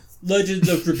got Legends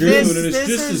of Dragoon, and it's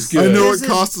just as good. I know This it is-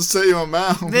 costs the same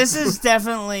amount. This is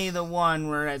definitely the one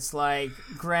where it's like,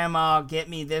 Grandma, get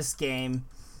me this game,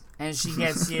 and she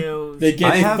gets you. They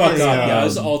get I you have fuck a, up. Yeah,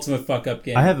 it's the um, ultimate fuck up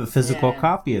game. I have a physical Yeah.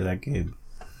 copy of that game.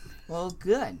 Well,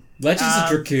 good. Legends of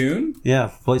Dragoon. Yeah,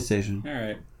 for PlayStation. All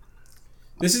right.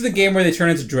 This is the game where they turn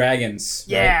into dragons.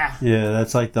 right? Yeah, Yeah,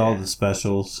 that's like all the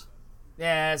specials.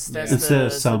 yeah. That's Instead the, of that's the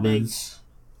big. summons.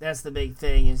 That's the big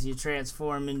thing is you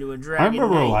transform into a I dragon.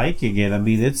 remember knight. liking it. I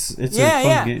mean, it's Yeah, a fun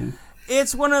yeah. game.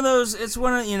 It's one of those. It's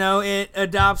one of it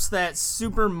adopts that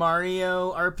Super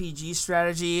Mario RPG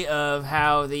strategy of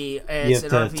how it's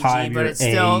have an to RPG, time but your it's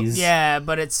still A's.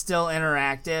 but it's still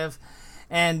interactive,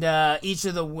 and each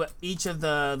of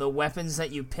the weapons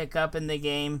that you pick up in the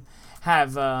game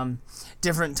have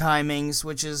different timings,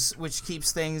 which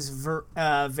keeps things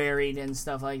varied and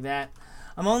stuff like that.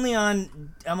 I'm only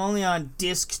on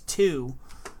disc 2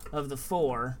 of the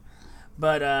 4,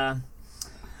 but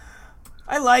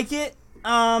I like it.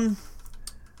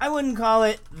 I wouldn't call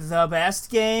it the best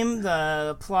game.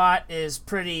 The plot is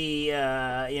pretty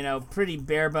pretty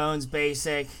bare bones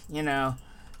basic.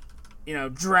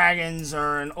 Dragons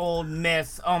are an old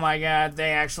myth. Oh my god,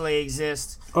 they actually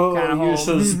exist. Oh, kinda you're whole-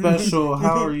 so special.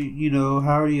 How are you?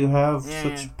 How do you have Yeah.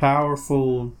 such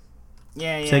powerful?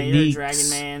 Yeah, you're a Techniques. dragon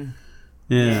man.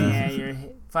 Yeah. You're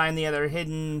find the other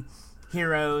hidden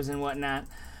heroes and whatnot.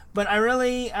 But I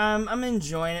really, I'm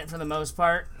enjoying it for the most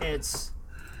part. It's,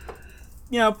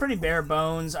 pretty bare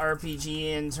bones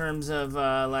RPG in terms of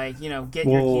get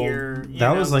your gear.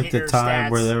 That was like get the your time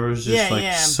stats. where there was just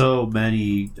Yeah. so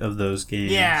many of those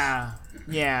games. Yeah,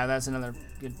 that's another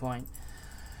good point.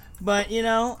 But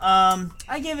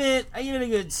I give it a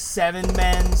good 7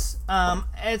 bends.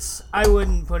 I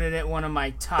wouldn't put it at one of my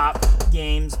top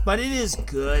games, but it is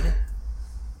good.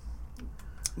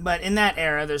 But in that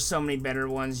era, there's so many better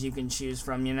ones you can choose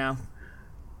from.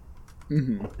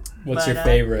 What's But, your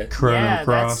favorite? Chrono Yeah,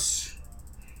 Cross,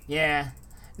 Yeah,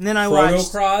 and then I Chrono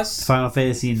watched. Cross. Final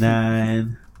Fantasy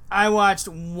 9. I watched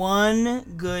one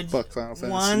good. Fuck Final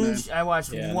Fantasy 9. I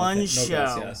watched Yeah, one no show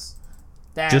guess, yes.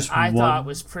 that Just I one? thought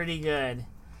was pretty good.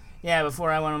 Yeah,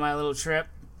 before I went on my little trip,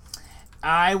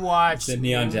 I watched The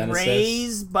Neon Genesis?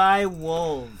 Raised by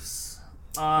Wolves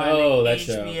on Oh, that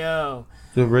show. HBO.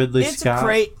 The Ridley It's Scott.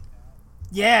 great.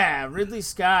 Yeah, Ridley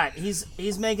Scott. He's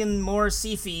making more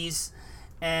sci-fis,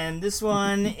 and this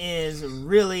one is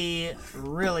really,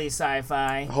 really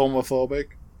sci-fi. Homophobic.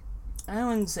 I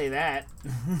wouldn't say that.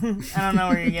 I don't know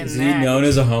where you're getting Is he that. known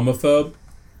as a homophobe?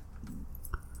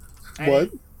 What?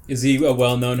 Is he a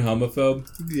well-known homophobe?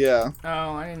 Yeah.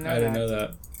 Oh, I didn't know I that. didn't know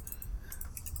that.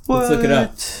 What? Let's look it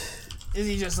up. Is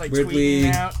he just like Ridley-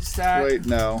 tweeting out stuff? Wait,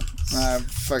 no. I'm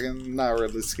fucking not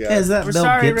Ridley Scott. Is that We're Mel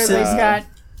sorry, Gibson? Ridley Scott.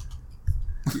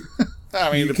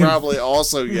 I mean, probably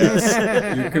also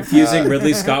yes. You're confusing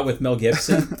Ridley Scott with Mel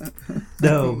Gibson.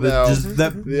 No, but No. just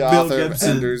that The Mel author of Gibson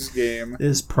Ender's Game.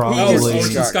 is Oh, probably. just-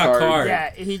 Orson Scott Scott Card. Card.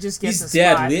 Yeah, he just gets He's a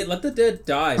dead. spot. Let the dead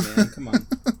die, man. Come on.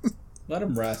 Let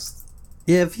him rest.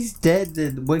 Yeah, if he's dead,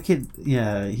 then what could?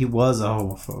 Yeah, he was a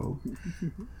homophobe.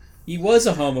 He was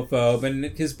a homophobe, and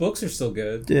his books are still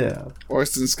good. Yeah.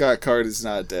 Orson Scott Card is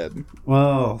not dead.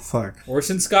 Well, fuck.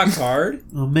 Orson Scott Card?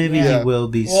 Well, maybe Yeah. he will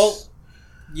be. Well,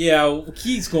 yeah,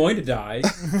 he's going to die.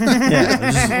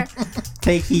 Yeah, just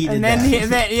take heed of And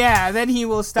that. then he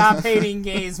will stop hating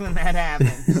gays when that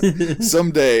happens.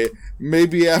 Someday,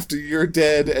 maybe after you're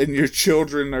dead and your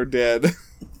children are dead,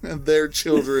 and their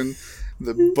children,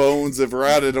 the bones have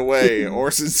rotted away,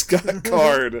 Orson Scott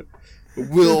Card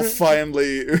will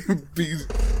finally be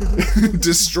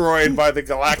destroyed by the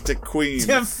Galactic Queen.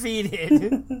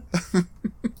 Defeated.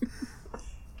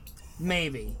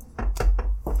 Maybe.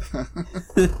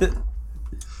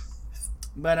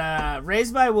 But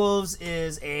Raised by Wolves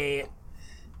is a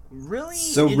really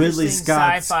So Ridley interesting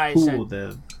Scott's sci-fi cool show.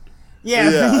 then. Yeah,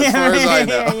 Yeah, as far as I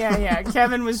know. yeah.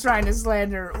 Kevin was trying to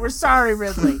slander. We're sorry,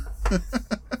 Ridley.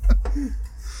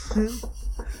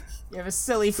 You have a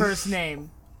silly first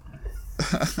name.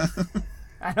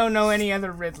 I don't know any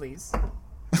other Ridleys.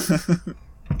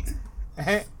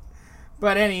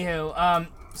 But anywho,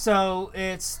 so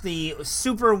it's the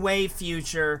super way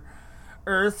future.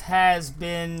 Earth has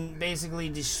been basically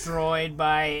destroyed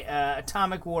by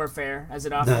atomic warfare, as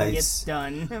it often Nice. gets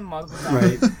done multiple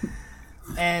times. Right.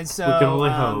 And so We can only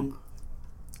hope.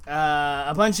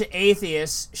 a bunch of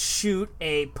atheists shoot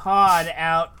a pod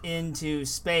out into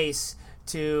space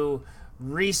to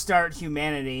restart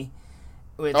humanity.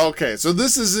 Okay, so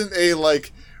this isn't a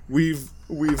like we've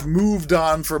moved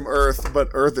on from Earth, but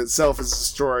Earth itself is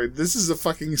destroyed. This is a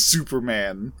fucking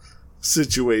Superman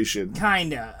situation.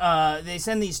 Kinda. They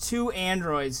send these 2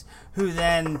 androids who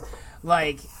then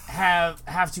like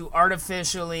have to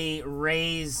artificially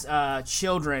raise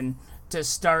children to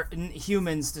start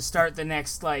humans to start the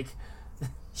next like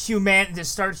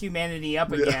humanity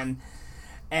up again.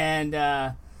 And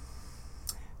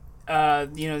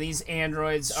these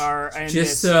androids are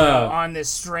on this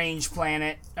strange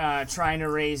planet trying to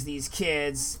raise these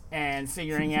kids and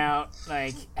figuring out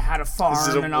like how to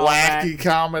farm and all that. Is it a wacky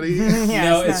comedy? Yeah,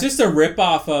 No, it's just a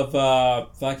ripoff of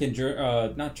fucking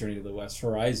not Journey to the West,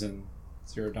 Horizon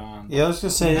Zero Dawn. Yeah, I was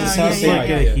gonna say it sounds like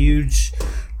a huge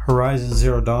Horizon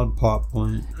Zero Dawn plot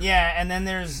point. Yeah, and then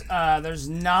there's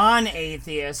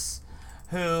non-atheists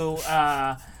who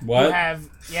what?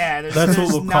 There's That's what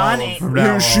we'll call them from now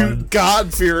Who on. shoot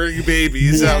God-fearing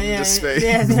babies out into space.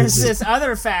 Yeah, there's this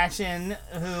other faction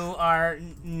who are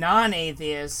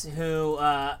non-atheists who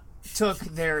took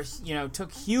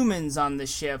humans on the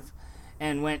ship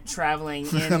and went traveling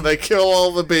in. And they kill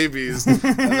all the babies, and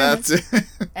that's it.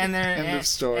 And they're End of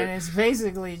story. And it's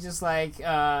basically just like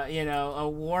a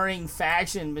warring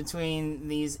faction between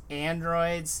these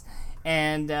androids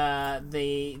and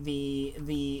the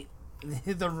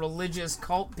religious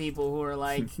cult people who are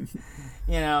like,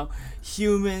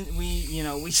 human.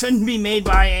 We shouldn't be made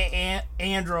by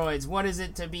androids. What is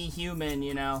it to be human?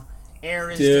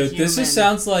 Air is to Dude, human. this just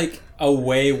sounds like a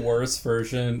way worse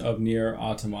version of Nier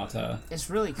Automata. It's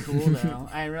really cool though.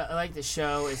 I like the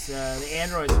show. It's the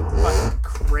androids are fucking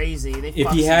crazy.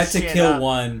 If you had to kill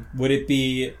one, would it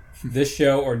be this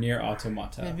show or Nier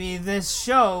Automata? It'd be this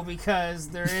show because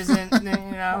there isn't,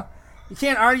 you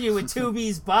can't argue with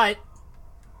 2B's butt.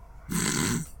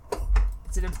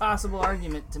 It's an impossible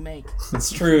argument to make.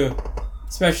 It's true.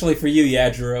 Especially for you,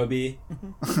 Yajirobe.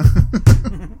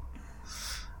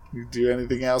 You do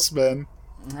anything else, Ben?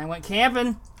 I went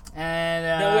camping,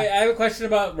 and No, wait, I have a question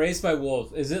about Raised by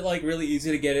Wolves. Is it, like, really easy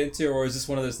to get into, or is this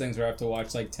one of those things where I have to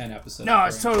watch, like, 10 episodes? no,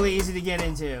 it's totally easy to get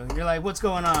into. You're like, what's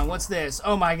going on? What's this?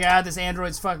 Oh my god, this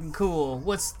android's fucking cool.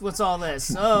 What's all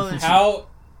this? Oh, there's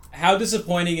How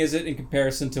disappointing is it in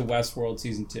comparison to Westworld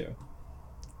Season 2?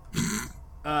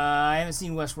 I haven't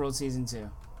seen Westworld Season 2.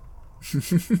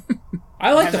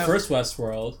 I like the first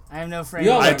Westworld. I have no frame.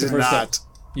 You all I like the did first not.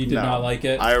 You did not like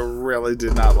it? I really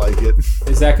did not like it.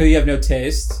 Is that because you have no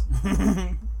taste?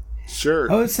 Sure.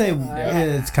 I would say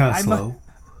it's kind of slow.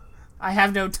 I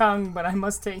have no tongue, but I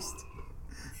must taste.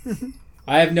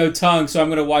 I have no tongue, so I'm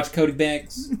going to watch Cody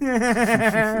Banks.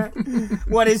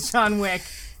 What is John Wick?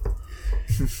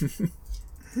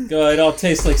 Good, it all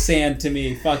tastes like sand to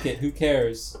me. Fuck it, who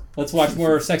cares? Let's watch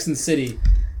more Sex and the City.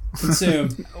 Consume.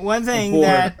 One thing bored.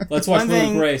 that Let's watch one Will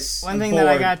thing, Grace. One I'm thing that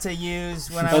I bored. got to use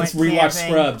when Let's I went rewatch camping.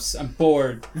 Scrubs. I'm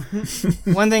bored.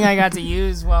 One thing I got to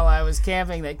use while I was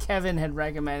camping that Kevin had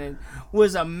recommended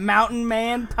was a Mountain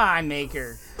Man pie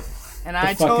maker, and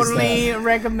I fuck is totally that?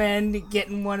 recommend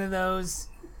getting one of those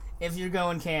if you're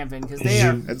going camping because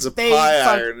It's a pie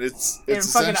iron. It's they're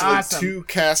fucking essentially awesome. 2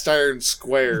 cast iron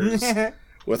squares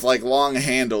with like long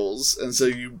handles, and so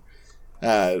you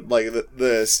like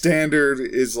the standard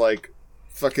is like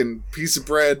fucking piece of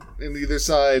bread in either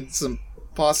side, some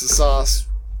pasta sauce,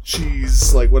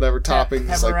 cheese, like whatever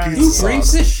toppings, like pepperoni. pizza Who sauce.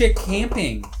 brings this shit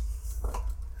camping?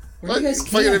 Where do you guys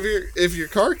Fucking camp? if you're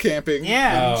car camping,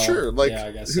 Yeah. Oh, sure. Like yeah,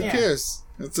 I guess who so. cares?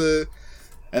 It's a.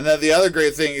 And then the other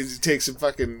great thing is you take some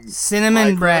fucking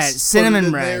Cinnamon pie bread, crust, put cinnamon it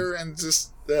in bread. there, and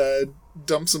just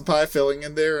dump some pie filling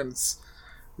in there, and it's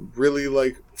really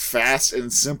like fast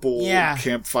and simple Yeah.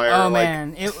 campfire. Oh like,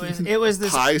 man, it was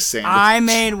this. pie sandwich. I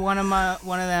made one of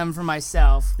them for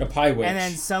myself. A pie witch. And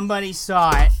then somebody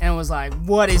saw it and was like,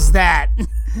 "What is that?"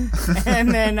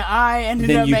 And then I ended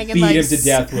then up you making beat like him to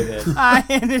death with it. I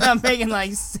ended up making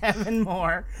like 7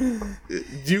 more.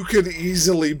 You could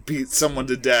easily beat someone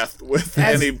to death with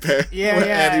That's- any pie. Yeah, with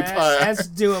yeah, any pie. that's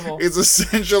doable. It's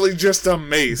essentially just a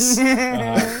mace.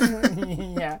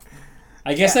 Yeah,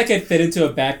 I guess I could fit into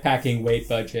a backpacking weight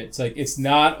budget. It's like, it's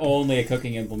not only a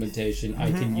cooking implementation,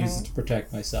 I can use it to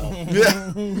protect myself.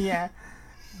 Yeah, yeah.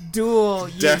 Dual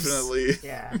use. definitely.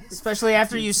 Yeah, especially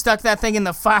after you stuck that thing in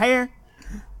the fire.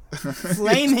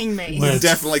 Flaming mace. When it's-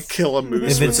 Definitely kill a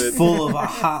moose If with it's it. full of a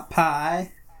hot pie,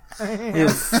 it'll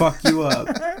fuck you up.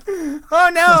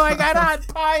 Oh no, I got hot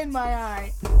pie in my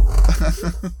eye.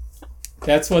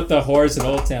 That's what the whores in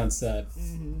Old Town said.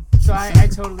 So I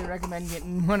totally recommend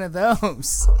getting one of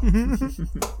those.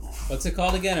 What's it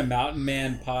called again? A Mountain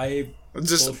Man pie?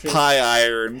 Just bullshit? pie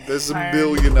iron. There's a Pie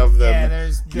billion of them. Yeah,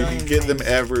 there's You billions can get them names.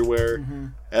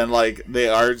 everywhere, and like they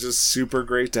are just super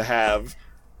great to have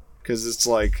because it's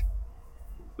like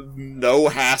no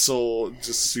hassle.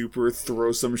 Just super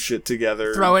throw some shit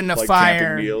together. Throw it in the like fire.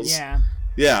 camping meals.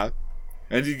 Yeah.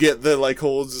 And you get the like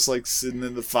whole just like sitting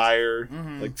in the fire,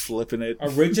 like flipping it.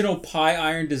 Original pie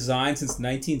iron design since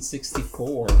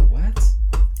 1964. What?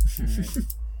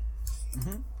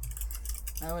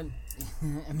 I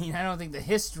don't think the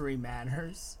history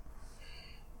matters.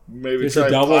 Maybe There's try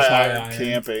a double pie pie iron iron.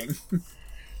 camping.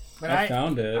 But I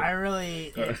found it. I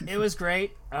really, it was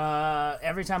great.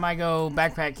 Every time I go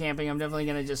backpack camping, I'm definitely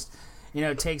gonna just,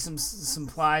 take some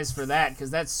supplies for that because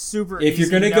that's super. If you're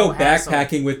easy, gonna no go hassle.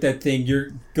 backpacking with that thing, you're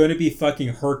gonna be fucking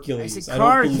I Hercules. said I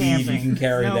car don't believe camping. you can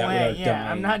carry no that way. without Yeah, dying.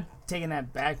 I'm not taking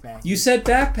that backpack. You said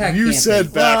backpack. You camping. said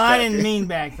backpack. Well, I didn't mean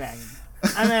backpacking.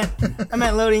 I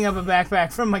meant loading up a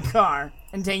backpack from my car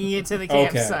and taking it to the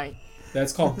campsite.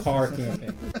 That's called car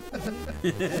camping.